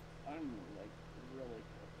 I'm like really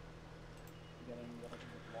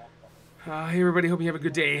getting Hey, everybody. Hope you have a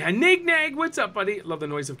good day. Nig Nag, what's up, buddy? Love the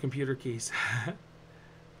noise of computer keys.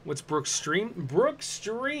 What's Brooke's stream? Brooke's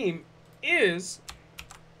stream is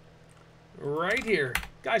right here.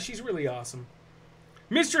 Guys, she's really awesome.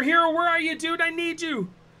 Mr. Hero, where are you, dude? I need you.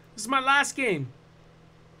 This is my last game.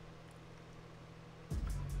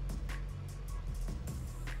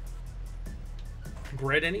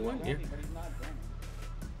 Bread, anyone? Yeah.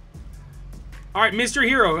 All right, Mr.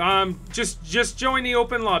 Hero. Just join the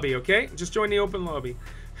open lobby, okay? Just join the open lobby.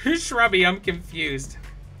 Shrubby, I'm confused.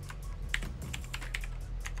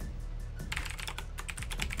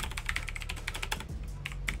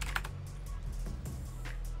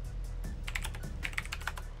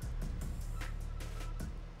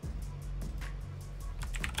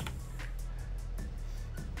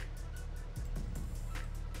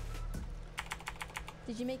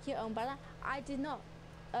 Did you make your own banner? I did not.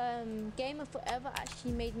 Gamer Forever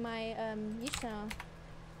actually made my YouTube channel.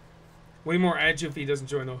 Way more edge if he doesn't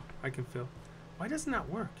join. Oh, I can feel. Why doesn't that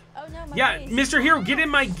work? Oh no, my yeah, face. Mr. Hero, get in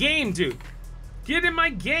my game, dude. Get in my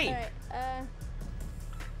game. Alright,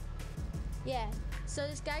 yeah. So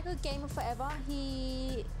this guy called Gamer Forever,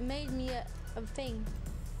 he made me a thing.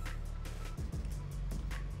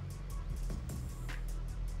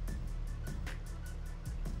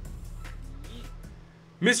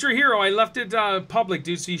 Mr. Hero, I left it public,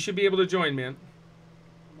 dude, so you should be able to join, man.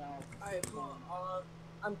 No.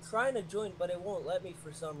 I'm trying to join, but it won't let me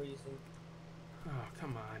for some reason. Oh,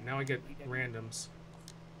 come on. Now I get randoms.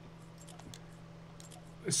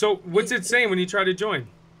 So, what's it saying when you try to join?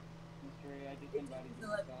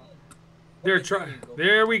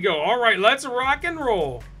 There we go. All right, let's rock and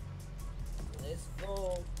roll. Let's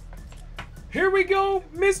go. Here we go,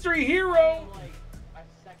 Mystery Hero.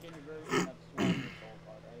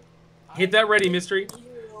 Hit that ready, Mystery.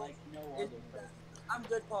 I'm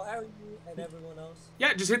good, Paul. How are you and everyone else?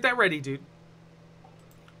 Yeah, just hit that ready, dude.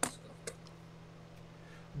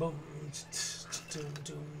 Boom.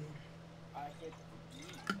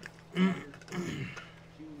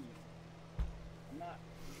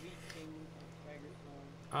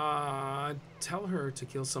 Tell her to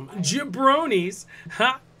kill some jabronis.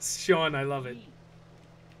 Ha! Sean, I love it.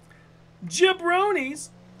 Jabronis.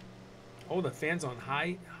 Oh, the fan's on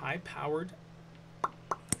high powered.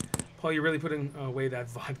 Paul, you're really putting away that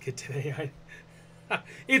vodka today.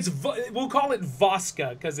 We'll call it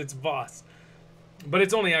Voska because it's Voss, but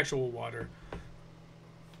it's only actual water.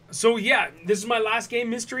 So yeah, this is my last game,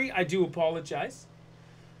 Mystery. I do apologize.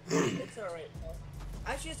 It's alright, Paul.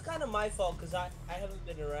 Actually, it's kind of my fault because I haven't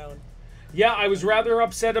been around. Yeah, I was rather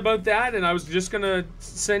upset about that, and I was just gonna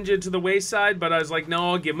send you to the wayside, but I was like,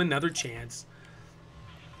 no, I'll give him another chance.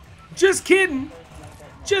 Just kidding.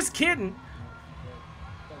 Just kidding.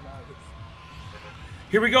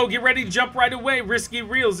 Here we go. Get ready to jump right away. Risky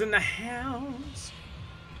Reels in the house.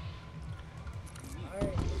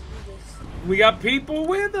 We got people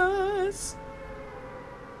with us.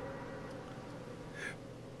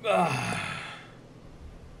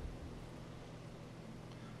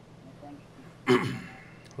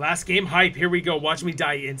 Last game hype. Here we go. Watch me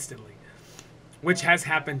die instantly. Which has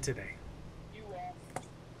happened today.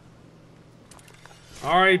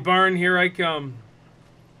 Alright, Barn, here I come.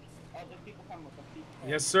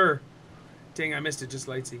 Yes, sir. Dang, I missed it. Just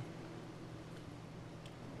lightsy.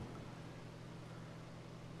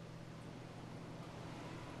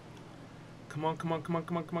 Come on, come on, come on,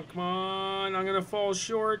 come on, come on, come on. I'm gonna fall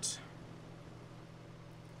short.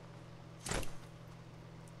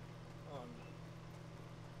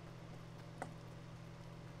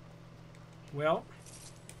 Well,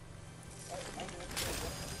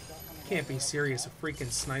 can't be serious. A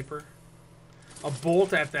freaking sniper. A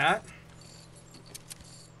bolt at that.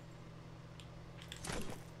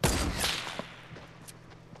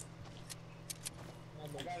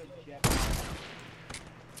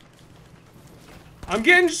 I'm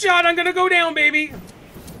getting shot. I'm gonna go down, baby.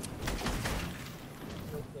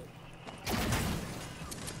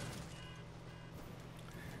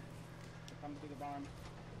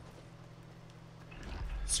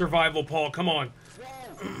 Survival, Paul. Come on.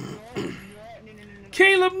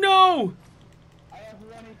 Caleb, no! I have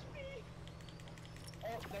 1 HP. Oh,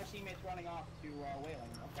 their teammates running off to Whaling.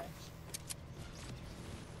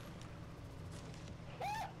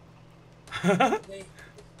 Okay. Okay,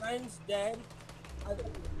 friend's dead. I've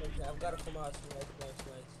got a FAMAS. Nice.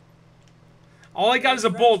 All I got is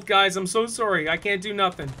a bolt, guys. I'm so sorry. I can't do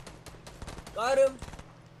nothing. Got him.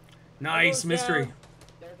 Nice mystery. Down.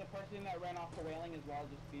 There's a person that ran off to Whaling as well.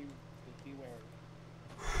 Just beware.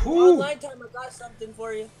 Online time, I got something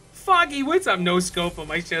for you. Foggy, what's up? No scope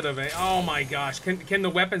him. I should have. Oh my gosh. Can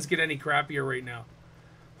the weapons get any crappier right now?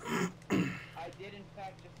 I did in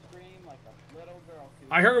fact just scream like a little girl.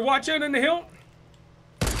 I heard. Watch out on the hill.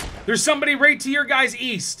 There's somebody right to your guys'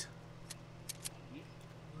 east.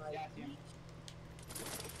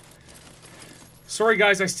 Sorry,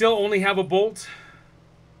 guys. I still only have a bolt.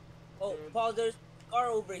 Oh, Paul, there's a car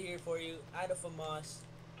over here for you. Out of FAMAS.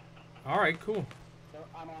 All right, cool. So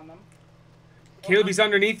I'm on them. Caleb, he's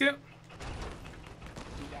underneath you.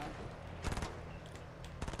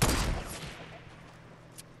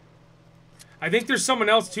 I think there's someone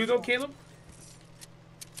else too, though, Caleb.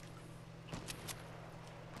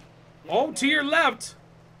 Oh, to your left.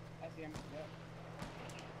 I see him.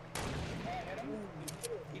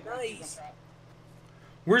 Nice.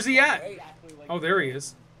 Where's he at? Oh, there he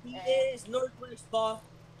is. He is northwest, Paul.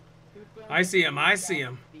 I see him. I see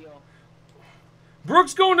him.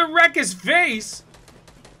 Brooks going to wreck his face.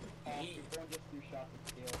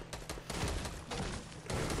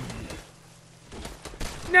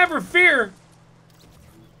 Never fear.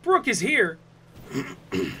 Brooke is here.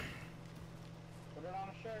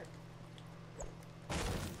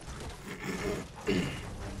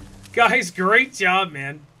 Guys, great job,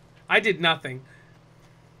 man. I did nothing.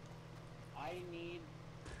 I need...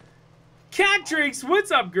 Catrix, what's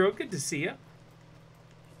up, girl? Good to see you.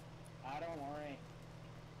 Don't worry.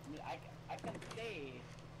 I mean, I can say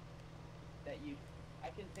that you... I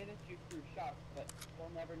can say that you threw shots, but we'll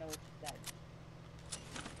never know what you said.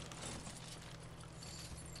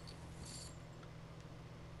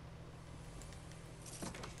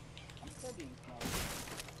 I'm still being smart.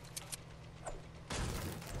 I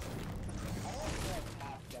don't feel like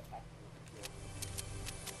half jetpack.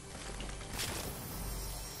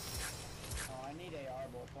 Oh, I need AR,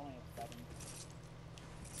 but it's only a 7.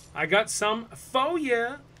 I got some for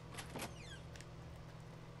ya.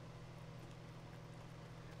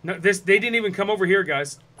 No, they didn't even come over here,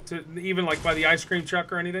 guys. To even like by the ice cream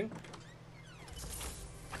truck or anything.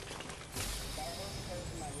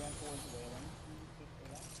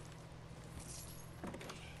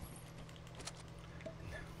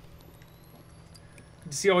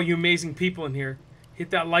 Good to see all you amazing people in here. Hit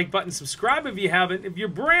that like button, subscribe if you haven't. If you're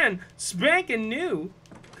brand spanking new,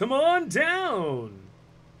 come on down.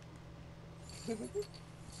 Come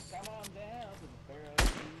on down to the Pharaoh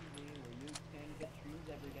TV where you can get streams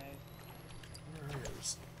every day.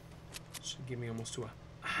 Alright. Should give me almost to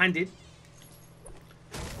 100.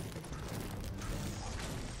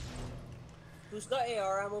 Who's got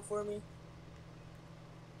AR ammo for me?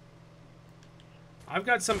 I've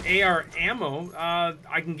got some AR ammo.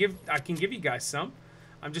 I can give you guys some.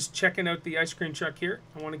 I'm just checking out the ice cream truck here.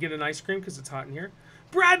 I want to get an ice cream because it's hot in here.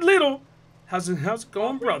 Brad Little, how's it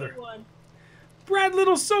going, brother? Brad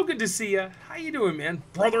Little, so good to see you. How you doing, man,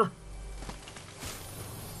 brother?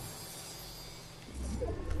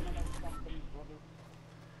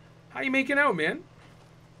 How you making out, man?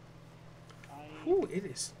 Ooh, it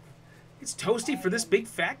is It's toasty for this big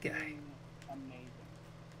fat guy. Amazing.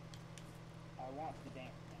 I want to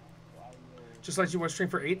dance now, so I will. Just like you watch stream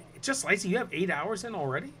for 8. Just like you have 8 hours in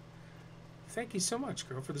already. Thank you so much,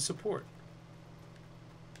 girl, for the support.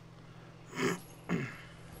 This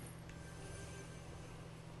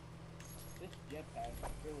jetpack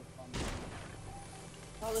is really fun.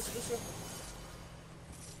 Oh, let's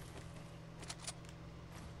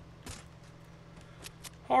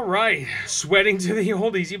All right, sweating to the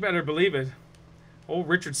oldies. You better believe it. Old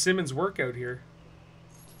Richard Simmons workout here.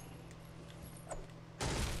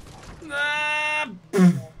 Ah,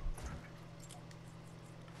 here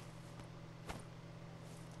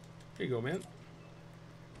you go, man.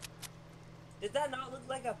 Did that not look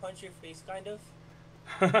like I punched your face, kind of?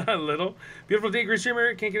 A little. Beautiful day, great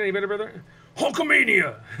streamer. Can't get any better, brother.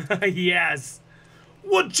 Hulkamania! Yes.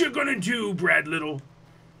 What you gonna do, Brad Little?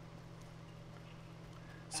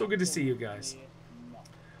 So good to see you guys.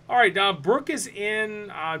 All right, Brooke is in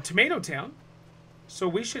Tomato Town, so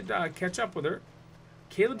we should catch up with her.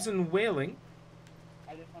 Caleb's in Whaling.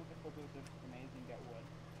 I just want to go to this amazing get wood.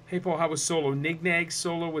 Hey, Paul, how was Solo? Nignag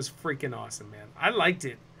Solo was freaking awesome, man. I liked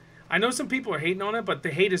it. I know some people are hating on it, but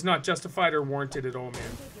the hate is not justified or warranted at all,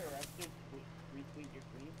 man.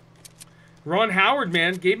 Ron Howard,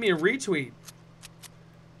 man, gave me a retweet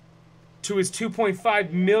to his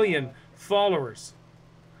 2.5 million followers.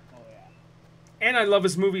 And I love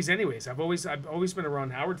his movies anyways. I've always been a Ron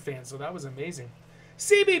Howard fan, so that was amazing.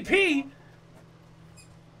 CBP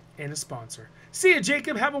and a sponsor. See ya,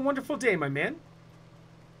 Jacob. Have a wonderful day, my man.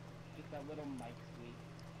 Just that little mic sweet.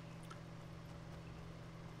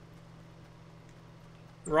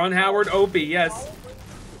 Ron Howard, Opie, yes.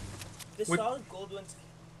 The What- solid gold ones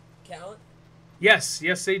count? Yes,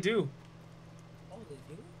 yes, they do. Oh,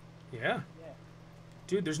 they do? Yeah.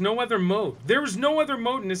 Dude, there's no other mode. There was no other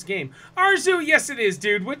mode in this game. Arzu, yes it is,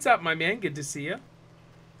 dude. What's up, my man? Good to see you.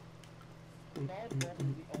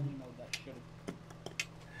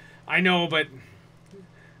 I know, but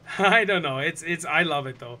I don't know. It's I love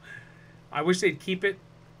it though. I wish they'd keep it,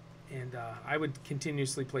 and I would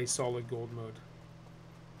continuously play solid gold mode.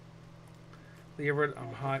 Lee Everett,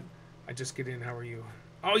 I'm hot. I just get in. How are you?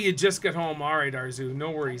 Oh, you just got home. All right, Arzu.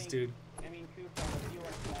 No worries, dude. I mean, true from if you were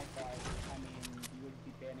Snipe Guys, I mean, you would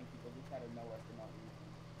be banning people just out of nowhere for no reason.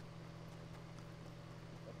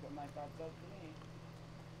 That's what my thought does to me.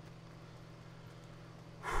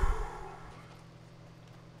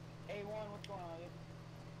 Hey, Juan, what's going on, dude?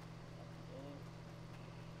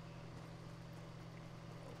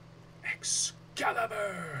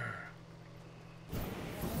 Excalibur!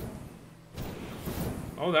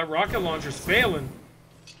 Oh, that rocket launcher's failing.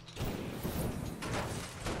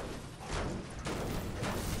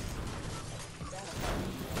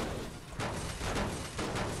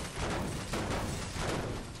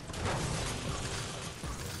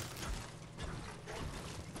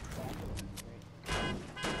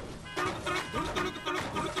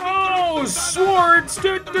 Oh, swords!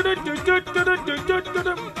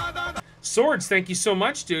 Swords, thank you so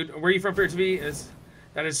much, dude. Where are you from, Fair TV?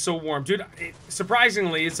 That is so warm. Dude,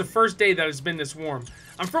 surprisingly, it's the first day that it's been this warm.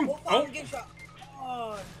 I'm from...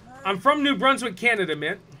 Oh, I'm from New Brunswick, Canada,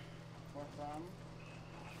 man.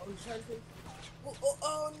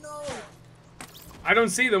 Oh, no! I don't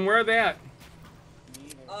see them. Where are they at?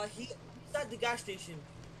 He's at the gas station.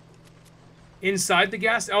 Inside the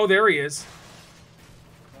gas... Oh, there he is.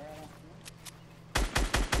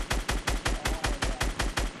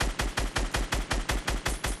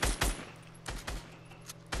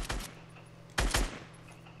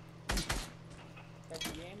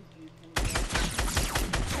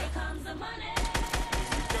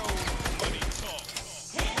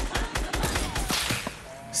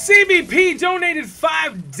 CBP donated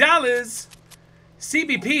 $5.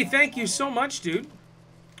 CBP, thank you so much, dude.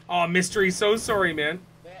 Oh, Mystery, so sorry, man.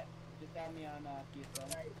 Just add me on PSL.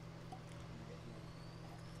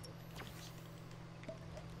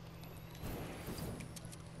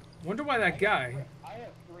 Wonder why that guy... I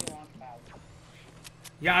have 3 launch pads.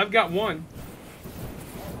 Yeah, I've got one.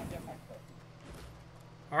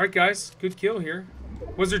 Alright, guys. Good kill here.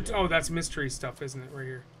 Was there... Oh, that's mystery stuff, isn't it? Right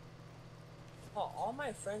here. Oh, all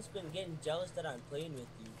my friends been getting jealous that I'm playing with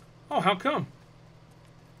you. Oh, how come?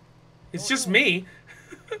 It's just me.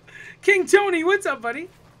 King Tony, what's up, buddy?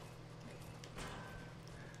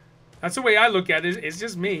 That's the way I look at it. It's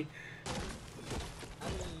just me. I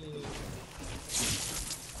mean,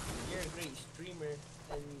 you're a great streamer,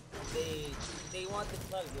 and they want the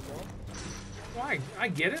plug, you know? Why? I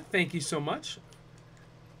get it. Thank you so much.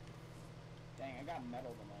 Dang, I got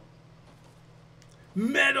metal tonight.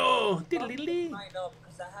 Metal! Mine up,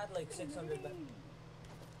 because I had like 600 left.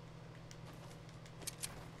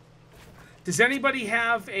 Does anybody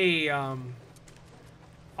have a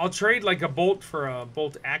I'll trade like a bolt for a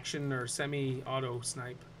bolt action or semi-auto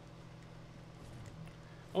snipe.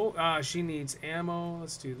 Oh, she needs ammo.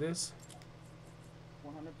 Let's do this.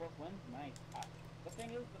 100 plus wins, nice. The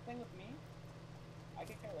thing with me, I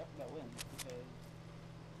can care less about wins because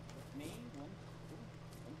with me, wins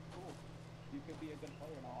cool. You could be a good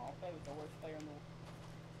player, and I'll play with the worst player in the world.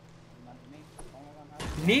 Not me.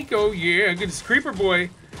 Nico, yeah, good creeper boy.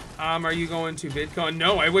 Are you going to VidCon?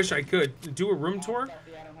 No, I wish I could do a room tour.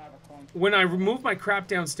 When I remove my crap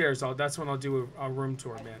downstairs, that's when I'll do a room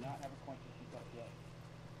tour, man.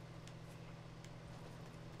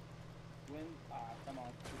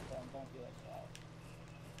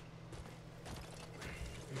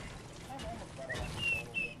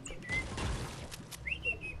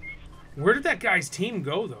 Where did that guy's team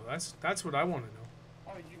go, though? That's what I want to know.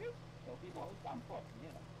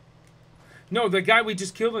 No, the guy we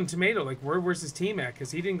just killed in Tomato. Like, where's his team at?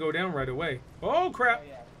 Because he didn't go down right away. Oh, crap.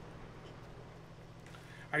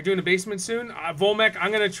 Are you doing a basement soon? Volmec,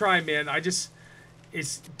 I'm going to try, man.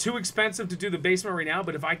 It's too expensive to do the basement right now,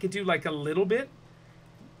 but if I could do, like, a little bit,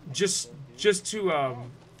 just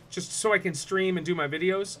so I can stream and do my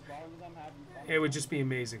videos, it would just be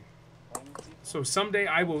amazing. So someday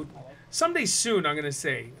someday soon, I'm going to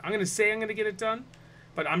say I'm going to get it done.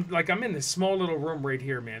 But I'm in this small little room right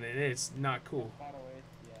here, man, and it's not cool.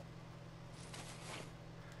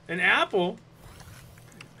 An apple?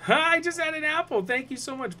 Ha, I just had an apple. Thank you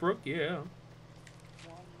so much, Brooke. Yeah.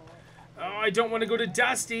 Oh, I don't want to go to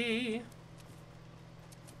Dusty.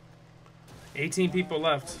 18 people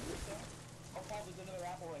left.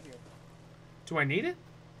 Do I need it?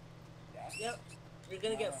 Yep. You're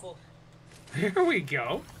gonna get full. Here we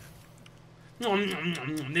go.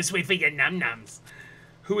 This way for your num-nums.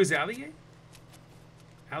 Who is Allier?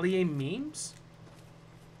 Allier memes?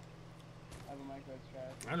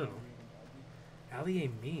 I don't know. Allier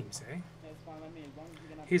memes, eh?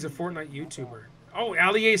 He's a Fortnite YouTuber. Oh,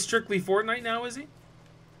 Allier is strictly Fortnite now, is he?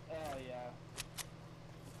 Oh, yeah.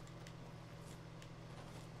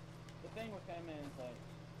 The thing with him is, like,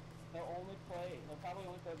 he'll probably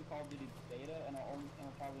only play the Call of Duty beta, and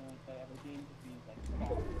he'll probably only play other games if he's,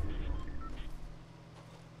 like,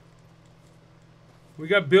 We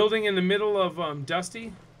got building in the middle of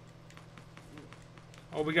Dusty.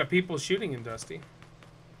 Oh, we got people shooting in Dusty.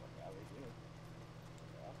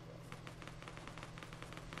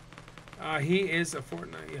 He is a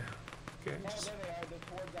Fortnite, yeah. Okay. No, there they are. They're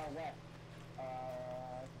towards our west.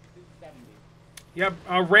 270. Yep,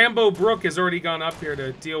 Rambo Brook has already gone up here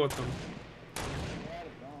to deal with them.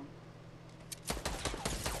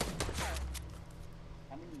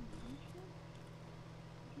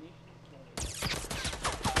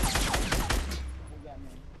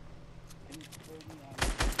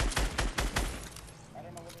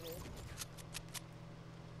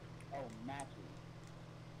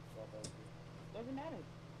 Doesn't matter.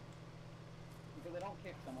 Because I don't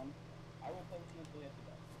kick someone. I will play with you until you have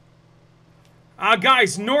to die.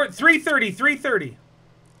 Guys, north 330.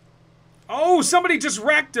 Oh, somebody just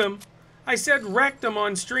wrecked him. I said wrecked him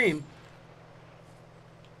on stream.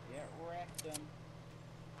 Yeah, wrecked him.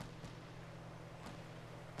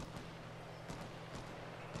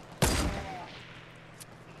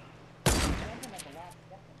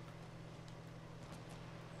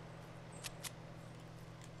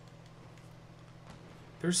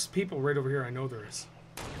 There's people right over here. I know there is.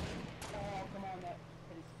 Oh, come on, that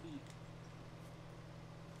hit his feet.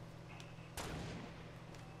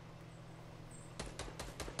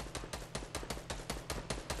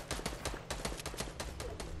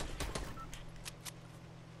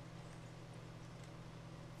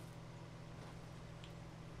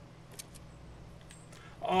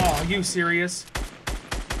 Oh, are you serious?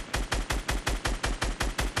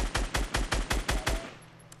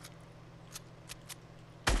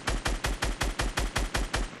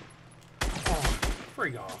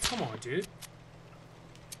 Frig off. Come on, dude.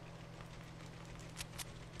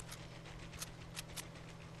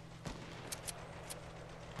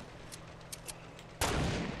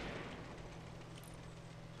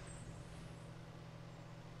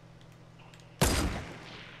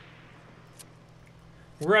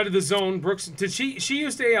 We're out of the zone. Brooks, did she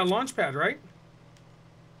used a launch pad, right?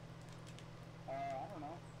 I don't know.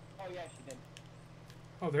 Oh, yeah, she did.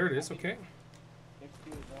 Oh, there it is. Okay.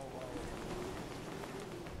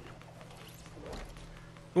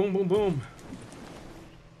 Boom, boom, boom.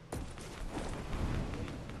 Oh,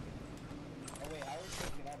 wait, I was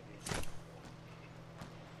supposed to get out of here.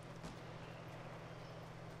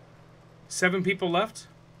 7 people left.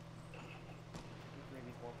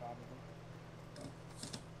 Maybe 4, probably.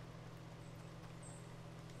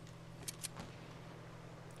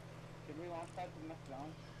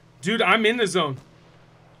 Dude, I'm in the zone.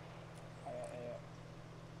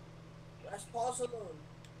 Let's pause alone.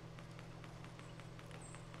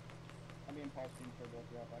 I'm being paused for both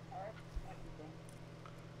of you. Like, alright, I keep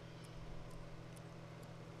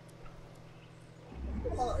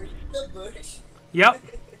going. Oh, are you the bush? Yep.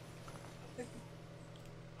 There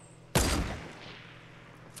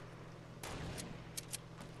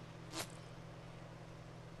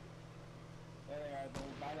they are. They'll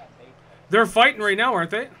buy that safe. They're fighting right now,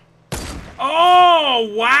 aren't they?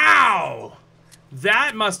 Oh, wow.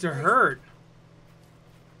 That must have hurt.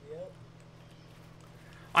 Yep.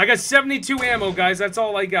 I got 72 ammo, guys. That's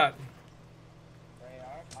all I got. There they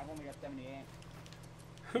are. I've only got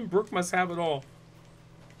 78. Brooke must have it all.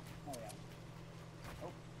 Oh, yeah.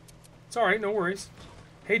 It's all right. No worries.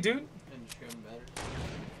 Hey, dude. Didn't trim better.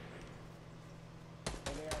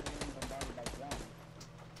 So they are being bombarded by drones.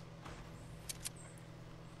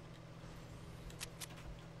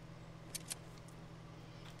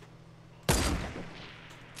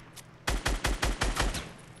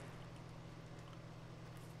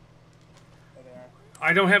 There they are.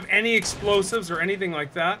 I don't have any explosives or anything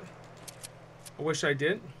like that. I wish I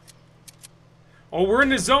did. Oh, we're in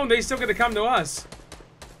the zone. They still got to come to us.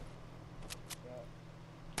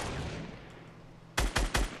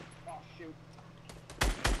 Oh, shoot.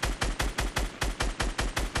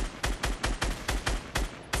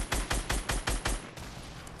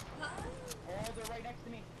 Oh, they're right next to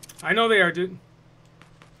me. I know they are, dude.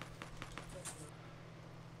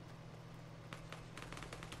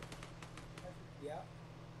 Yeah.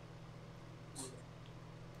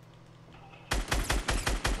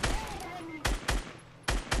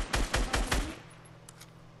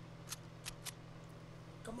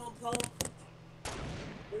 Come on, Paul.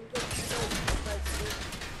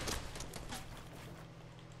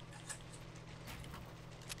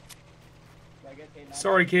 I guess they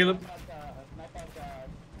Sorry, Caleb.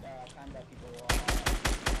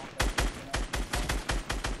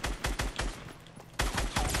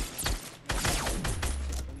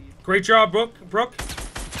 Great job, Brooke.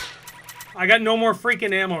 I got no more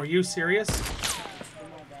freaking ammo. Are you serious?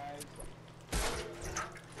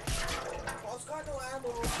 Paul's got no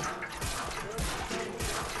ammo.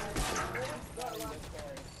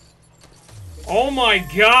 Oh my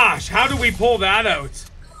gosh. How do we pull that out?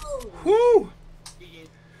 Whoo!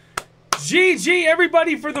 GG,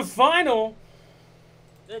 everybody, for the final.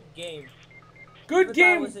 Good game. Good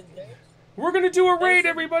game. We're going to do a raid,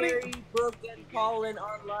 everybody. Barry, Brooke, and Paul in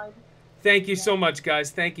online. Thank you so much, guys.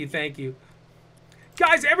 Thank you, thank you.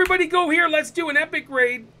 Guys, everybody go here. Let's do an epic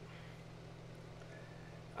raid.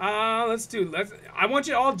 I want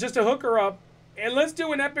you all just to hook her up. And let's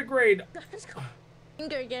do an epic raid.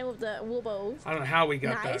 Go again with the wobbles. I don't know how we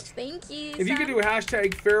got Nice, that. thank you. If you could do a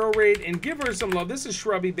hashtag Pharaoh raid and give her some love. This is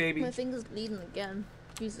Shrubby, baby. My finger's bleeding again.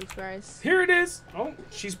 Jesus Christ. Here it is. Oh,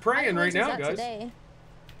 she's praying right now, guys. Today.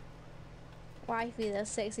 Wifey, that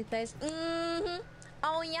sexy face.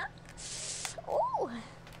 Oh, yeah. Oh.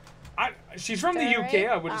 She's from the UK,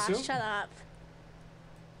 I would assume. Shut up.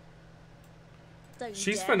 Don't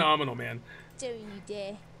She's dare. phenomenal, man. Don't you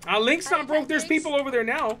dare. Link's not broke. There's people over there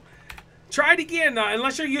now. Try it again.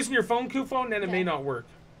 Unless you're using your phone, phone, then it may not work.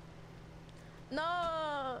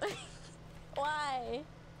 No. Why?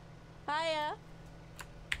 Hiya.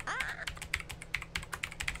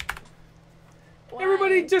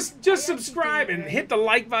 Everybody just subscribe and hit the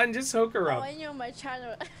like button. Just hook her up. Oh, and you're on my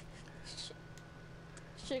channel.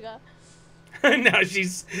 Sugar. No,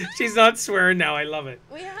 she's not swearing now. I love it.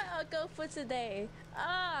 We had our goal for today.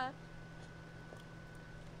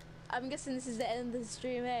 I'm guessing this is the end of the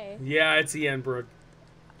stream, eh? Yeah, it's the end, Brooke.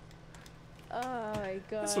 Oh my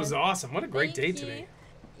god. This was awesome. What a great day Thank you. today.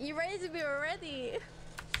 You ready to be already?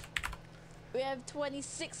 We have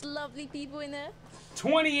 26 lovely people in there.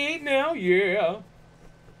 28 now, yeah.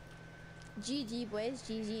 GG, boys.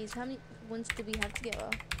 GG's. How many ones do we have together?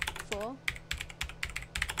 4.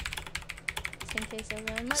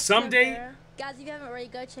 10K7. Someday, guys, if you haven't already,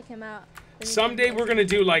 go check him out. someday we're gonna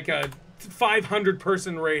do like a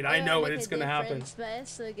 500-person raid. I know it. It's gonna happen. But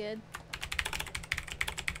it's so good.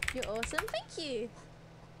 You're awesome. Thank you.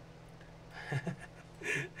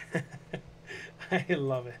 I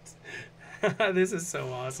love it. This is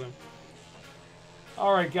so awesome.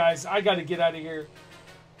 All right, guys, I got to get out of here.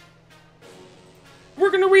 We're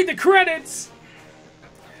going to read the credits.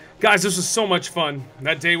 Guys, this was so much fun.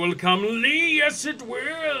 That day will come. Lee, yes, it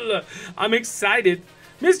will. I'm excited.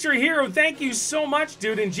 Mr. Hero, thank you so much,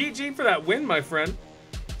 dude. And GG for that win, my friend.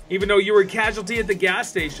 Even though you were a casualty at the gas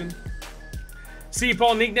station. See you,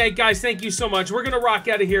 Paul and Ignite. Guys, thank you so much. We're going to rock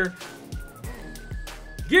out of here.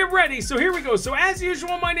 Get ready. So here we go. So as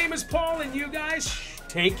usual, my name is Paul, and you guys,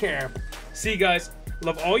 take care. See you guys.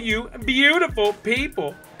 Love all you beautiful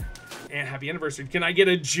people. And happy anniversary. Can I get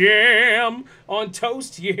a jam on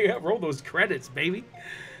toast? Yeah, roll those credits, baby.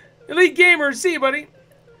 Elite Gamer, see you, buddy.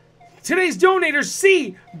 Today's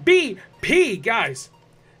donator, CBP, guys.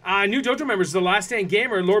 New Dojo members, The Last Stand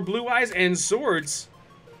Gamer, Lord Blue Eyes, and Swords.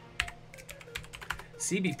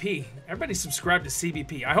 CBP. Everybody subscribe to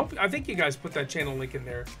CBP. I think you guys put that channel link in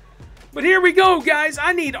there. But here we go, guys.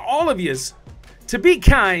 I need all of yous to be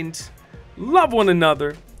kind, love one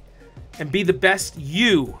another, and be the best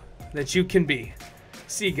you that you can be.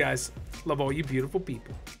 See you guys. Love all you beautiful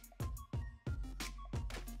people.